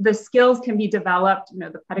 The skills can be developed,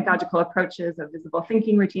 the pedagogical approaches of visible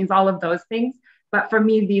thinking routines, all of those things, but for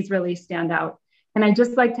me, these really stand out. And I'd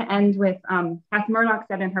just like to end with, Kath Murdoch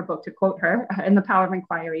said in her book, to quote her, in The Power of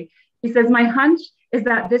Inquiry, she says, "My hunch is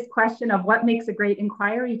that this question of what makes a great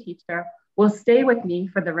inquiry teacher will stay with me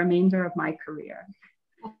for the remainder of my career."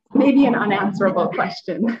 Maybe an unanswerable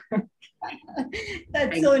question.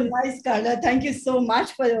 That's so nice, Carla. Thank you so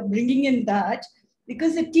much for bringing in that,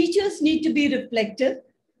 because the teachers need to be reflective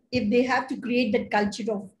if they have to create that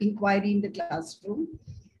culture of inquiry in the classroom.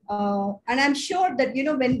 And I'm sure that,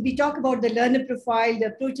 when we talk about the learner profile, the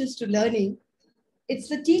approaches to learning, it's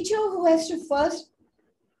the teacher who has to first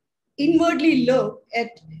inwardly look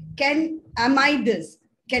at, am I this?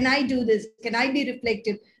 Can I do this? Can I be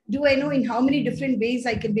reflective? Do I know in how many different ways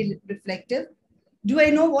I can be reflective? Do I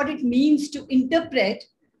know what it means to interpret,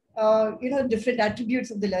 different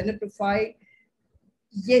attributes of the learner profile?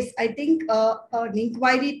 Yes, I think an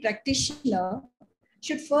inquiry practitioner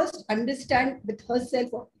should first understand with herself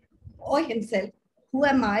or himself, who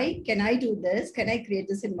am I? Can I do this? Can I create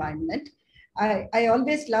this environment? I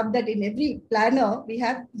always love that in every planner, we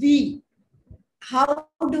have we. How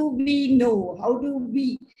do we know? How do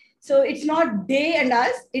we? So it's not they and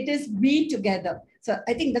us, it is we together. So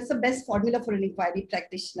I think that's the best formula for an inquiry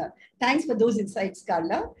practitioner. Thanks for those insights,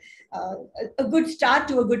 Carla. A good start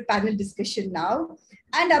to a good panel discussion now.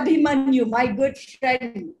 And Abhimanyu, my good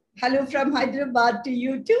friend, hello from Hyderabad to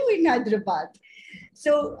you too in Hyderabad.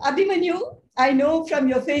 So Abhimanyu, I know from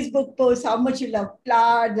your Facebook post how much you love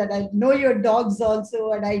plants, and I know your dogs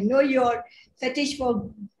also, and I know your fetish for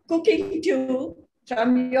cooking too.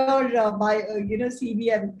 From your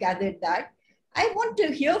CV, I've gathered that. I want to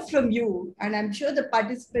hear from you, and I'm sure the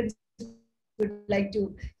participants would like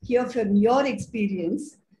to hear from your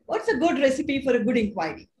experience. What's a good recipe for a good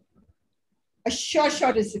inquiry? A short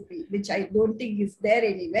recipe, which I don't think is there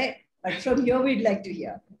anywhere, but from here we'd like to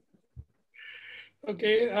hear.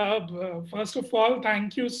 Okay, first of all,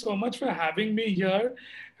 thank you so much for having me here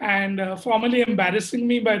and formally embarrassing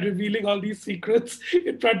me by revealing all these secrets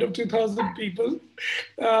in front of 2,000 people.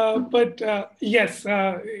 Yes,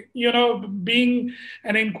 being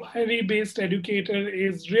an inquiry-based educator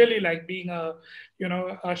is really like being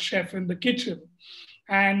a chef in the kitchen.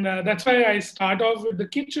 And that's why I start off with the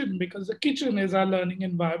kitchen, because the kitchen is our learning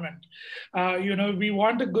environment. We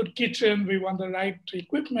want a good kitchen, we want the right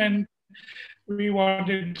equipment, we want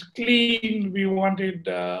it clean, we want it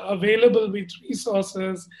available with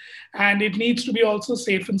resources, and it needs to be also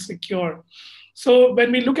safe and secure. So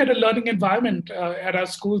when we look at a learning environment at our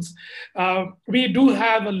schools, we do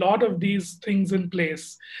have a lot of these things in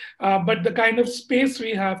place, but the kind of space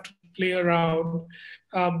we have to play around,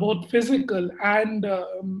 both physical and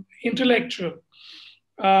intellectual.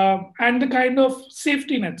 And the kind of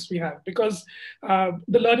safety nets we have, because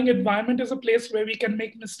the learning environment is a place where we can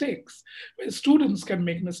make mistakes, where students can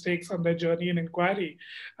make mistakes on their journey in inquiry,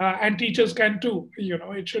 and teachers can too.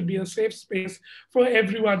 It should be a safe space for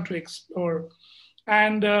everyone to explore.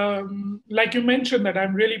 And like you mentioned, that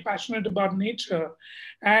I'm really passionate about nature,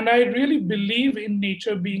 and I really believe in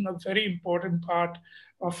nature being a very important part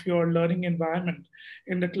of your learning environment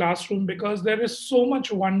in the classroom, because there is so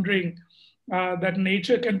much wondering that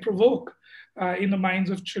nature can provoke in the minds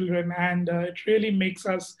of children, and it really makes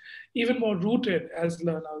us even more rooted as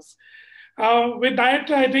learners. With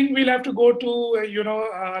that, I think we'll have to go to,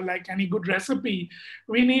 like any good recipe,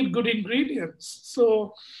 we need good ingredients.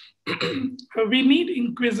 So we need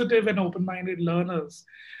inquisitive and open-minded learners.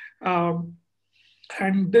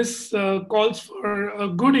 And this calls for a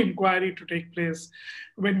good inquiry to take place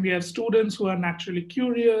when we have students who are naturally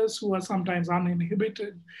curious, who are sometimes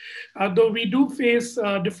uninhibited. Though we do face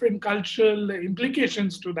different cultural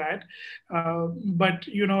implications to that, but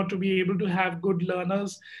to be able to have good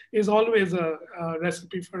learners is always a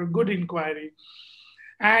recipe for a good inquiry.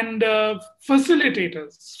 And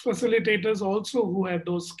facilitators also who have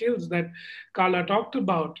those skills that Carla talked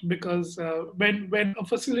about, because when a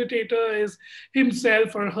facilitator is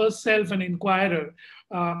himself or herself an inquirer,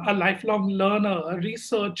 a lifelong learner, a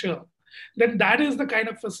researcher, then that is the kind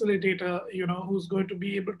of facilitator, who's going to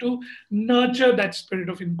be able to nurture that spirit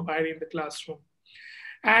of inquiry in the classroom.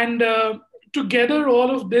 And together,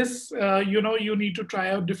 all of this, you need to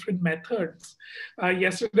try out different methods.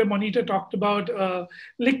 Yesterday, Monita talked about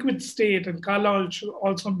liquid state, and Carla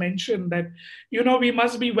also mentioned that, we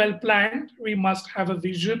must be well planned. We must have a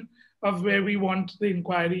vision of where we want the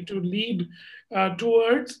inquiry to lead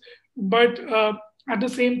towards. But at the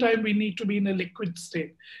same time, we need to be in a liquid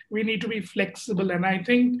state. We need to be flexible. And I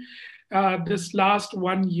think this last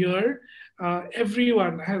 1 year,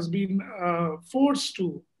 everyone has been forced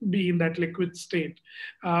to be in that liquid state.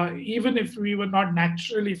 Even if we were not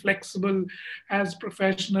naturally flexible as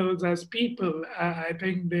professionals, as people, I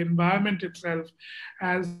think the environment itself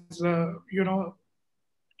has,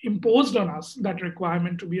 imposed on us that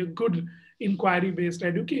requirement to be a good inquiry-based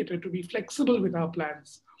educator, to be flexible with our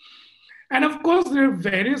plans. And of course, there are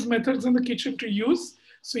various methods in the kitchen to use.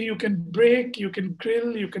 So you can bake, you can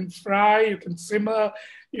grill, you can fry, you can simmer,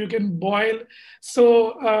 you can boil.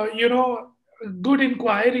 So, good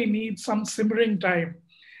inquiry needs some simmering time.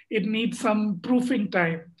 It needs some proofing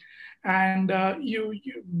time. And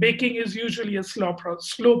baking is usually a slow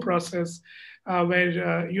process where,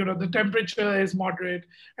 the temperature is moderate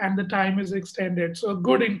and the time is extended. So a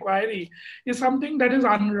good inquiry is something that is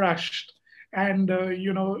unrushed. And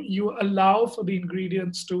you allow for the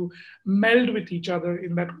ingredients to meld with each other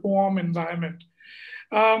in that warm environment.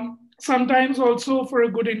 Sometimes also for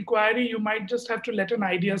a good inquiry, you might just have to let an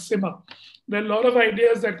idea simmer. There are a lot of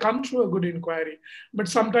ideas that come through a good inquiry, but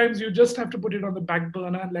sometimes you just have to put it on the back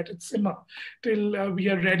burner and let it simmer till we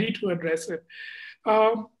are ready to address it.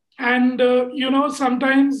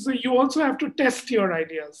 Sometimes you also have to test your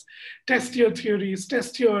ideas, test your theories,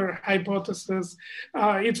 test your hypothesis.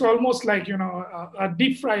 It's almost like, a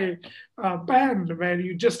deep fry pan where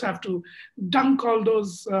you just have to dunk all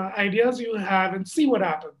those ideas you have and see what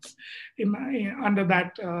happens under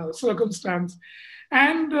that circumstance.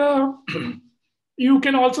 And you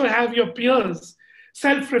can also have your peers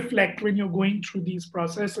self-reflect when you're going through these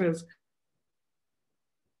processes.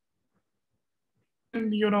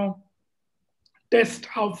 And, test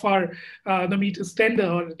how far the meat is tender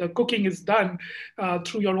or the cooking is done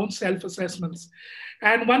through your own self-assessments.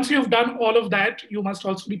 And once you've done all of that, you must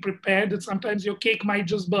also be prepared that sometimes your cake might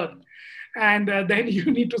just burn. And then you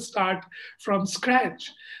need to start from scratch.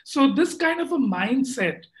 So this kind of a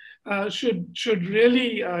mindset should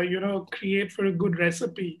really, create for a good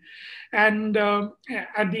recipe. And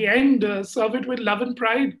at the end, serve it with love and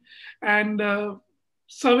pride, and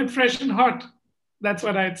serve it fresh and hot. That's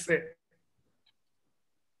what I'd say.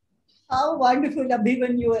 How wonderful,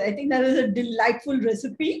 Abhimanyu. I think that was a delightful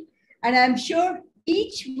recipe. And I'm sure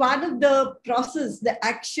each one of the process, the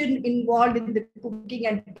action involved in the cooking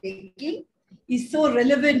and baking is so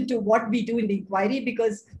relevant to what we do in the inquiry,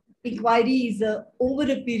 because inquiry is over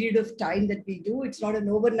a period of time that we do. It's not an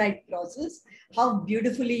overnight process. How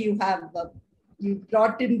beautifully you have you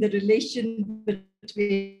brought in the relation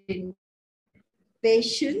between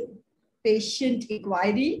patient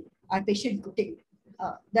inquiry and patient cooking.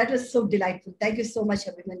 That was so delightful. Thank you so much,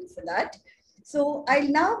 Abhimanyu, for that. So I'll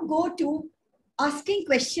now go to asking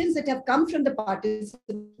questions that have come from the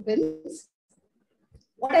participants.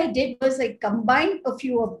 What I did was I combined a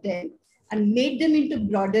few of them and made them into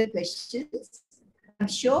broader questions. I'm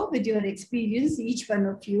sure with your experience, each one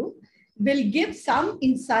of you will give some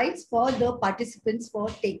insights for the participants for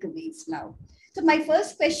takeaways now. So my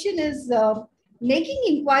first question is making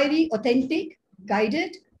inquiry authentic,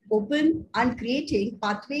 guided, open, and creating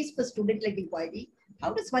pathways for student-led inquiry.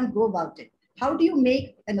 How does one go about it? How do you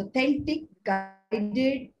make an authentic,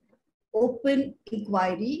 guided, open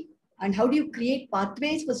inquiry? And how do you create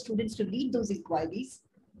pathways for students to lead those inquiries?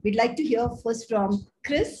 We'd like to hear first from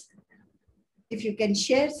Chris. If you can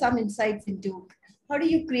share some insights into how do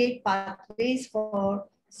you create pathways for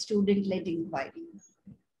student-led inquiry?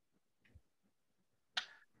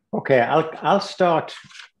 Okay, I'll start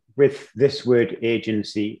with this word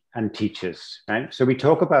agency and teachers, right? So we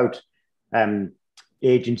talk about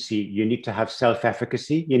agency. You need to have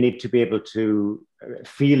self-efficacy. You need to be able to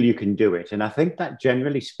feel you can do it. And I think that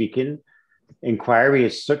generally speaking, inquiry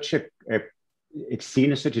is it's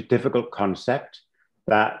seen as such a difficult concept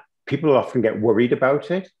that people often get worried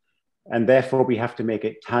about it. And therefore we have to make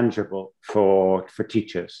it tangible for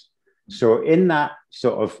teachers. So in that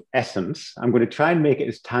sort of essence, I'm going to try and make it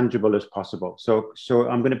as tangible as possible. So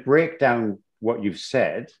I'm going to break down what you've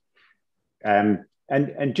said, and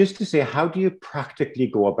just to say, how do you practically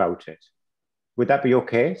go about it? Would that be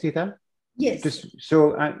okay, Seetha? Yes.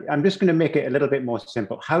 I'm just going to make it a little bit more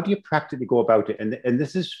simple. How do you practically go about it? And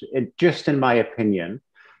this is, just in my opinion,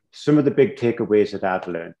 some of the big takeaways that I've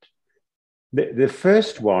learned. The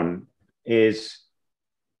first one is,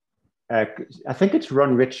 I think it's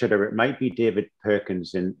Ron Richard, or it might be David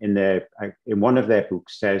Perkins in one of their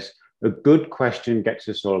books, says, a good question gets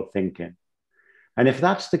us all thinking. And if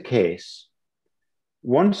that's the case,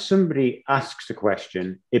 once somebody asks a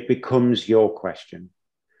question, it becomes your question.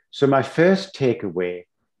 So my first takeaway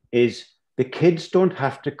is the kids don't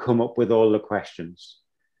have to come up with all the questions.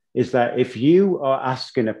 Is that if you are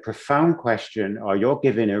asking a profound question or you're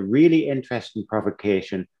giving a really interesting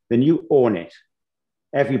provocation, then you own it.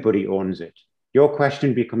 Everybody owns it. Your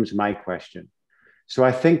question becomes my question. So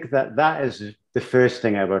I think that is the first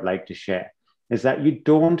thing I would like to share, is that you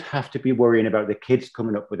don't have to be worrying about the kids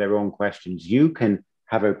coming up with their own questions. You can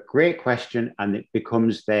have a great question and it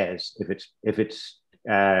becomes theirs if it's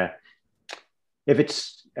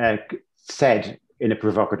said in a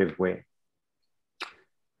provocative way.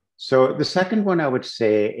 So the second one I would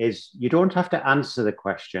say is you don't have to answer the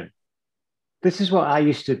question. This is what I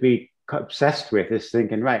used to be obsessed with, is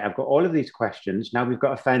thinking, right, I've got all of these questions. Now we've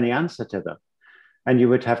got to find the answer to them. And you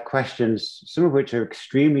would have questions, some of which are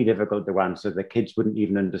extremely difficult to answer, the kids wouldn't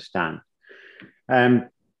even understand. And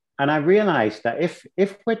I realized that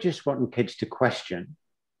if we're just wanting kids to question,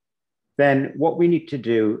 then what we need to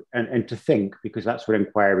do and to think, because that's what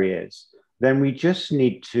inquiry is, then we just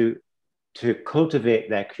need to cultivate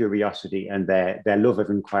their curiosity and their love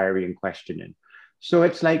of inquiry and questioning. So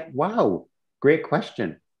it's like, wow, great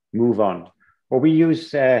question, move on. Or we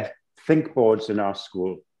use think boards in our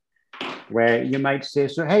school, where you might say,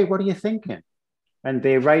 so, hey, what are you thinking? And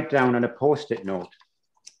they write down on a Post-it note.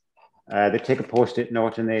 They take a Post-it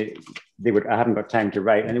note and I haven't got time to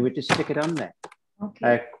write, and they would just stick it on there.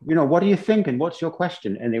 Okay. What are you thinking? What's your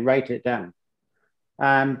question? And they write it down.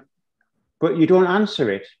 But you don't answer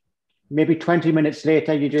it. Maybe 20 minutes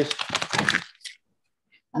later, you just,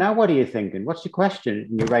 now what are you thinking? What's your question?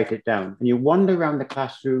 And you write it down. And you wander around the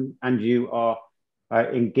classroom and you are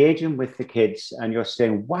engaging with the kids and you're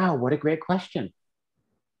saying, wow, what a great question.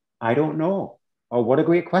 I don't know. Or what a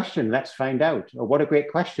great question. Let's find out. Or what a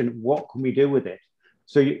great question. What can we do with it?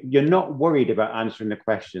 So you're not worried about answering the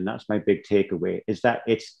question. That's my big takeaway, is that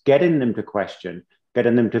it's getting them to question,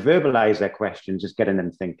 getting them to verbalize their questions, is getting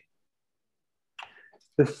them thinking.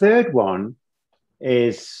 The third one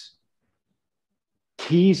is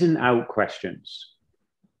teasing out questions.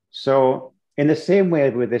 So in the same way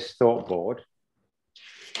with this thought board,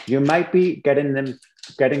 you might be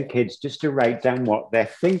getting kids just to write down what they're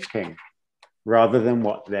thinking rather than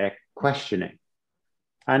what they're questioning.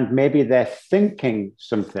 And maybe they're thinking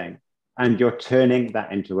something and you're turning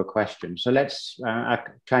that into a question. So let's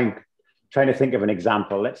trying to think of an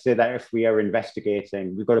example. Let's say that if we are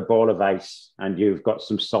investigating, we've got a ball of ice and you've got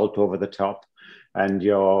some salt over the top and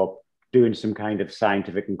you're doing some kind of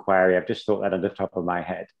scientific inquiry. I've just thought that on the top of my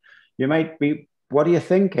head. You might be, what are you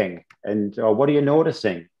thinking? Or what are you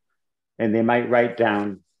noticing? And they might write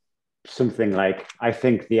down something like, I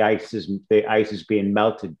think the ice is being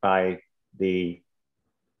melted by the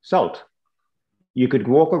salt. You could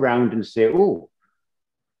walk around and say, oh,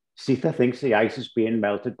 Seetha thinks the ice is being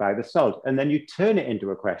melted by the salt. And then you turn it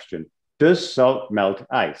into a question. Does salt melt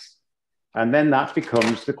ice? And then that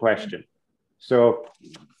becomes the question. So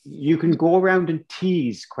you can go around and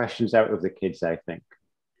tease questions out of the kids, I think.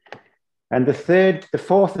 And the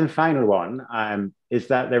fourth and final one is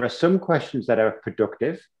that there are some questions that are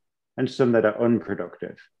productive and some that are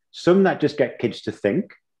unproductive. Some that just get kids to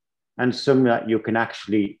think, and some that you can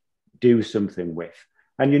actually do something with.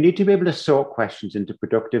 And you need to be able to sort questions into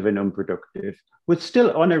productive and unproductive with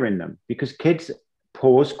still honoring them, because kids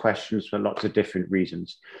pose questions for lots of different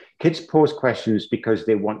reasons. Kids pose questions because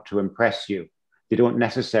they want to impress you. They don't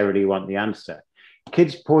necessarily want the answer.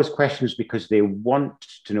 Kids pose questions because they want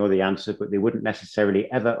to know the answer, but they wouldn't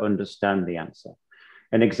necessarily ever understand the answer.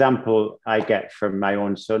 An example I get from my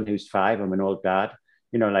own son, who's 5, I'm an old dad,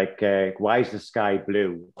 you know, like, why is the sky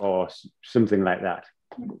blue, or something like that.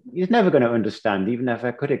 He's never going to understand, even if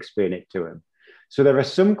I could explain it to him. So there are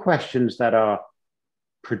some questions that are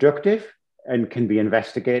productive and can be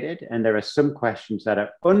investigated, and there are some questions that are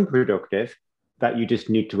unproductive that you just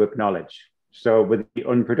need to acknowledge. So with the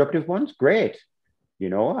unproductive ones, great. You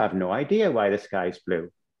know, I have no idea why the sky is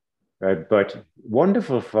blue, but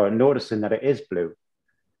wonderful for noticing that it is blue.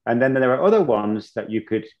 And then there are other ones that you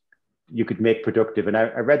could make productive. And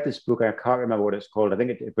I read this book, I can't remember what it's called. I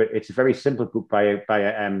think but it's a very simple book I'll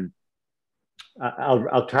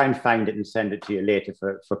try and find it and send it to you later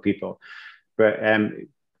for people. But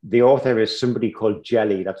the author is somebody called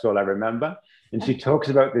Jelly. That's all I remember. And she talks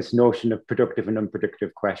about this notion of productive and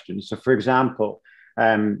unproductive questions. So for example,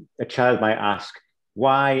 a child might ask,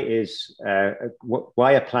 why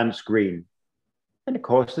are plants green? And of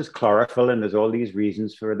course, there's chlorophyll and there's all these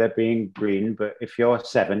reasons for there being green. But if you're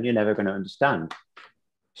 7, you're never going to understand.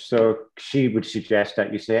 So she would suggest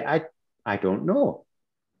that you say, I don't know.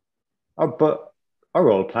 But are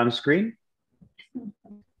all plants green?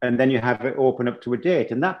 And then you have it open up to a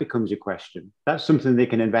date, and that becomes your question. That's something they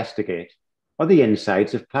can investigate. Are the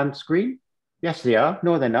insides of plants green? Yes, they are.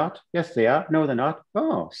 No, they're not. Yes, they are. No, they're not.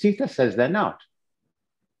 Oh, Seetha says they're not.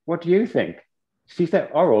 What do you think? Seetha,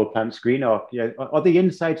 are all plants green, or are the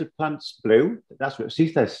insides of plants blue? That's what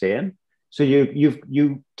Seetha's saying. So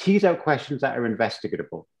you tease out questions that are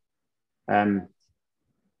investigatable.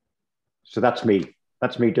 So that's me.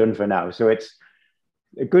 That's me done for now. So it's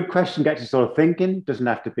a good question, gets us all thinking. Doesn't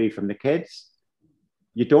have to be from the kids.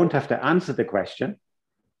 You don't have to answer the question.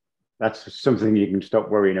 That's something you can stop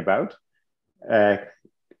worrying about.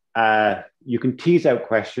 You can tease out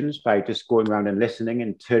questions by just going around and listening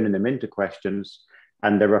and turning them into questions.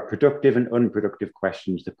 And there are productive and unproductive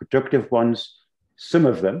questions. The productive ones, some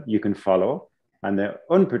of them you can follow, and the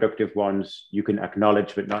unproductive ones you can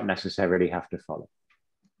acknowledge but not necessarily have to follow.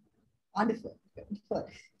 Wonderful.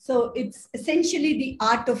 So it's essentially the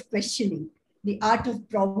art of questioning, the art of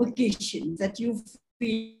provocation that you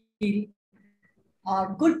feel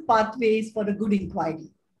are good pathways for a good inquiry.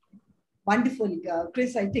 Wonderful,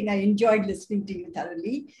 Chris. I think I enjoyed listening to you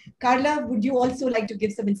thoroughly. Carla, would you also like to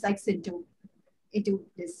give some insights into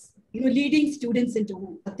this, leading students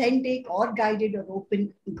into authentic or guided or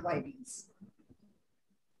open inquiries?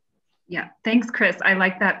 Yeah, thanks, Chris. I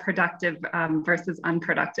like that productive versus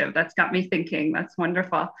unproductive. That's got me thinking. That's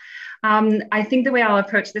wonderful. I think the way I'll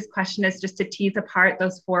approach this question is just to tease apart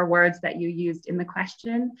those 4 words that you used in the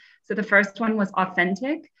question. So the first one was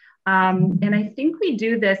authentic. And I think we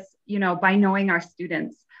do this, by knowing our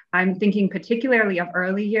students. I'm thinking particularly of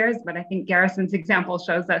early years, but I think Garrison's example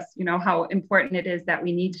shows us, how important it is that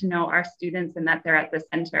we need to know our students and that they're at the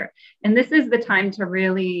center. And this is the time to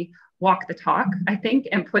really walk the talk, I think,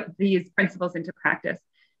 and put these principles into practice.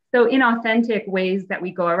 So in authentic ways that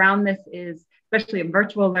we go around this is, especially in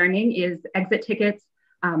virtual learning, is exit tickets,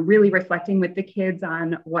 really reflecting with the kids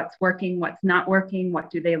on what's working, what's not working, what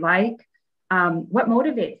do they like, what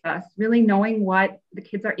motivates us, really knowing what the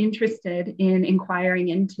kids are interested in inquiring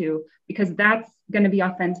into, because that's going to be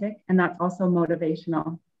authentic and that's also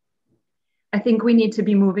motivational. I think we need to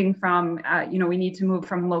be moving from, we need to move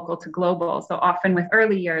from local to global. So often with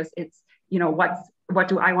early years, it's, what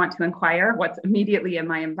do I want to inquire? What's immediately in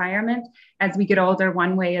my environment? As we get older,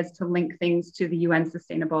 one way is to link things to the UN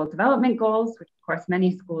Sustainable Development Goals, which of course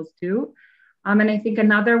many schools do. And I think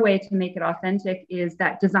another way to make it authentic is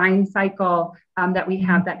that design cycle that we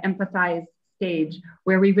have, that empathize stage,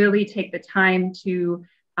 where we really take the time to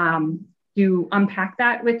unpack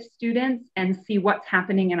that with students and see what's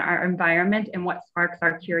happening in our environment and what sparks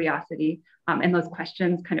our curiosity and those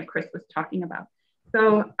questions kind of Chris was talking about.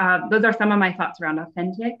 So those are some of my thoughts around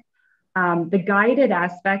authentic. The guided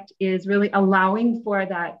aspect is really allowing for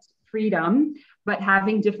that freedom, but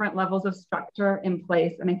having different levels of structure in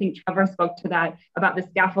place. And I think Trevor spoke to that about the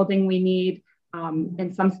scaffolding we need,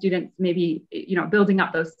 and some students maybe, building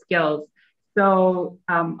up those skills. So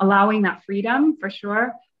allowing that freedom for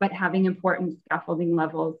sure, but having important scaffolding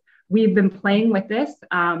levels. We've been playing with this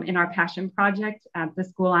in our passion project at the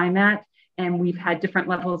school I'm at, and we've had different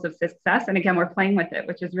levels of success. And again, we're playing with it,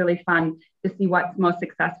 which is really fun to see what's most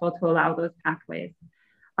successful to allow those pathways.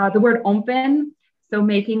 The word open, so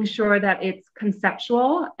making sure that it's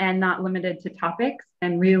conceptual and not limited to topics,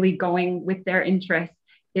 and really going with their interests.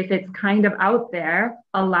 If it's kind of out there,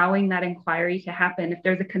 allowing that inquiry to happen. If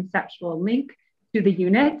there's a conceptual link to the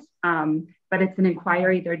unit, but it's an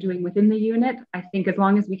inquiry they're doing within the unit, I think as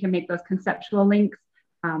long as we can make those conceptual links,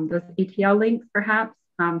 those ATL links perhaps,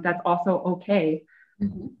 that's also okay.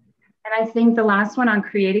 Mm-hmm. And I think the last one on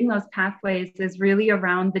creating those pathways is really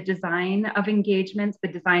around the design of engagements, the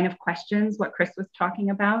design of questions, what Chris was talking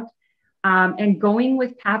about, and going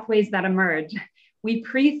with pathways that emerge. We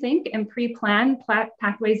pre-think and pre-plan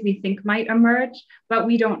pathways we think might emerge, but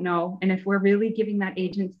we don't know. And if we're really giving that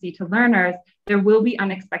agency to learners, there will be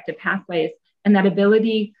unexpected pathways. And that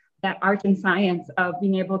ability, that art and science of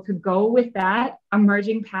being able to go with that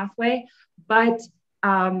emerging pathway, but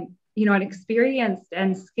an experienced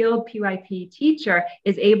and skilled PYP teacher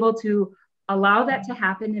is able to allow that to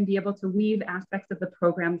happen and be able to weave aspects of the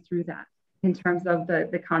program through that in terms of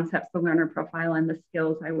the concepts, the learner profile, and the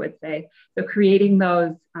skills, I would say. So creating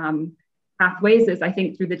those pathways is, I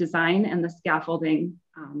think, through the design and the scaffolding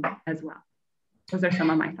as well. Those are some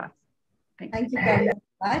of my thoughts. Thank you, Carla, for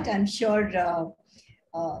that. I'm sure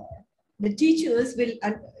the teachers will,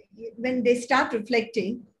 when they start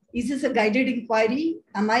reflecting, is this a guided inquiry?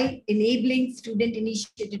 Am I enabling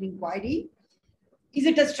student-initiated inquiry? Is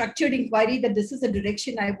it a structured inquiry that this is a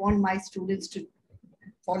direction I want my students to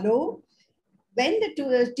follow? When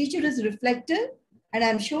the teacher is reflective, and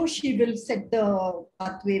I'm sure she will set the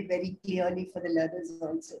pathway very clearly for the learners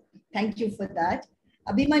also. Thank you for that.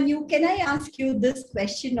 Abhimanyu, can I ask you this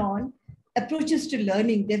question on approaches to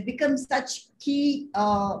learning? They've become such key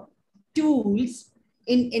tools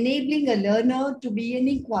in enabling a learner to be an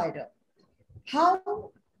inquirer.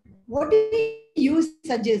 What do you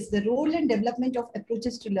suggest the role and development of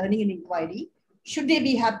approaches to learning and inquiry? Should they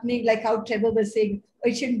be happening like how Trevor was saying,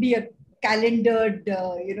 it shouldn't be a calendared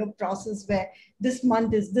process where this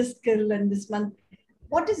month is this skill and this month.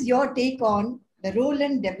 What is your take on the role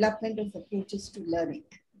and development of approaches to learning?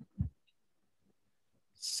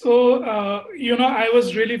 So, I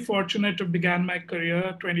was really fortunate to begin my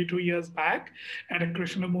career 22 years back at a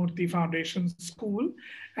Krishnamurti Foundation school.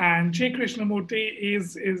 And J. Krishnamurti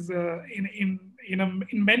is in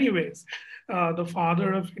many ways the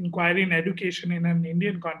father of inquiry in education in an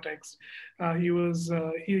Indian context.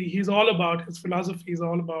 He's all about, his philosophy is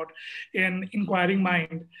all about an inquiring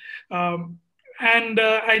mind. And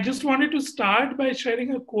I just wanted to start by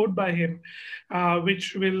sharing a quote by him,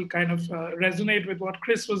 which will kind of resonate with what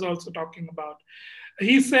Chris was also talking about.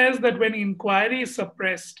 He says that when inquiry is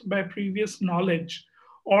suppressed by previous knowledge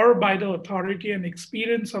or by the authority and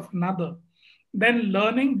experience of another, then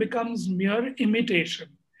learning becomes mere imitation.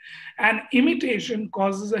 And imitation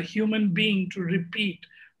causes a human being to repeat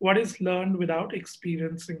what is learned without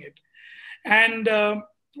experiencing it. And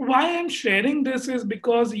why I'm sharing this is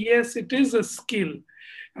because, yes, it is a skill.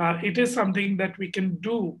 It is something that we can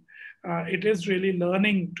do. It is really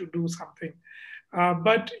learning to do something.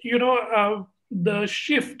 But the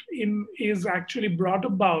shift is actually brought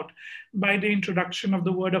about by the introduction of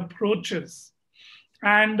the word approaches.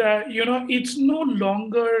 And, it's no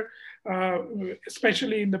longer,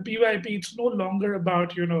 especially in the PYP, it's no longer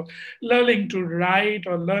about, learning to write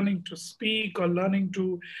or learning to speak or learning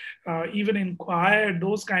to even inquire,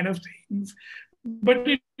 those kind of things. But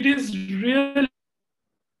it is really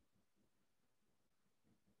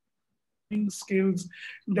skills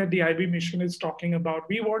that the IB mission is talking about.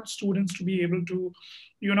 We want students to be able to,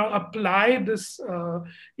 apply this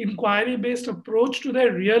inquiry-based approach to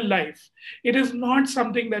their real life. It is not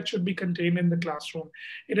something that should be contained in the classroom.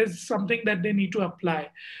 It is something that they need to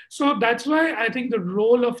apply. So that's why I think the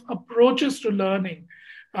role of approaches to learning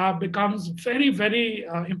becomes very, very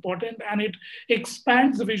important, and it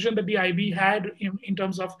expands the vision that the IB had in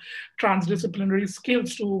terms of transdisciplinary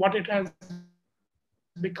skills to what it has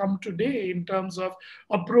become today in terms of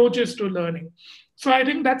approaches to learning. So I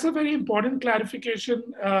think that's a very important clarification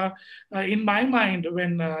in my mind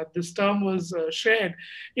when this term was shared,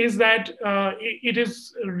 is that it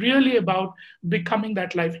is really about becoming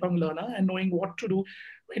that lifelong learner and knowing what to do,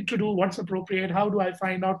 when to do, what's appropriate, how do I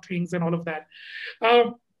find out things and all of that.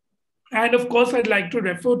 And of course, I'd like to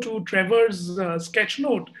refer to Trevor's sketch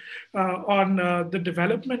note on the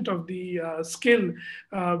development of the skill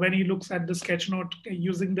when he looks at the sketch note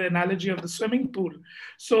using the analogy of the swimming pool.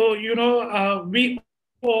 So, we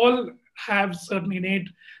all have certain innate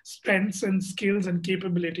strengths and skills and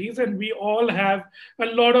capabilities, and we all have a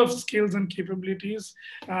lot of skills and capabilities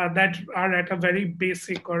that are at a very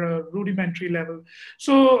basic or a rudimentary level.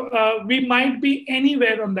 So we might be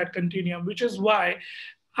anywhere on that continuum, which is why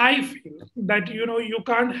I feel that you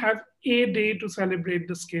can't have a day to celebrate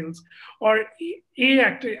the skills, or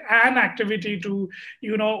an activity to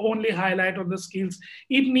only highlight on the skills.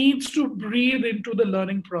 It needs to breathe into the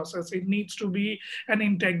learning process. It needs to be an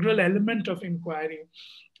integral element of inquiry.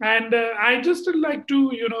 And I just would like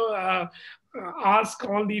to ask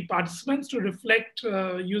all the participants to reflect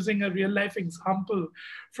using a real life example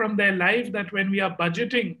from their life, that when we are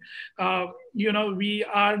budgeting, we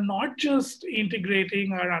are not just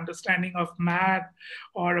integrating our understanding of math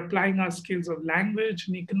or applying our skills of language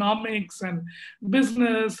and economics and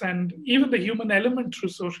business and even the human element through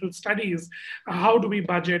social studies. How do we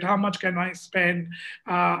budget? How much can I spend?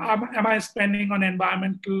 Am I spending on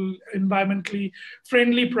environmentally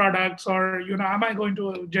friendly products, or am I going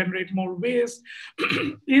to generate more waste?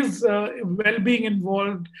 Is well-being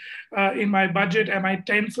involved in my budget? Am I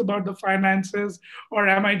tense about the finances, or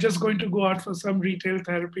am I just going to go out for some retail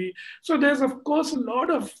therapy? So there's of course a lot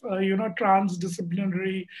of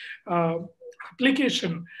transdisciplinary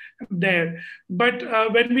application there. But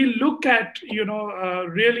when we look at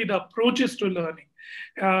really the approaches to learning,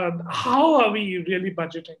 how are we really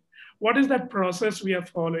budgeting? What is that process we are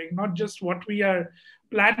following? Not just what we are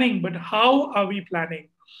planning, but how are we planning?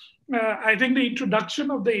 I think the introduction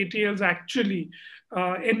of the ATLs actually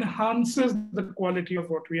enhances the quality of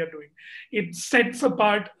what we are doing. It sets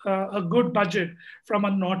apart a good budget from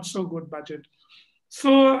a not so good budget.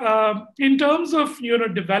 So in terms of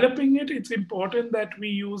developing it, it's important that we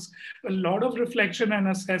use a lot of reflection and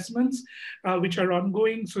assessments which are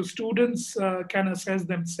ongoing, so students can assess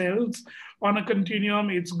themselves on a continuum.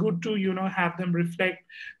 It's good to have them reflect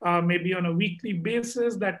maybe on a weekly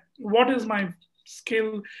basis, that what is my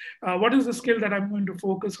skill, what is the skill that I'm going to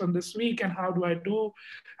focus on this week, and how did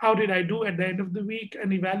I do at the end of the week,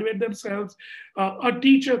 and evaluate themselves. A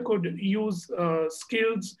teacher could use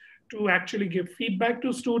skills to actually give feedback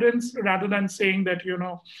to students, rather than saying that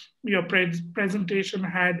your presentation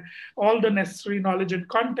had all the necessary knowledge and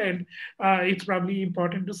content. It's probably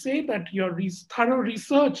important to say that your thorough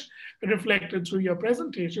research reflected through your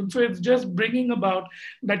presentation. So it's just bringing about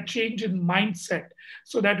that change in mindset,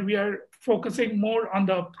 so that we are focusing more on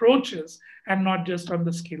the approaches and not just on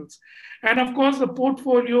the skills. And of course, the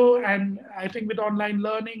portfolio, and I think with online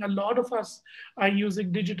learning, a lot of us are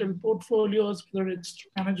using digital portfolios, whether it's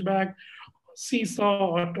ManageBag,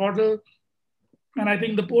 Seesaw, or Toddle. And I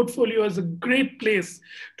think the portfolio is a great place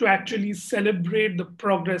to actually celebrate the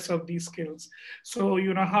progress of these skills. So,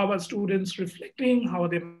 how are students reflecting? How are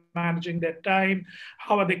they managing their time?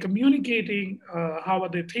 How are they communicating? How are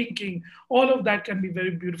they thinking? All of that can be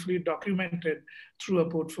very beautifully documented through a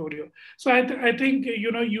portfolio. So I think,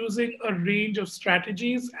 using a range of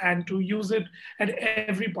strategies and to use it at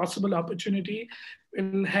every possible opportunity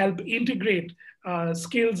will help integrate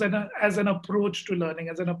skills as an approach to learning,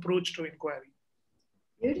 as an approach to inquiry.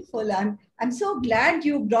 Beautiful. I'm so glad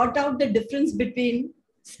you brought out the difference between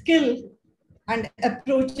skill and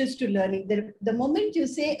approaches to learning. The moment you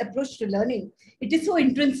say approach to learning, it is so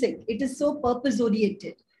intrinsic. It is so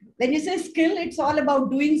purpose-oriented. When you say skill, it's all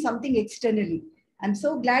about doing something externally. I'm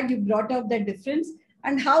so glad you brought out that difference,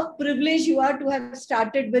 and how privileged you are to have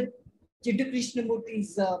started with Jiddu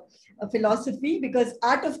Krishnamurthy's philosophy, because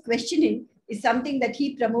art of questioning is something that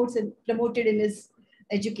he promoted in his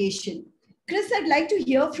education. Chris, I'd like to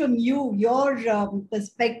hear from you, your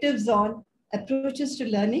perspectives on approaches to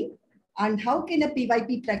learning, and how can a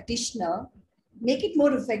PYP practitioner make it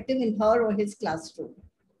more effective in her or his classroom?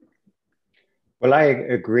 Well, I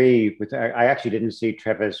agree with, I actually didn't see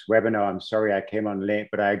Trevor's webinar. I'm sorry I came on late,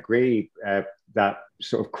 but I agree that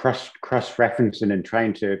sort of cross-referencing and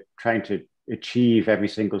trying to achieve every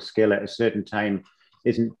single skill at a certain time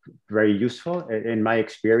isn't very useful in my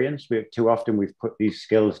experience. Too often we've put these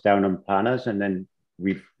skills down on planners, and then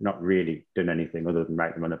we've not really done anything other than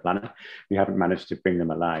write them on a planner. We haven't managed to bring them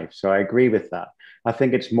alive. So I agree with that. I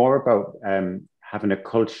think it's more about having a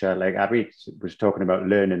culture, like Abhi was talking about,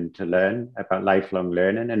 learning to learn, about lifelong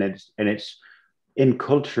learning, and it's in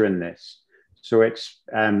culture in this. So it's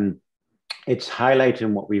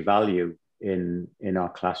highlighting what we value in our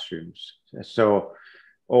classrooms. So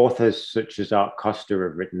authors such as Art Costa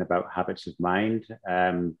have written about habits of mind,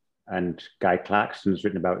 and Guy Claxton's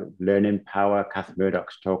written about learning power. Kath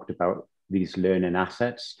Murdoch's talked about these learning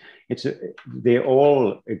assets. They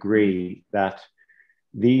all agree that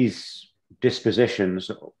these dispositions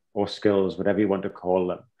or skills, whatever you want to call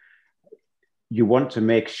them, you want to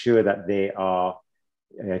make sure that they are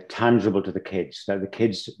tangible to the kids, that the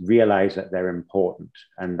kids realize that they're important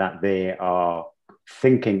and that they are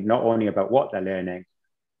thinking not only about what they're learning,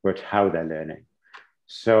 but how they're learning.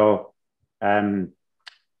 So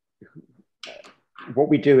what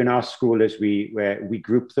we do in our school is we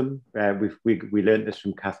group them. We learned this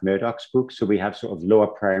from Kath Murdoch's book. So we have sort of lower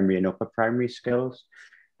primary and upper primary skills,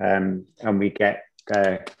 and we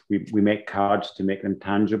make cards to make them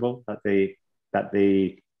tangible, that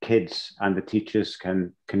the kids and the teachers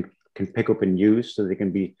can pick up and use, so they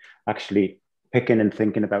can be actually picking and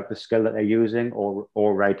thinking about the skill that they're using,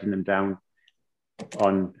 or writing them down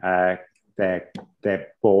on their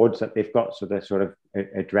boards that they've got, so they're sort of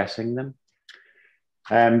addressing them.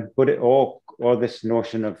 But or this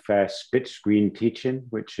notion of split screen teaching,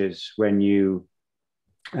 which is when you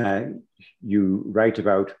write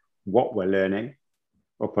about what we're learning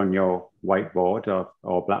up on your whiteboard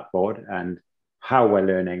or blackboard, and how we're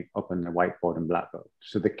learning up on the whiteboard and blackboard.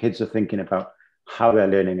 So the kids are thinking about how they're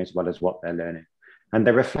learning as well as what they're learning, and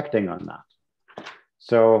they're reflecting on that.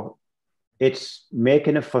 So it's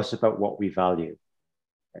making a fuss about what we value.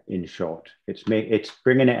 In short, it's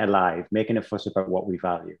bringing it alive, making a fuss about what we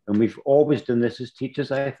value. And we've always done this as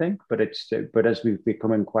teachers, I think, but as we've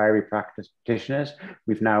become inquiry practitioners,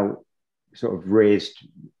 we've now sort of raised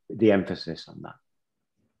the emphasis on that.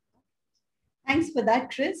 Thanks for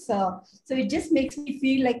that, Chris. So it just makes me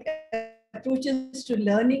feel like approaches to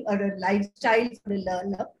learning are a lifestyle for a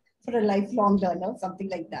learner, for a lifelong learner, something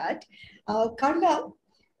like that. Carla,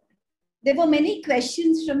 there were many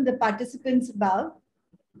questions from the participants about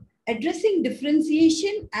addressing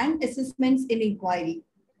differentiation and assessments in inquiry.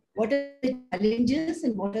 What are the challenges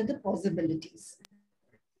and what are the possibilities?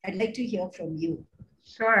 I'd like to hear from you.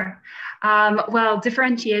 Sure. Well,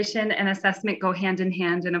 differentiation and assessment go hand in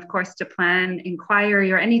hand. And of course, to plan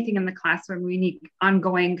inquiry or anything in the classroom, we need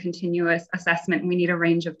ongoing continuous assessment. We need a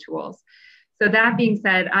range of tools. So that being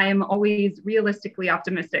said, I am always realistically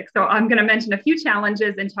optimistic. So I'm going to mention a few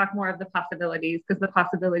challenges and talk more of the possibilities, because the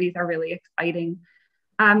possibilities are really exciting.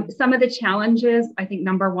 Some of the challenges, I think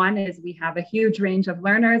number one is we have a huge range of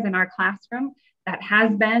learners in our classroom that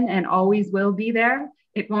has been and always will be there.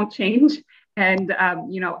 It won't change. And,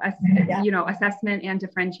 assessment and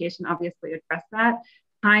differentiation obviously address that.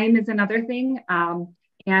 Time is another thing.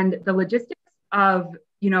 And the logistics of,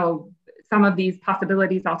 some of these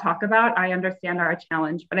possibilities I'll talk about, I understand are a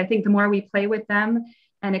challenge, but I think the more we play with them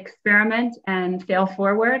and experiment and fail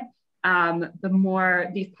forward, the more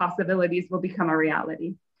these possibilities will become a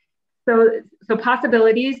reality. So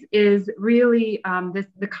possibilities is really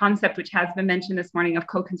the concept which has been mentioned this morning of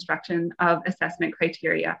co-construction of assessment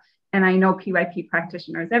criteria. And I know PYP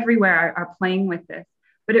practitioners everywhere are playing with this,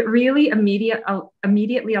 but it really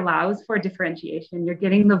immediately allows for differentiation. You're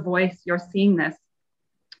getting the voice, you're seeing this.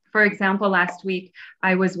 For example, last week,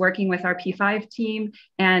 I was working with our P5 team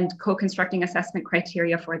and co-constructing assessment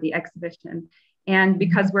criteria for the exhibition. And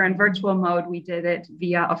because we're in virtual mode, we did it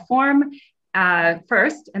via a form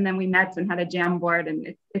first, and then we met and had a Jamboard,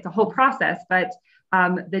 and it's a whole process. But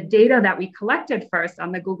the data that we collected first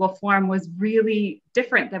on the Google form was really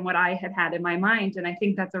different than what I had in my mind. And I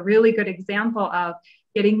think that's a really good example of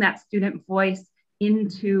getting that student voice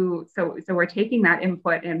into, so we're taking that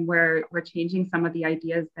input and we're changing some of the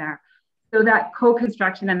ideas there. So that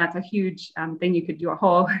co-construction, and that's a huge thing you could do a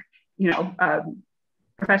whole,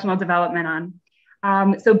 professional development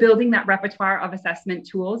on. So building that repertoire of assessment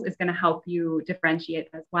tools is going to help you differentiate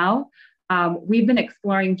as well. We've been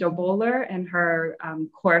exploring Jo Bowler and her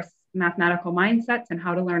course, Mathematical Mindsets and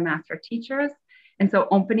How to Learn Math for Teachers. And so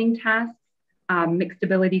opening tasks, mixed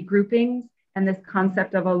ability groupings, and this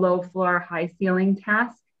concept of a low floor, high ceiling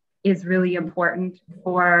task is really important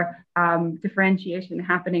for differentiation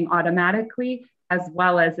happening automatically, as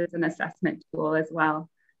well as an assessment tool as well.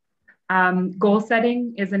 Goal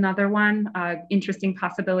setting is another one, interesting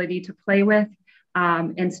possibility to play with,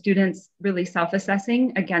 and students really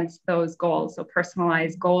self-assessing against those goals. So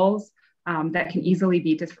personalized goals that can easily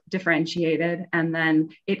be differentiated. And then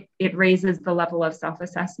it raises the level of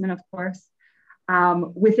self-assessment, of course.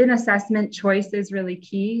 Within assessment, choice is really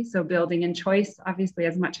key. So building in choice, obviously,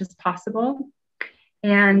 as much as possible.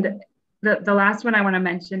 And the last one I want to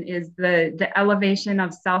mention is the elevation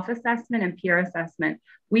of self-assessment and peer assessment.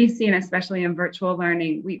 We've seen, especially in virtual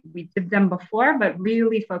learning, we did them before, but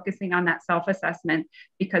really focusing on that self-assessment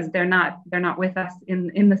because they're not with us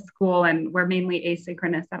in the school, and we're mainly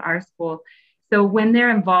asynchronous at our school. So when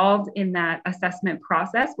they're involved in that assessment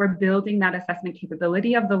process, we're building that assessment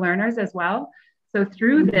capability of the learners as well. So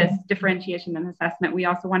through this differentiation and assessment, we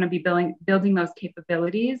also want to be building those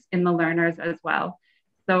capabilities in the learners as well.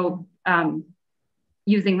 So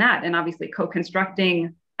using that and obviously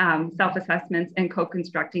co-constructing self-assessments and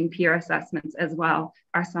co-constructing peer assessments as well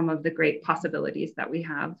are some of the great possibilities that we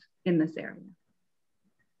have in this area.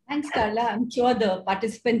 Thanks, Carla. I'm sure the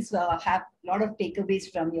participants have a lot of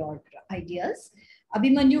takeaways from your ideas.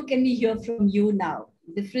 Abhimanyu, can we hear from you now?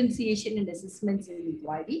 Differentiation and assessments in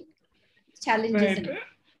inquiry, challenges.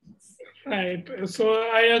 Right. So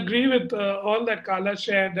I agree with all that Carla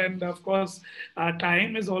shared. And of course,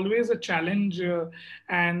 time is always a challenge.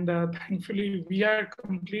 And thankfully, we are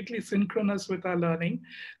completely synchronous with our learning.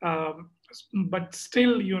 But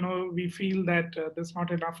still, you know, we feel that there's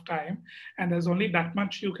not enough time. And there's only that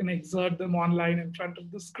much you can exert them online in front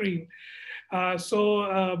of the screen.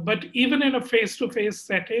 But even in a face-to-face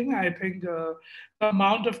setting, I think the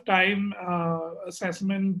amount of time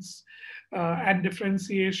assessments and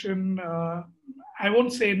differentiation, I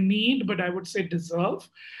won't say need, but I would say deserve,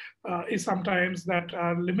 is sometimes that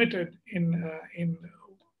are limited in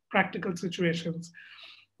practical situations.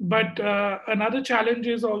 But another challenge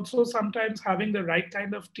is also sometimes having the right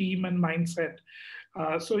kind of team and mindset.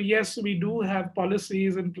 So yes, we do have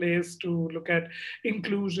policies in place to look at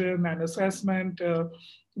inclusion and assessment,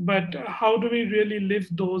 but how do we really live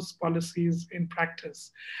those policies in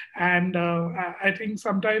practice? And I think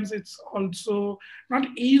sometimes it's also not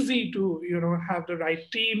easy to, you know, have the right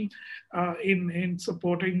team in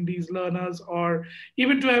supporting these learners, or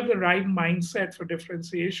even to have the right mindset for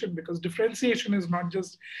differentiation, because differentiation is not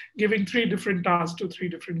just giving 3 different tasks to 3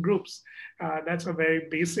 different groups. That's a very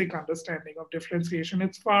basic understanding of differentiation.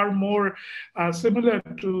 It's far more similar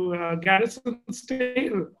to Garrison's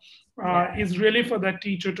tale. Is really for that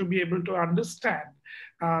teacher to be able to understand,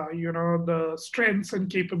 you know, the strengths and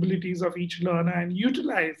capabilities of each learner and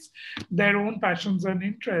utilize their own passions and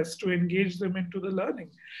interests to engage them into the learning.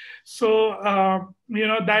 So, you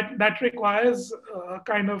know, that requires a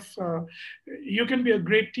kind of, you can be a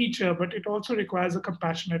great teacher, but it also requires a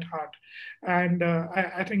compassionate heart. And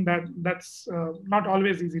I think that's not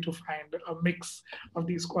always easy to find, a mix of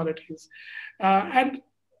these qualities.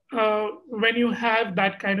 When you have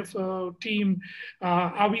that kind of a team,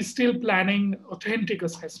 are we still planning authentic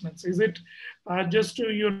assessments? Is it just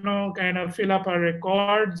to, you know, kind of fill up our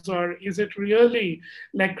records, or is it really,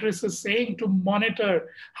 like Chris is saying, to monitor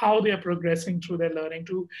how they are progressing through their learning,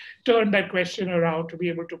 to turn that question around, to be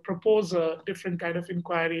able to propose a different kind of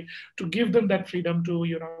inquiry, to give them that freedom to,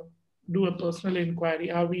 you know, do a personal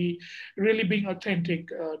inquiry? Are we really being authentic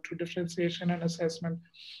to differentiation and assessment?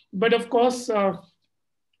 But of course,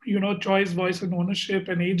 you know, choice, voice, and ownership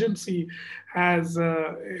and agency has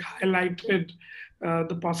highlighted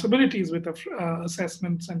the possibilities with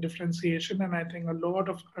assessments and differentiation. And I think a lot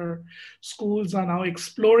of our schools are now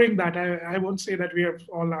exploring that. I won't say that we have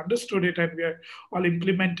all understood it and we are all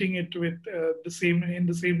implementing it with in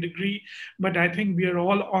the same degree, but I think we are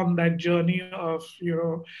all on that journey of, you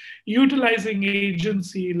know, utilizing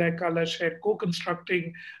agency, like Carla shared,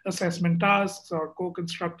 co-constructing assessment tasks, or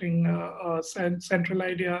co-constructing a central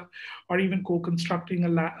idea, or even co-constructing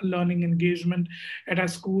a learning engagement. At our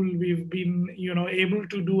school, we've been, you know, able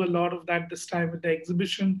to do a lot of that this time with the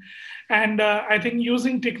exhibition. And I think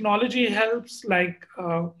using technology helps, like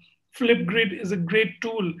Flipgrid is a great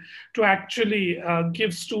tool to actually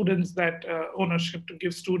give students that ownership, to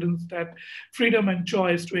give students that freedom and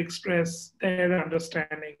choice to express their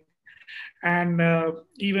understanding. And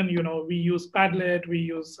even, you know, we use Padlet, we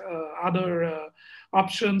use other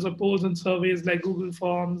options or polls and surveys like Google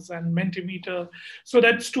Forms and Mentimeter, so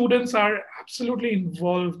that students are absolutely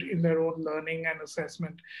involved in their own learning and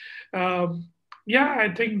assessment. Yeah,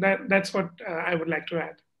 I think that's what I would like to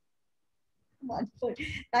add. Wonderful.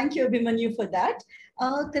 Thank you, Abhimanyu, for that.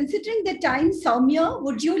 Considering the time, Soumya,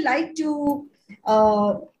 would you like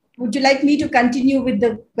me to continue with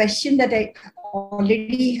the question that I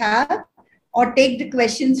already have, or take the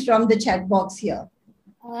questions from the chat box here?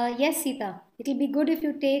 Yes, Seetha. It'll be good if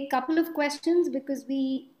you take a couple of questions, because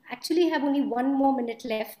we actually have only 1 more minute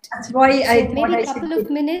left. That's why so maybe a couple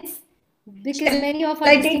of minutes, because many of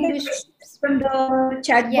our distinguished... from the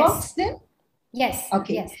chat box then? Yes.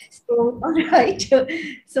 Okay. Yes. So, all right.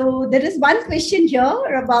 So there is one question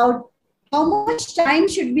here about how much time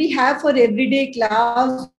should we have for everyday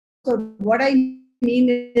class? So what I mean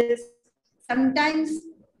is, sometimes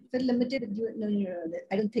we're limited. No,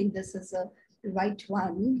 I don't think this is a right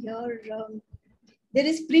one here. There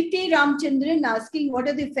is Preeti Ramchandran asking, what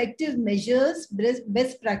are the effective measures,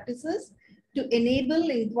 best practices to enable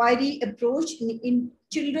inquiry approach in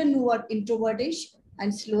children who are introvertish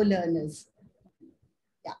and slow learners?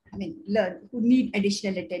 Yeah, I mean, who need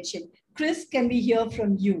additional attention. Chris, can we hear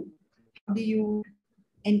from you? How do you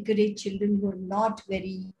encourage children who are not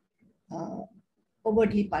very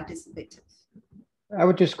overtly participative. I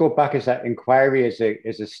would just go back as that inquiry is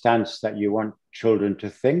a stance that you want children to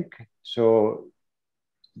think. So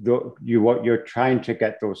you're trying to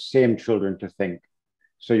get those same children to think.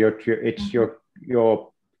 So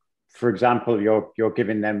for example, you're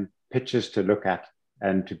giving them pictures to look at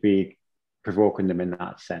and to be provoking them in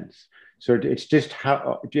that sense. So it's just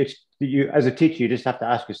you as a teacher, you just have to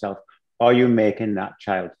ask yourself, are you making that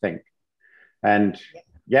child think? And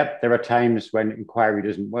yep, there are times when inquiry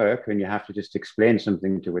doesn't work and you have to just explain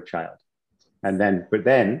something to a child. But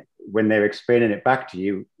then when they're explaining it back to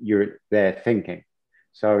you, they're thinking.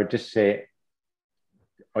 So I would just say,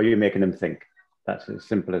 are you making them think? That's as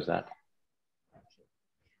simple as that.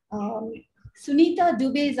 Sunita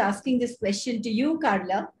Dubey is asking this question to you,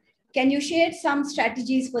 Carla. Can you share some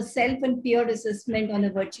strategies for self and peer assessment on a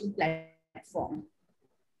virtual platform?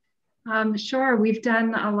 Sure. We've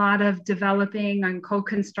done a lot of developing and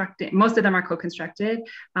co-constructing. Most of them are co-constructed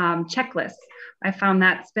checklists. I found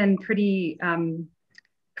that's been pretty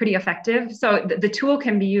effective. So the tool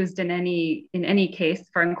can be used in any case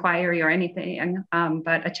for inquiry or anything,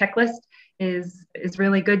 but a checklist is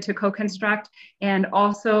really good to co-construct. And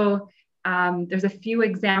also, there's a few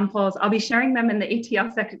examples. I'll be sharing them in the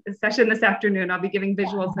ATL session this afternoon. I'll be giving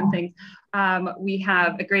visuals and things. We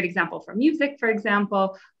have a great example for music, for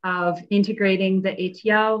example, of integrating the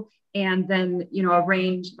ATL and then,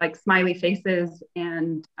 arrange like smiley faces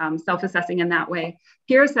and self-assessing in that way.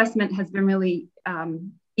 Peer assessment has been really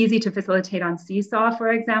easy to facilitate on Seesaw,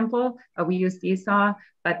 for example. We use Seesaw,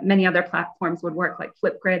 but many other platforms would work, like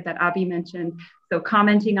Flipgrid that Abhi mentioned. So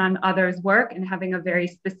commenting on others' work and having a very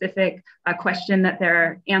specific question that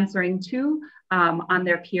they're answering to on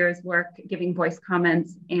their peers' work, giving voice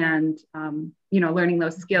comments and, learning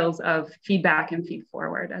those skills of feedback and feed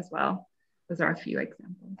forward as well. Those are a few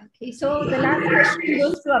examples. Okay, so the last question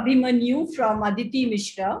goes to Abhimanyu from Aditi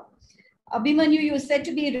Mishra. Abhimanyu, you said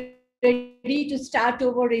to be ready to start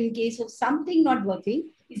over in case of something not working.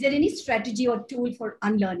 Is there any strategy or tool for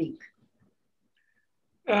unlearning?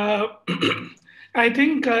 I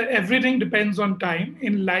think everything depends on time.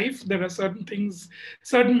 In life, there are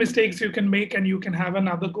certain mistakes you can make and you can have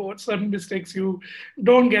another go. Certain mistakes you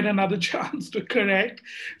don't get another chance to correct.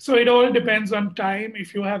 So it all depends on time.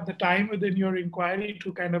 If you have the time within your inquiry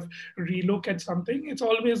to kind of relook at something, it's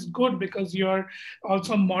always good because you're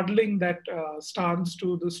also modeling that stance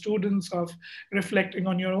to the students of reflecting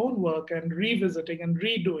on your own work and revisiting and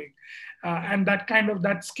redoing. And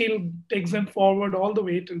that skill takes them forward all the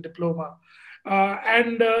way till diploma.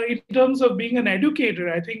 And in terms of being an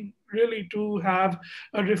educator, I think really to have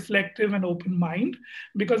a reflective and open mind,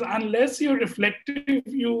 because unless you're reflective,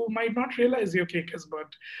 you might not realize your cake is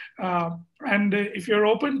burnt. And if you're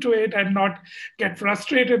open to it and not get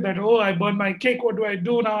frustrated that, oh, I burned my cake, what do I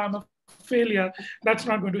do now? I'm a failure. That's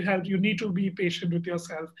not going to help. You need to be patient with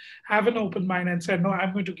yourself, have an open mind and say, no,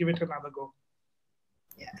 I'm going to give it another go.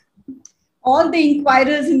 Yeah. All the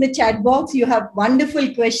inquirers in the chat box, you have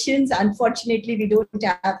wonderful questions. Unfortunately, we don't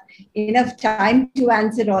have enough time to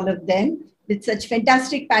answer all of them. With such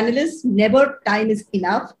fantastic panelists, never time is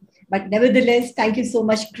enough. But nevertheless, thank you so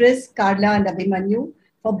much, Chris, Carla, and Abhimanyu,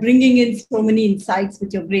 for bringing in so many insights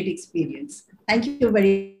with your great experience. Thank you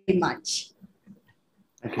very much.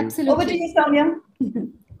 Absolutely. Over to you, Soumya.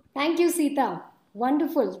 Thank you, Seetha.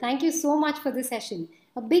 Wonderful. Thank you so much for this session.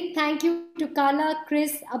 A big thank you to Carla,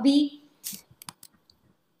 Chris, Abhi,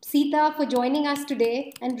 Seetha for joining us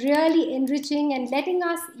today and really enriching and letting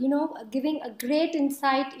us, giving a great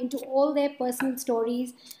insight into all their personal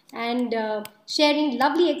stories and sharing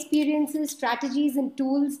lovely experiences, strategies, and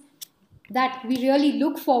tools that we really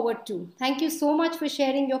look forward to. Thank you so much for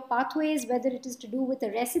sharing your pathways, whether it is to do with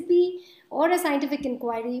a recipe or a scientific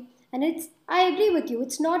inquiry. And I agree with you.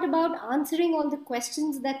 It's not about answering all the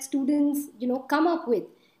questions that students, come up with,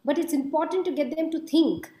 but it's important to get them to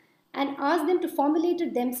think and ask them to formulate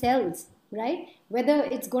it themselves, right? Whether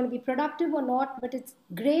it's going to be productive or not, but it's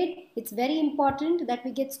great. It's very important that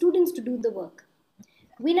we get students to do the work.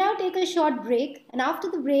 We now take a short break, and after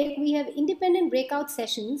the break, we have independent breakout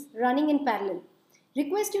sessions running in parallel.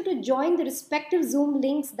 Request you to join the respective Zoom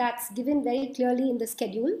links that's given very clearly in the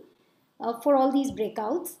schedule for all these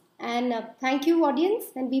breakouts. And thank you, audience,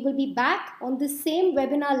 and we will be back on the same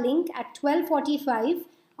webinar link at 12:45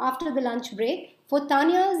 after the lunch break for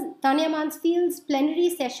Tanya Mansfield's plenary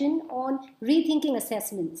session on rethinking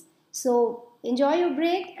assessments. So enjoy your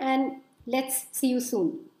break and let's see you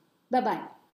soon. Bye-bye.